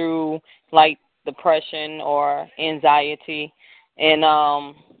going through, like, depression or anxiety. And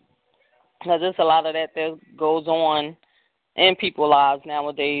there's a lot of that goes on in people's lives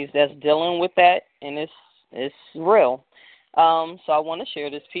nowadays that's dealing with that, and it's real. So I want to share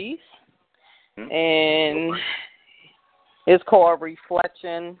this piece, and it's called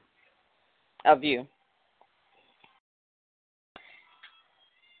Reflection of You.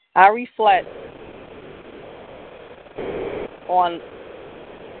 I reflect on.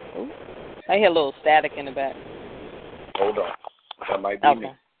 I hear a little static in the back. Hold on. That might be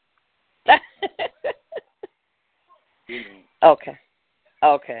me. Okay.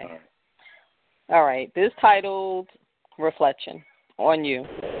 All right. This titled Reflection on You.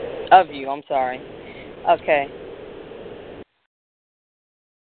 Of You, I'm sorry. Okay.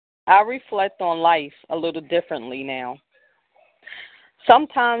 I reflect on life a little differently now.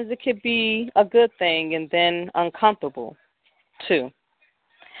 Sometimes it could be a good thing and then uncomfortable, too.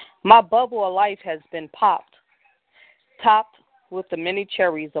 My bubble of life has been popped, topped with the many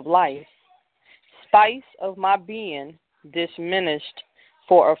cherries of life. Spice of my being diminished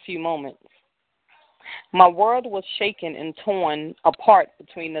for a few moments. My world was shaken and torn apart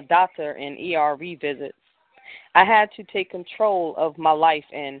between the doctor and ER visits. I had to take control of my life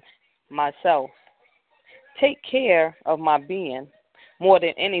and myself. Take care of my being. More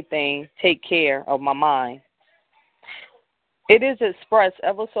than anything, take care of my mind. It is expressed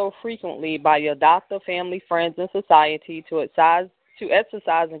ever so frequently by your doctor, family, friends, and society to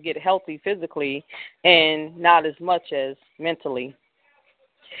exercise and get healthy physically and not as much as mentally.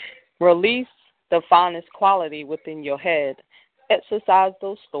 Release the finest quality within your head. Exercise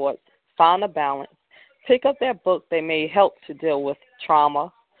those thoughts. Find a balance. Pick up that book that may help to deal with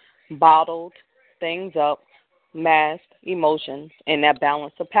trauma, bottled things up, masked emotions, and that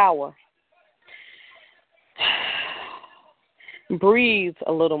balance of power. Breathe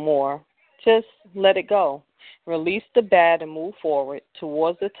a little more. Just let it go. Release the bad and move forward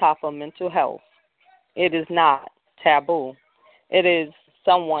towards the top of mental health. It is not taboo. It is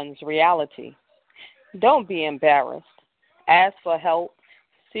someone's reality. Don't be embarrassed. Ask for help.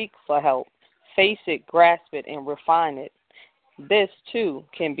 Seek for help. Face it, grasp it, and refine it. This, too,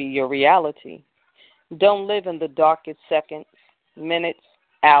 can be your reality. Don't live in the darkest seconds, minutes,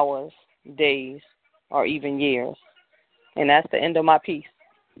 hours, days, or even years. And that's the end of my piece.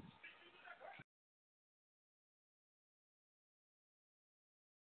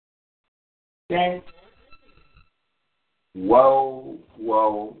 Whoa.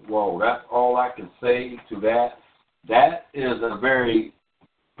 That's all I can say to that. That is a very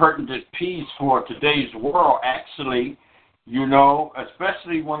pertinent piece for today's world, actually, you know,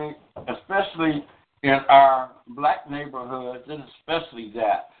 especially in our black neighborhoods, and especially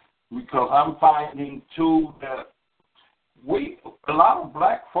that, because I'm finding, too, that a lot of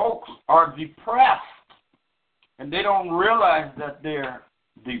black folks are depressed, and they don't realize that they're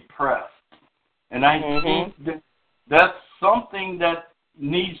depressed. And I think that's something that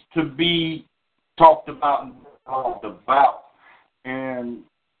needs to be talked about and talked about. And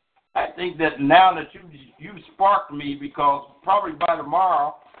I think that now that you sparked me, because probably by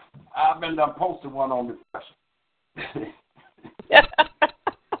tomorrow I've been done posting one on depression.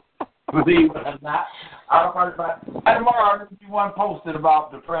 Believe it or not, by tomorrow I'll be one posted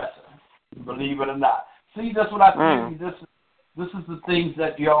about depression. Believe it or not. See, that's what I think. This is the things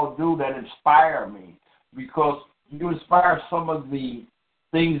that y'all do that inspire me, because you inspire some of the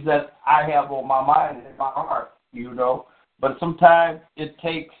things that I have on my mind and in my heart, you know. But sometimes it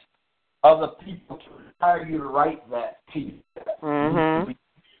takes other people to inspire you to write that piece.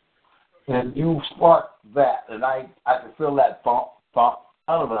 And you spark that, and I can feel that thump, thump,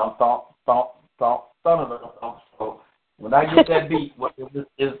 thump, thump, thump, thump, thump, thump. So when I get that beat,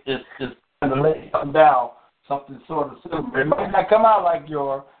 it's going to lay something down, something sort of similar. It might not come out like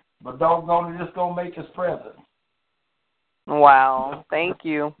yours, but doggone it, it's going to make us present. Wow, thank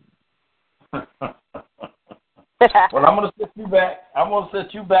you. Well, I'm going to set you back. I'm going to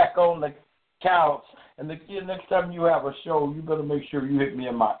set you back on the couch. And the next time you have a show, you better make sure you hit me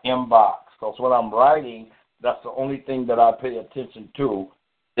in my inbox. Because when I'm writing, that's the only thing that I pay attention to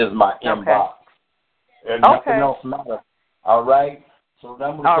is my inbox. And nothing else matters. All right? So then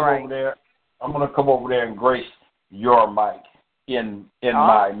I'm going to come over there. I'm going to come over there and grace your mic in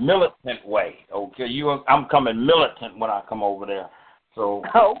my militant way. Okay? I'm coming militant when I come over there. So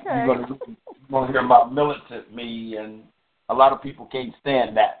you're going to hear my militant me, and a lot of people can't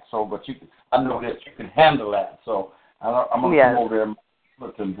stand that. So, but I know that you can handle that. So I'm going to come over there in my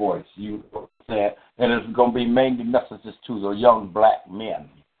militant voice. You know what I'm saying? And it's going to be mainly messages to the young black men.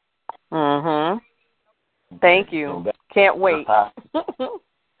 Thank you. So can't wait.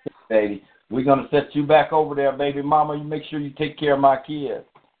 Baby, we're going to set you back over there, baby mama. You make sure you take care of my kids.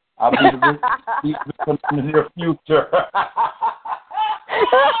 I'll be the in the near future.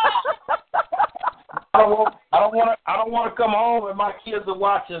 I don't want to come home and my kids are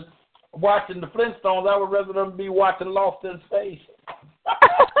watching the Flintstones. I would rather them be watching Lost in Space.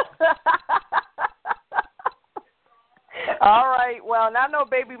 All right. Well, now I know,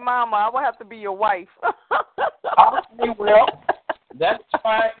 baby mama, I will have to be your wife. Okay, well, that's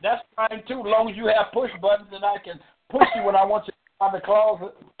fine. That's fine too. As long as you have push buttons, and I can push you when I want you out of the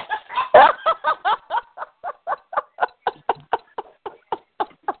closet.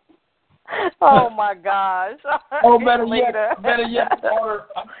 Oh my gosh! Oh, better yet,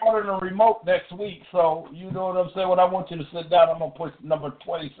 I'm ordering a remote next week. So you know what I'm saying. When I want you to sit down, I'm gonna push number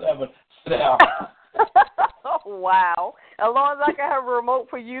 27. Sit down. Oh, wow! As long as I can have a remote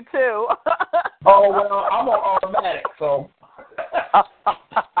for you too. Oh well, I'm on automatic, so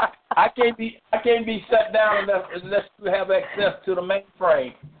I can't be set down unless you have access to the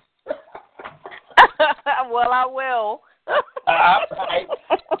mainframe. Well, I will.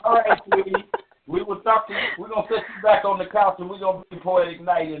 All right, sweetie. We will talk to you. We're gonna set you back on the couch, and we're gonna be Poetic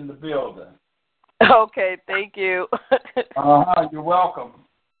Night in the building. Okay, thank you. You're welcome.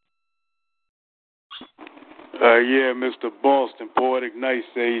 Yeah, Mr. Boston, Poetic Night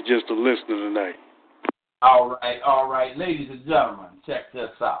say he's just a listener tonight. All right. Ladies and gentlemen, check this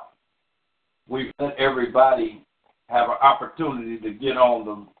out. We've let everybody have an opportunity to get on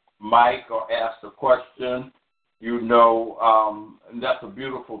the mic or ask a question. You know, and that's a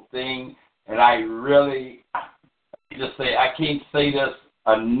beautiful thing. And I really just say, I can't say this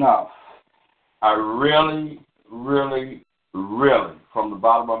enough. I really, really, really, from the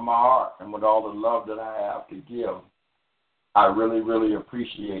bottom of my heart and with all the love that I have to give, I really, really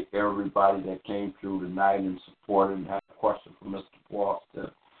appreciate everybody that came through tonight and supported and had a question for Mr.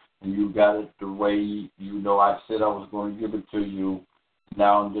 Boston. And you got it the way, you know, I said I was going to give it to you.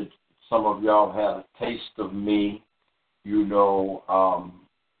 Now that some of y'all had a taste of me, you know,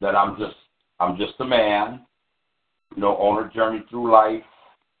 that I'm just a man, you know, on a journey through life,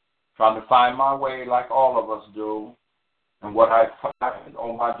 trying to find my way like all of us do. And what I find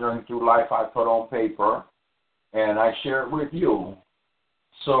on my journey through life, I put on paper, and I share it with you.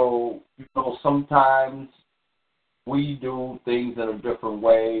 So, you know, sometimes we do things in a different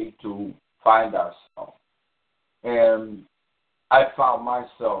way to find ourselves. And I found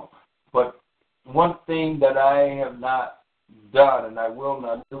myself. But one thing that I have not done and I will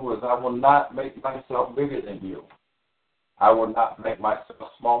not do is I will not make myself bigger than you. I will not make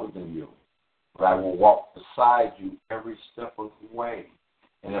myself smaller than you. But I will walk beside you every step of the way.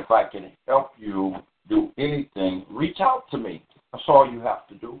 And if I can help you do anything, reach out to me. That's all you have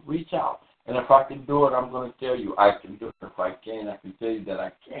to do. Reach out. And if I can do it, I'm going to tell you I can do it. if I can. I can tell you that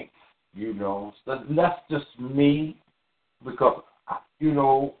I can't. You know, so that's just me, because, you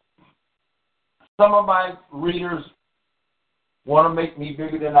know, some of my readers want to make me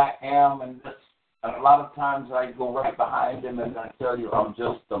bigger than I am, and a lot of times I go right behind them and I tell you I'm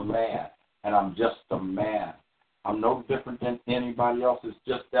just a man, and I'm just a man. I'm no different than anybody else. It's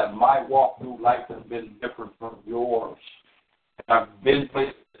just that my walk through life has been different from yours. And I've been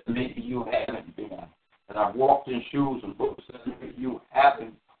places that maybe you haven't been. And I've walked in shoes and books that maybe you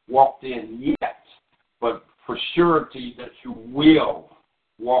haven't walked in yet. But for surety that you will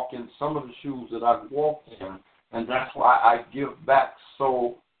walk in some of the shoes that I've walked in. And that's why I give back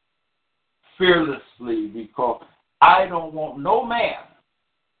so fearlessly, because I don't want no man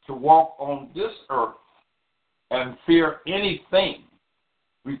to walk on this earth and fear anything,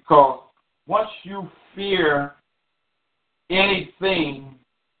 because once you fear anything,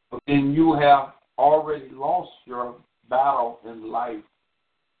 then you have already lost your battle in life,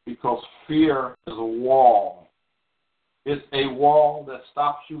 because fear is a wall. It's a wall that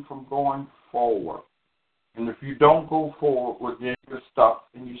stops you from going forward. And if you don't go forward, then you're stuck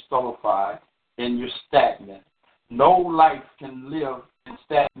and you're stultified and you're stagnant. No life can live in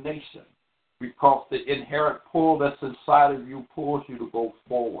stagnation, because the inherent pull that's inside of you pulls you to go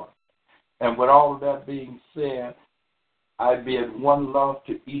forward. And with all of that being said, I bid one love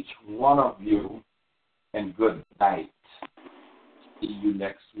to each one of you, and good night. See you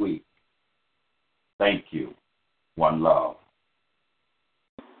next week. Thank you. One love.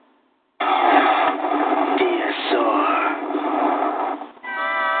 DSR.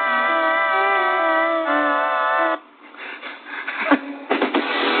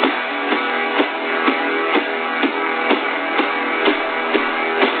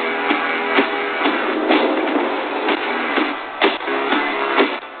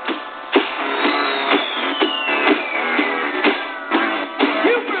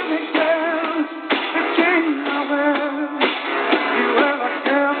 You bring me down, it's in my world.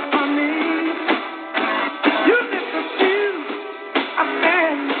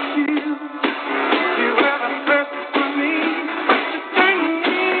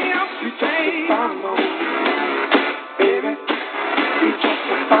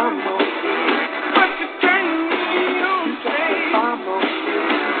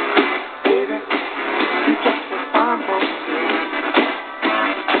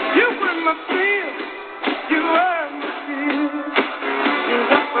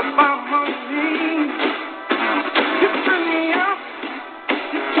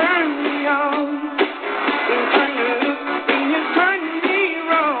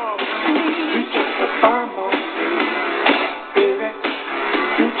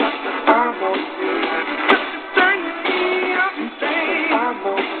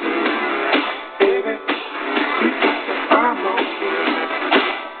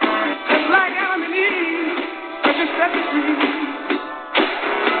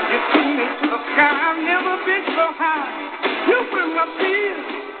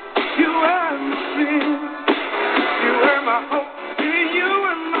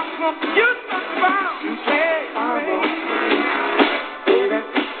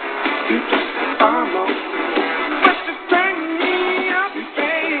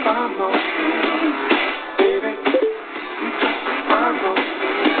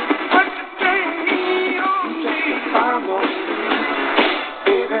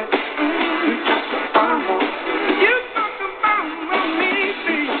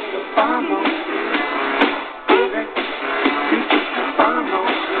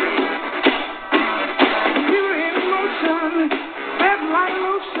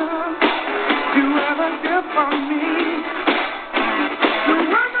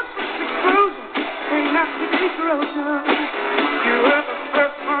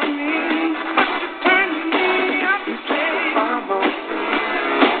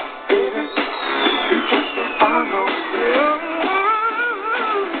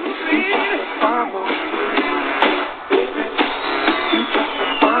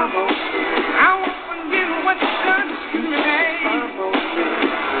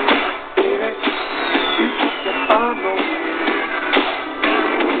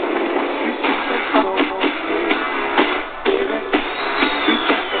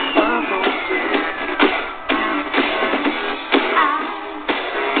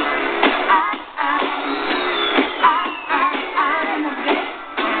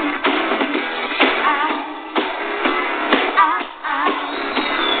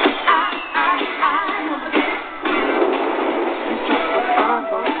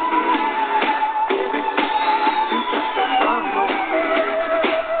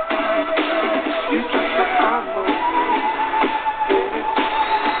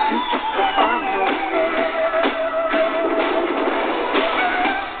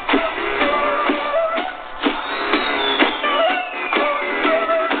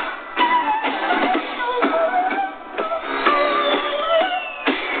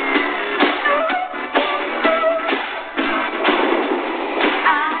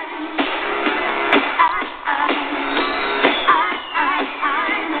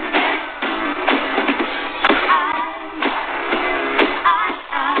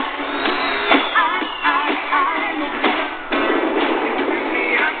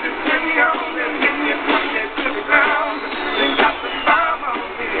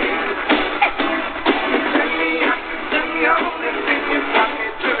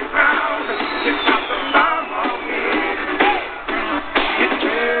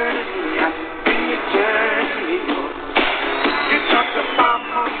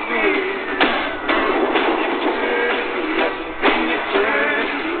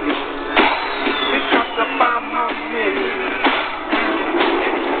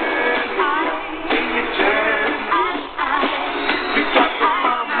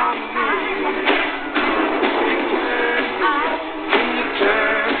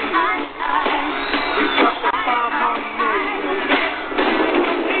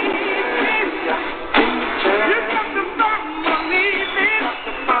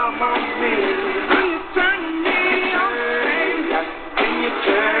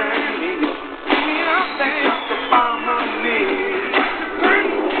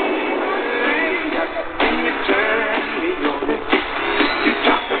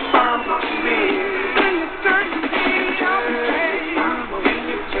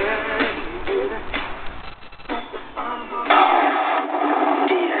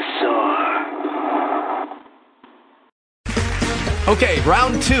 Okay,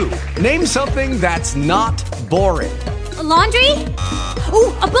 round 2. Name something that's not boring. A laundry?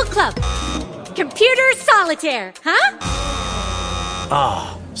 Ooh, a book club. Computer solitaire, huh?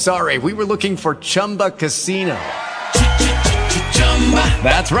 Ah, oh, sorry, we were looking for Chumba Casino.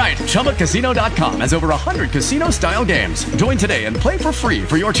 That's right, ChumbaCasino.com has over 100 casino-style games. Join today and play for free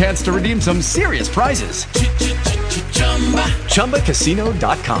for your chance to redeem some serious prizes.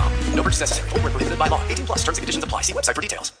 ChumbaCasino.com. No purchase necessary. Void where prohibited by law. 18+ terms and conditions apply. See website for details.